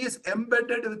 everything is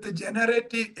embedded with the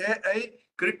generative AI,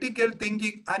 critical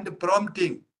thinking and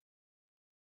prompting.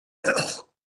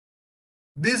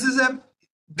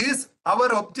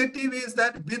 Our objective is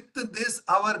that with this,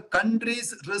 our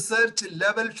country's research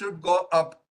level should go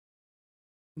up.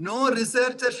 No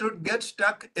researcher should get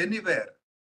stuck anywhere.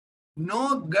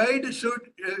 No guide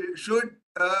should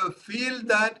feel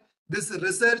that this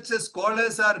research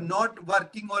scholars are not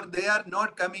working or they are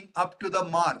not coming up to the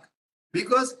mark,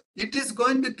 because it is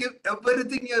going to give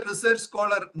everything a research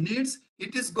scholar needs.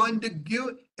 It is going to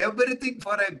give everything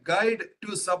for a guide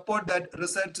to support that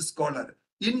research scholar.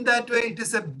 In that way, it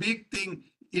is a big thing.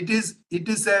 It's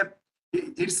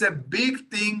a big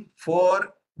thing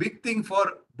for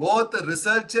both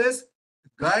researchers,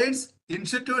 guides,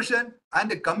 institution,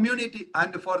 and community,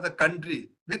 and for the country.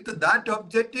 With that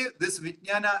objective, this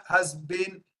Vijnana has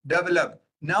been developed.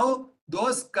 Now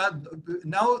those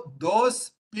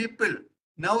people,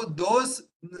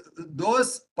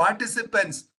 those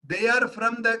participants, they are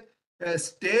from the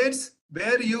states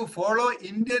where you follow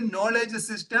Indian knowledge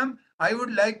system. I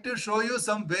would like to show you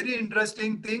some very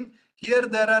interesting thing. Here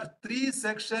there are 3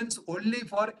 sections only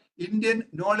for Indian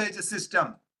knowledge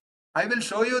system. I will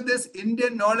show you this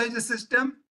Indian knowledge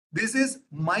system. This is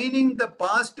mining the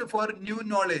past for new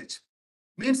knowledge.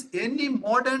 Means any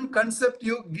modern concept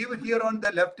you give here on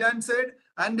the left hand side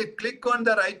and click on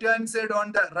the right hand side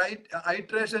on the right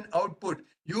iteration output,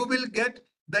 you will get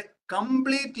the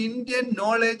complete Indian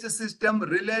knowledge system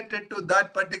related to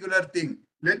that particular thing.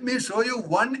 Let me show you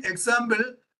one example.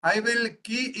 I will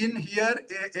key in here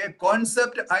a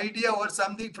concept idea or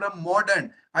something from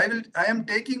modern. I am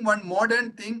taking one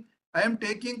modern thing. I am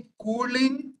taking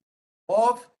cooling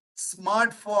of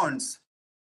smartphones.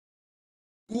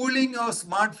 Cooling of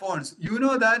smartphones. You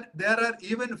know that there are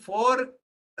even 4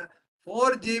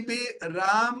 GB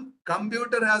RAM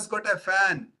computer has got a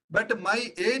fan, but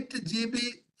my 8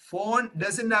 GB phone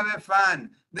doesn't have a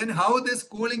fan. Then how this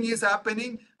cooling is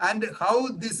happening and how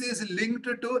this is linked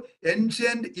to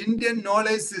ancient Indian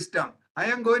knowledge system. I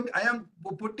am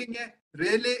putting a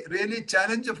really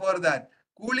challenge for that.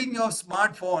 Cooling of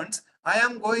smartphones. I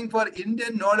am going for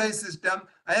Indian knowledge system.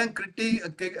 I am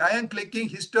clicking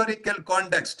historical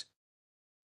context.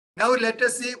 Now let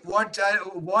us see what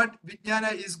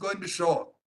Vijnana is going to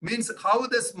show. Means how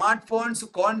the smartphones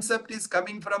concept is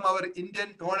coming from our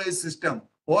Indian knowledge system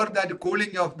or that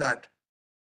cooling of that.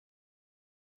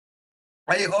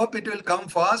 I hope it will come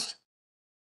fast.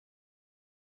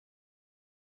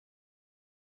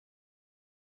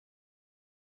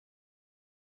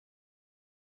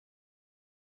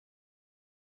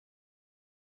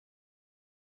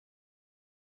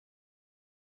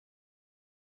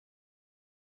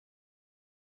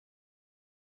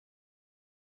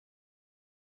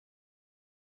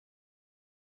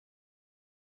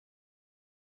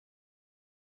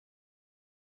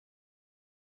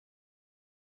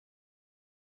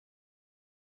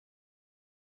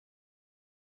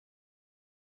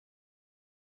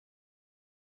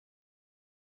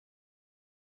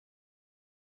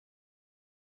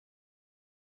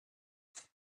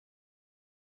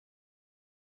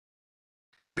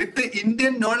 With the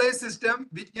Indian knowledge system,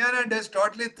 Vijnana does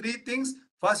totally 3 things.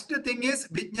 First thing is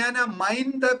Vijnana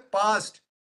mine the past.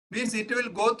 Means it will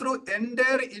go through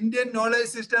entire Indian knowledge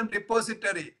system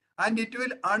repository and it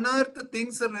will unearth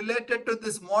things related to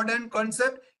this modern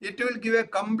concept. It will give a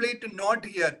complete note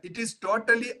here. It is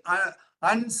totally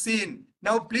unseen.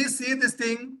 Now please see this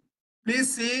thing.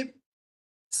 Please see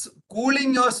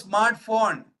cooling your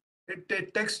smartphone.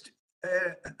 Text.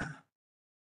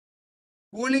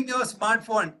 Cooling your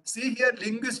smartphone. See here,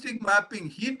 linguistic mapping,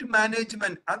 heat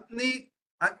management, Agni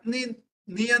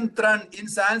Niyantran in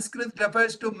Sanskrit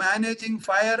refers to managing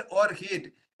fire or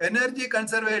heat. Energy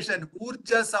conservation,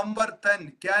 Urja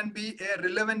Samvartan can be a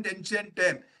relevant ancient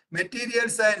term. Material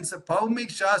science, Bhaumik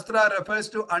Shastra refers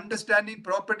to understanding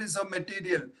properties of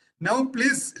material. Now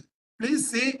please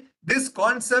see, this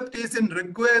concept is in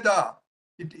Rigveda.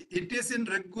 It is in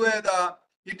Rigveda.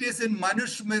 It is in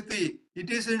Manusmriti.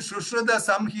 It is in Shushruta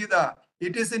Samhita.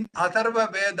 It is in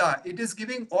Atharva Veda. It is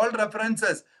giving all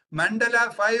references.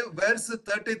 Mandala 5 verse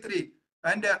 33.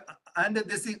 And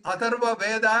this is Atharva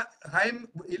Veda, Haim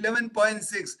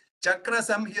 11.6. Chakra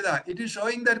Samhita. It is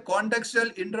showing that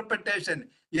contextual interpretation,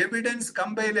 evidence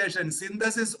compilation,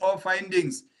 synthesis of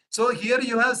findings. So here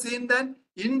you have seen that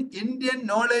in Indian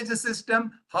knowledge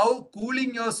system, how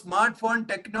cooling your smartphone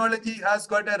technology has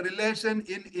got a relation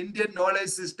in Indian knowledge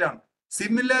system.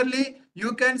 Similarly,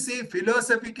 you can see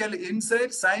philosophical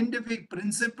insights, scientific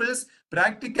principles,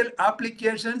 practical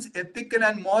applications, ethical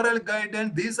and moral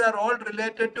guidance. These are all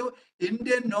related to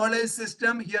Indian knowledge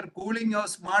system here, cooling your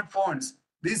smartphones.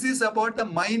 This is about the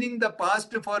mining the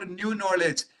past for new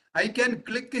knowledge. I can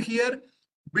click here,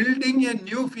 building a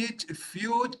new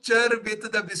future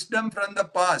with the wisdom from the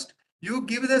past. You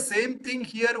give the same thing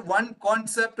here, one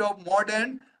concept of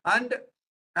modern, and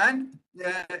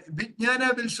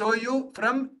Vijnana will show you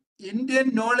from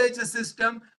Indian knowledge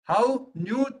system how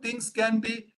new things can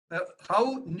be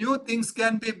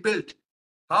built.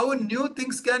 How new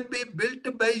things can be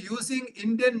built by using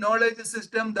Indian knowledge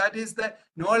system, that is the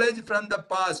knowledge from the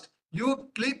past. You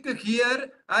click here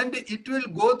and it will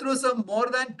go through some more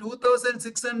than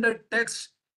 2,600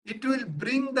 texts. It will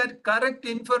bring that correct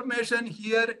information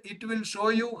here. It will show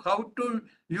you how to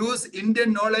use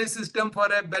Indian knowledge system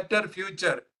for a better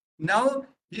future. Now,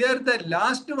 here the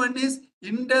last one is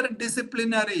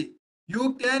interdisciplinary.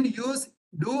 You can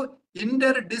do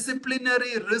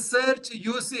interdisciplinary research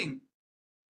using.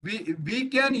 We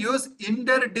can use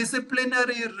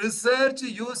interdisciplinary research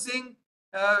using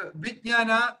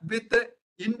Vijnana with the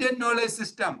Indian knowledge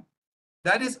system.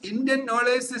 That is Indian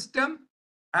knowledge system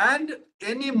and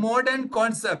any modern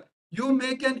concept. You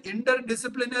make an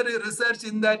interdisciplinary research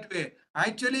in that way.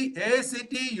 Actually,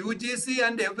 AICT, UGC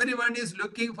and everyone is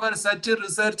looking for such a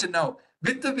research now.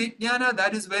 With Vijnana,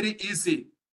 that is very easy.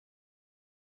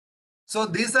 So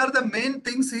these are the main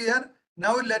things here.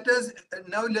 Now let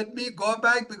me go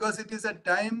back because it is a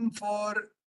time for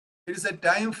this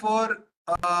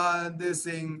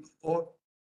thing. Oh,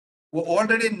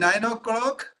 already 9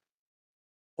 o'clock.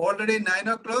 Already 9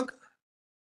 o'clock.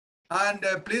 And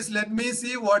please let me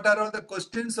see what are all the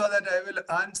questions so that I will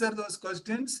answer those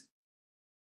questions.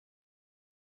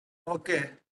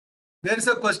 Okay. There is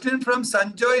a question from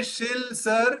Sanjoy Shil,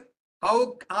 sir.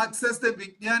 How access the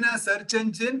Vijnana search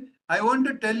engine? I want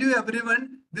to tell you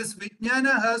everyone, this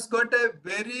Vijnana has got a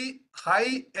very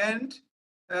high-end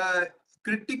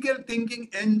critical thinking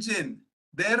engine.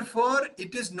 Therefore,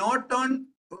 it is not a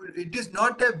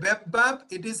web app.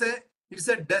 It's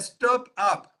a desktop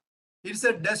app. It's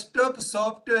a desktop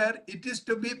software. It is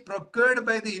to be procured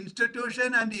by the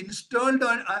institution and installed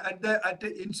at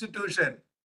the institution.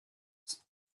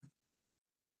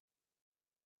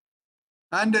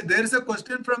 And there is a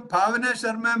question from Bhavana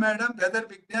Sharma, madam, whether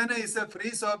Vijnana is a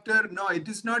free software. No, it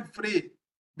is not free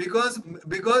because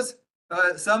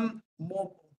some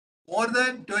more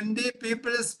than 20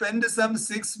 people spend some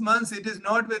 6 months. It is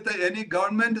not with any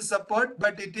government support,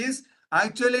 but it is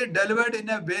actually delivered in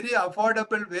a very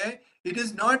affordable way. It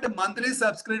is not a monthly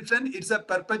subscription. It's a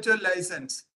perpetual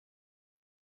license.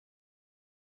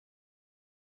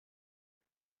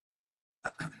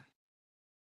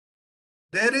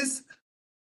 There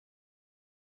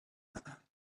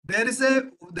is a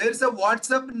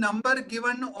WhatsApp number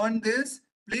given on this.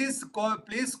 Please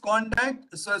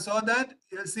contact so that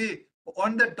you see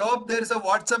on the top there is a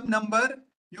WhatsApp number.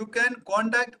 You can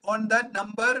contact on that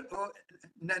number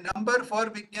for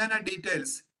Vijnana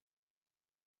details.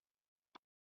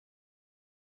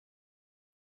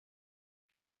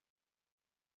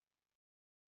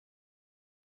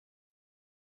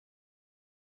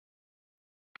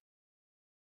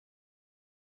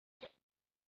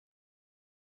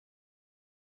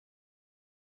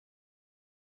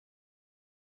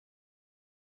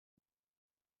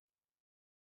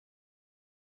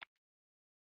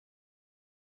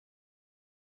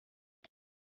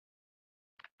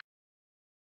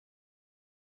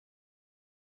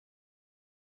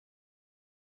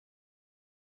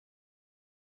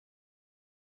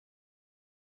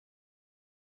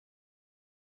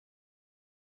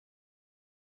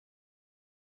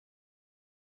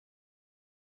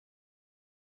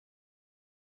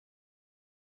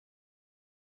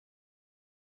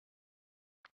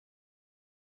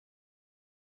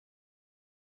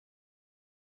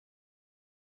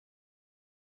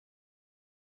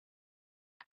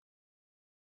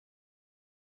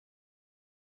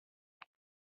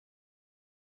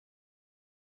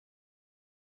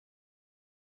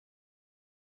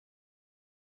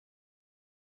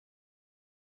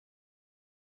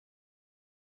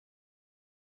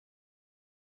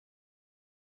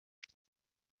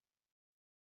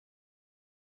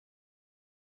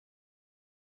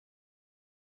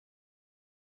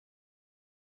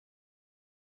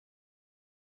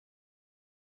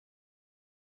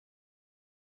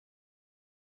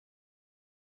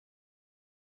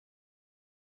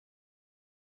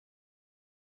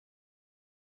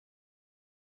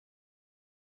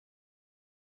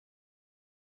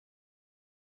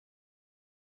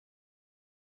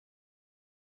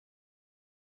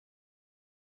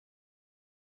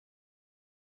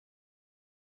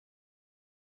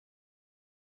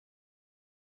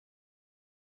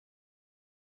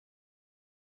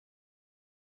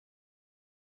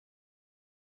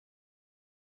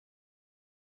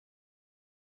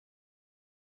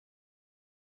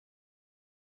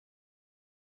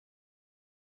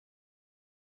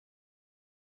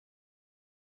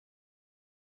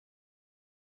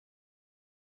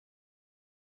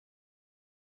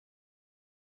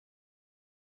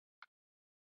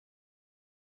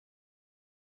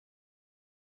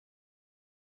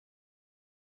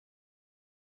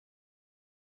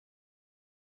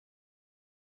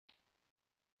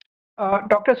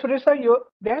 Dr. Surisa, you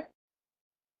there?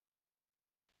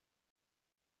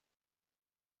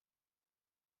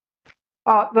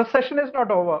 The session is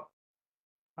not over.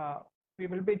 We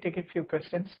will be taking few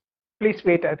questions. Please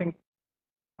wait. I think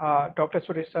Dr.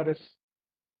 Surisa is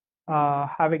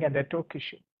having a network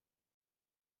issue.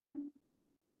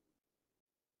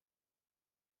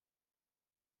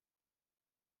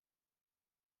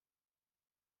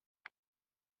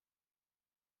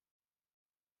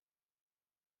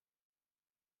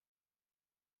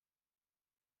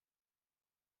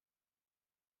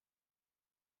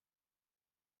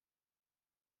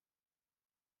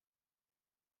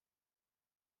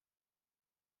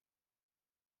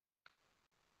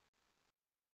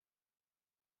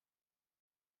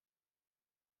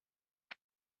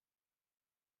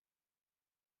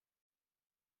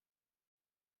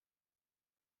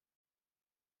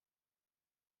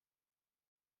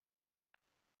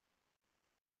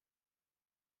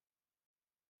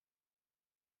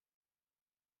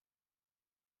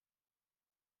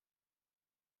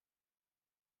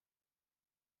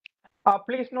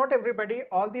 Please note, everybody,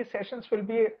 all these sessions will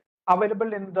be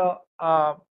available in the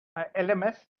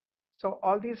LMS. So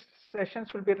all these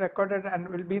sessions will be recorded and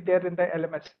will be there in the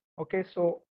LMS. Okay,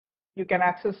 so you can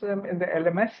access them in the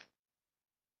LMS.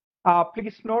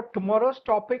 Please note, tomorrow's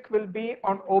topic will be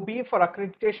on OBE for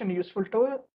accreditation useful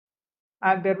tool,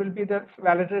 and there will be the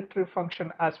validatory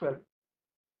function as well.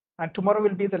 And tomorrow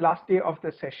will be the last day of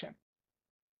the session.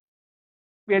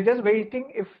 We are just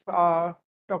waiting if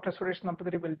Dr. Suresh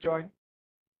Nampadri will join.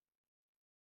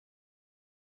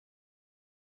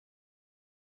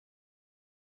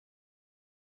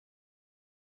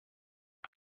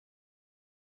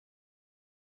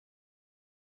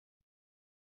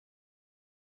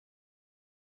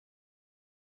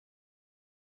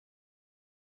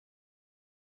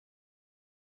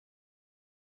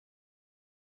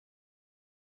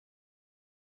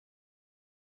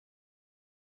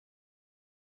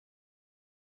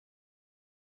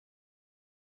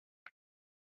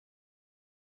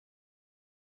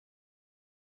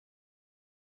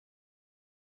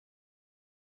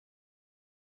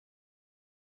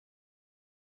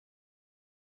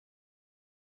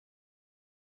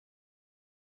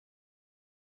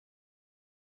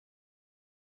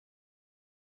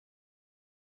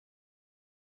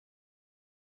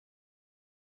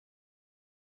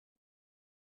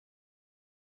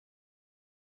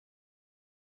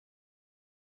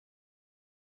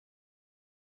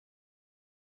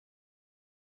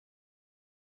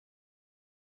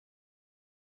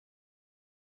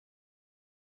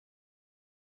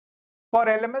 For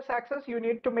LMS access, you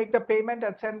need to make the payment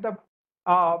and send the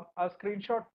a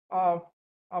screenshot of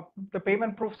the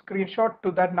payment proof screenshot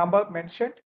to that number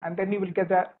mentioned, and then you will get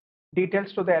the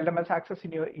details to the LMS access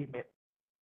in your email.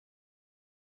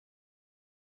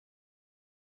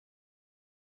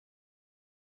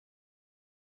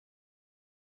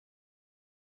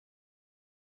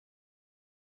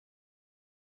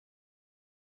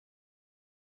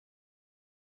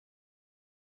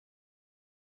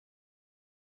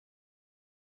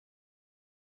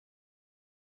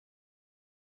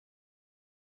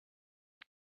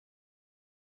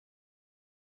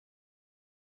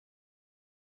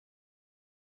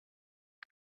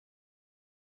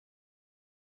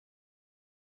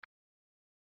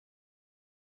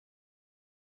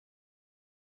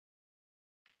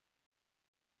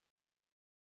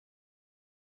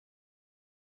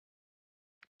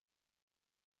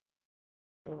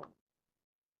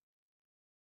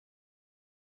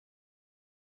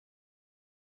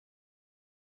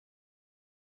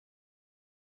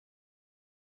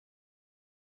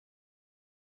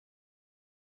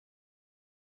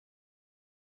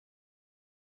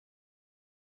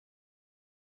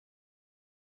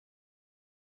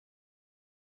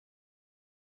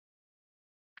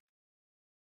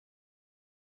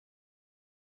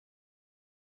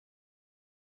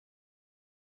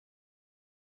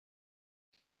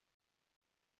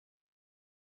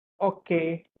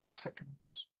 Okay. Second.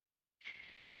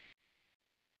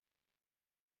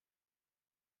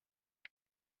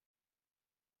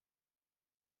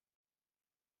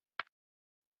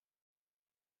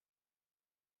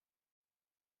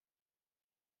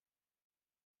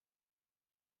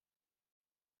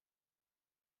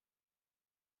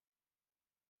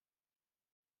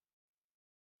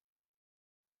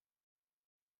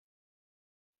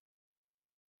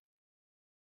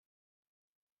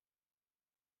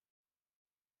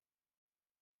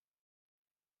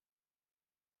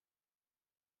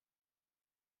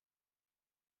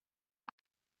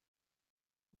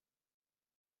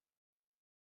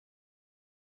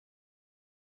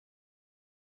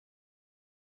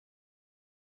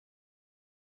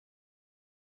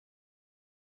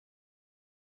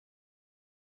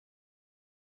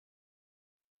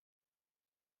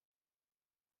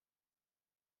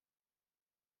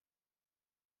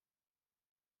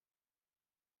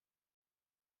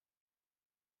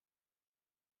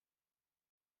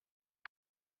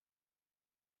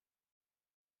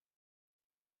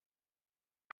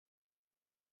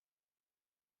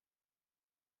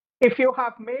 If you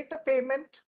have made a payment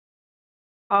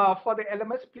for the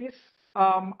LMS, please,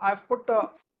 I've put the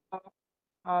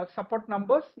support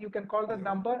numbers. You can call the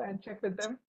number and check with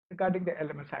them regarding the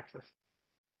LMS access.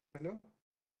 Hello?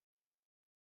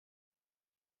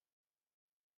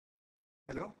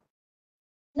 Hello?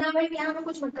 ना भाई यहाँ पे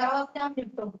कुछ मत कराओ अपने आप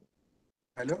निपटो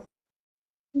Hello?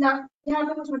 ना यहाँ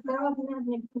पे कुछ मत कराओ अपने आप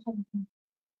निपटो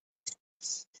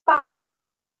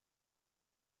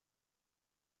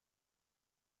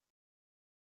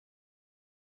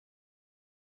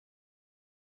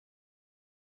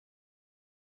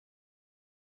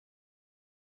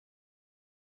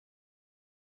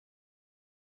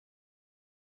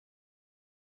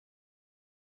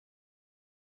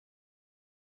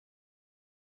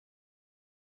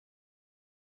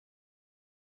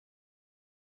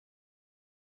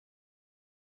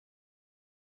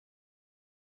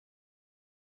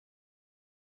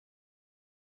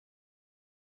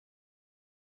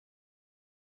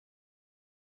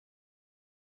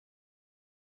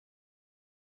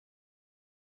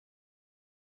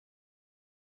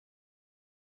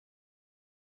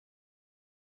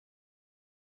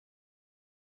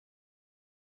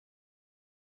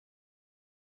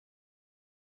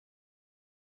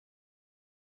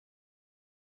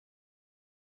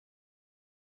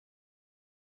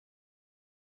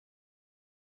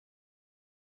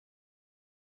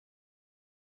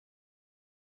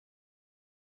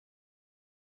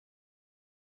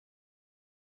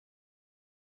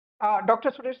Dr.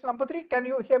 Suresh Nambudri, can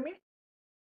you hear me?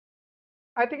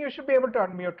 I think you should be able to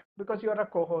unmute because you are a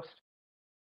co-host.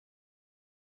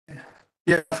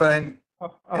 Yeah, fine.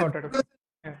 Okay.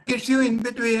 Yeah. Issue in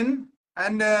between,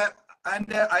 and I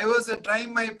was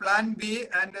trying my plan B,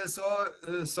 and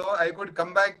so I could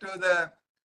come back to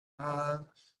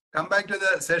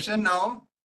the session now.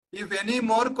 If any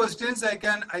more questions, I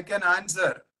can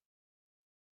answer.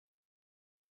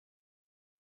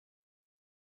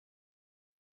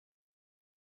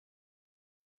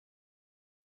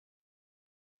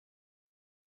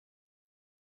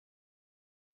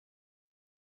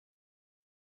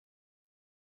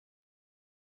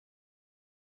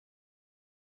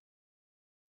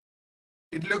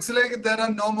 It looks like there are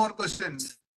no more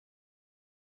questions.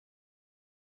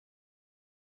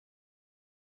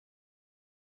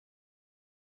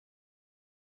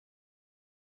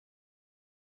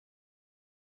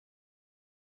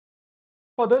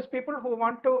 For those people who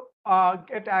want to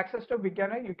get access to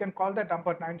beginner, you can call the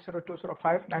number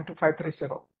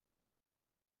 90205-92530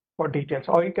 for details,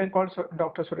 or you can call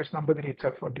Dr. Suresh Nambudri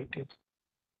itself for details.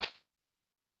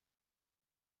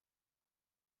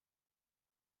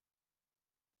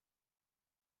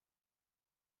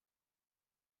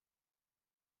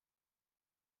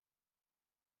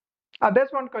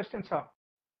 There's one question, sir.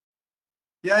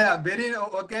 Yeah, very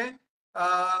okay.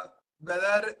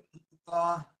 Whether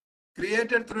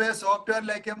created through a software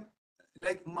like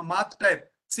math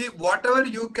type. See, whatever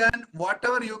you can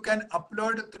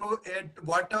upload through it,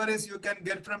 whatever is you can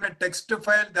get from a text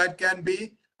file, that can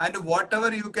be, and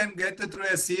whatever you can get through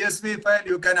a CSV file,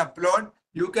 you can upload.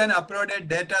 You can upload a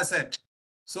data set.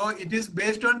 So it is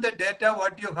based on the data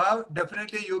what you have.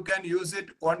 Definitely you can use it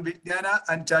on Vijnana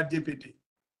and ChatGPT.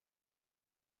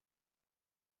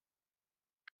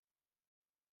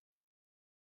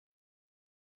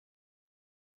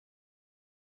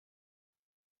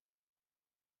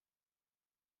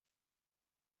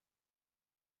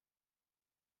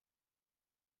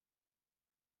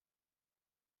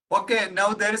 Okay,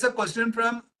 now there is a question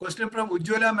from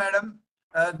Ujjwala madam,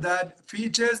 that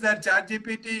features that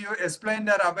ChatGPT you explained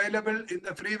are available in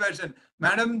the free version.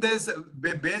 Madam, this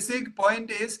basic point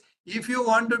is, if you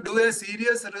want to do a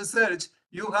serious research,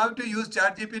 you have to use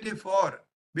ChatGPT 4,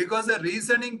 because the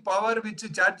reasoning power which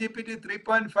ChatGPT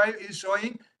 3.5 is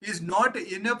showing is not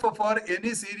enough for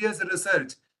any serious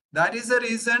research. That is the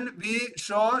reason we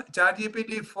show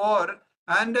ChatGPT 4,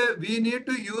 and we need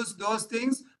to use those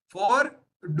things for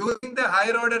doing the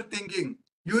higher order thinking.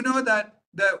 You know that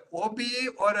the OBE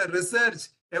or a research,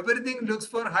 everything looks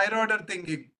for higher order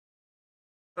thinking.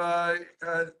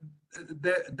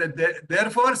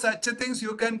 Therefore, such things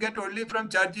you can get only from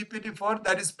ChatGPT 4,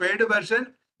 that is paid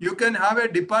version. You can have a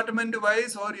department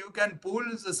wise, or you can pool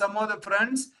some of the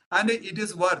friends, and it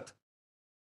is worth.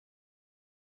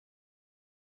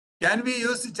 Can we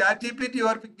use ChatGPT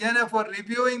or Vijnana for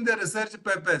reviewing the research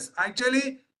papers?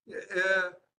 Actually,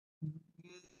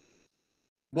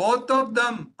 both of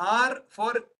them are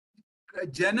for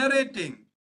generating.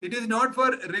 It is not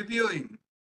for reviewing.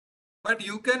 But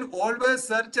you can always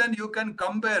search and you can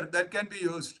compare. That can be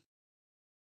used.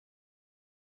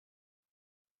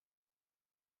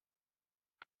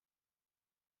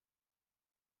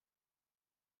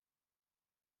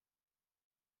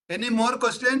 Any more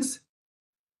questions?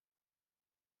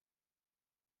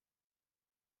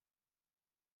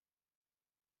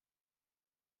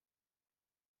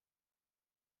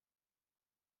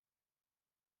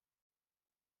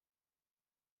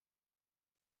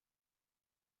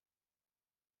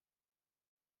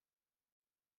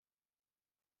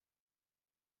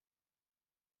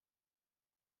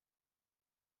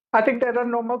 I think there are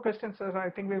no more questions, sir. I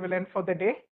think we will end for the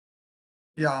day.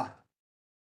 Yeah.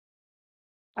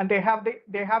 And they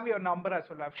have your number as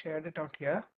well. I've shared it out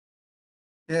here.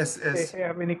 Yes, If yes. they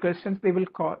have any questions, they will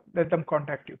let them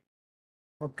contact you.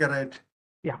 Okay, right.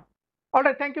 Yeah. All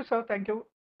right. Thank you, sir. Thank you,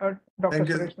 Dr. Thank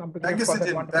you. Suresh Nambudire, Thank you, for that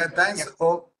Sachin. wonderful. Thanks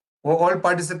Yeah. all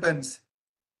participants.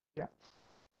 Yeah.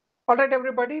 All right,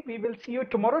 everybody. We will see you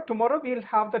tomorrow. Tomorrow we'll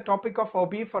have the topic of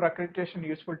OBE for accreditation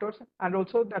useful tools, and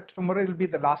also that tomorrow will be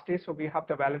the last day, so we have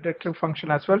the validator function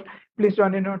as well. Please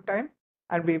join in on time,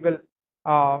 and we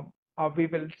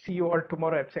will see you all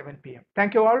tomorrow at 7 p.m.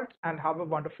 Thank you all, and have a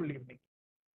wonderful evening.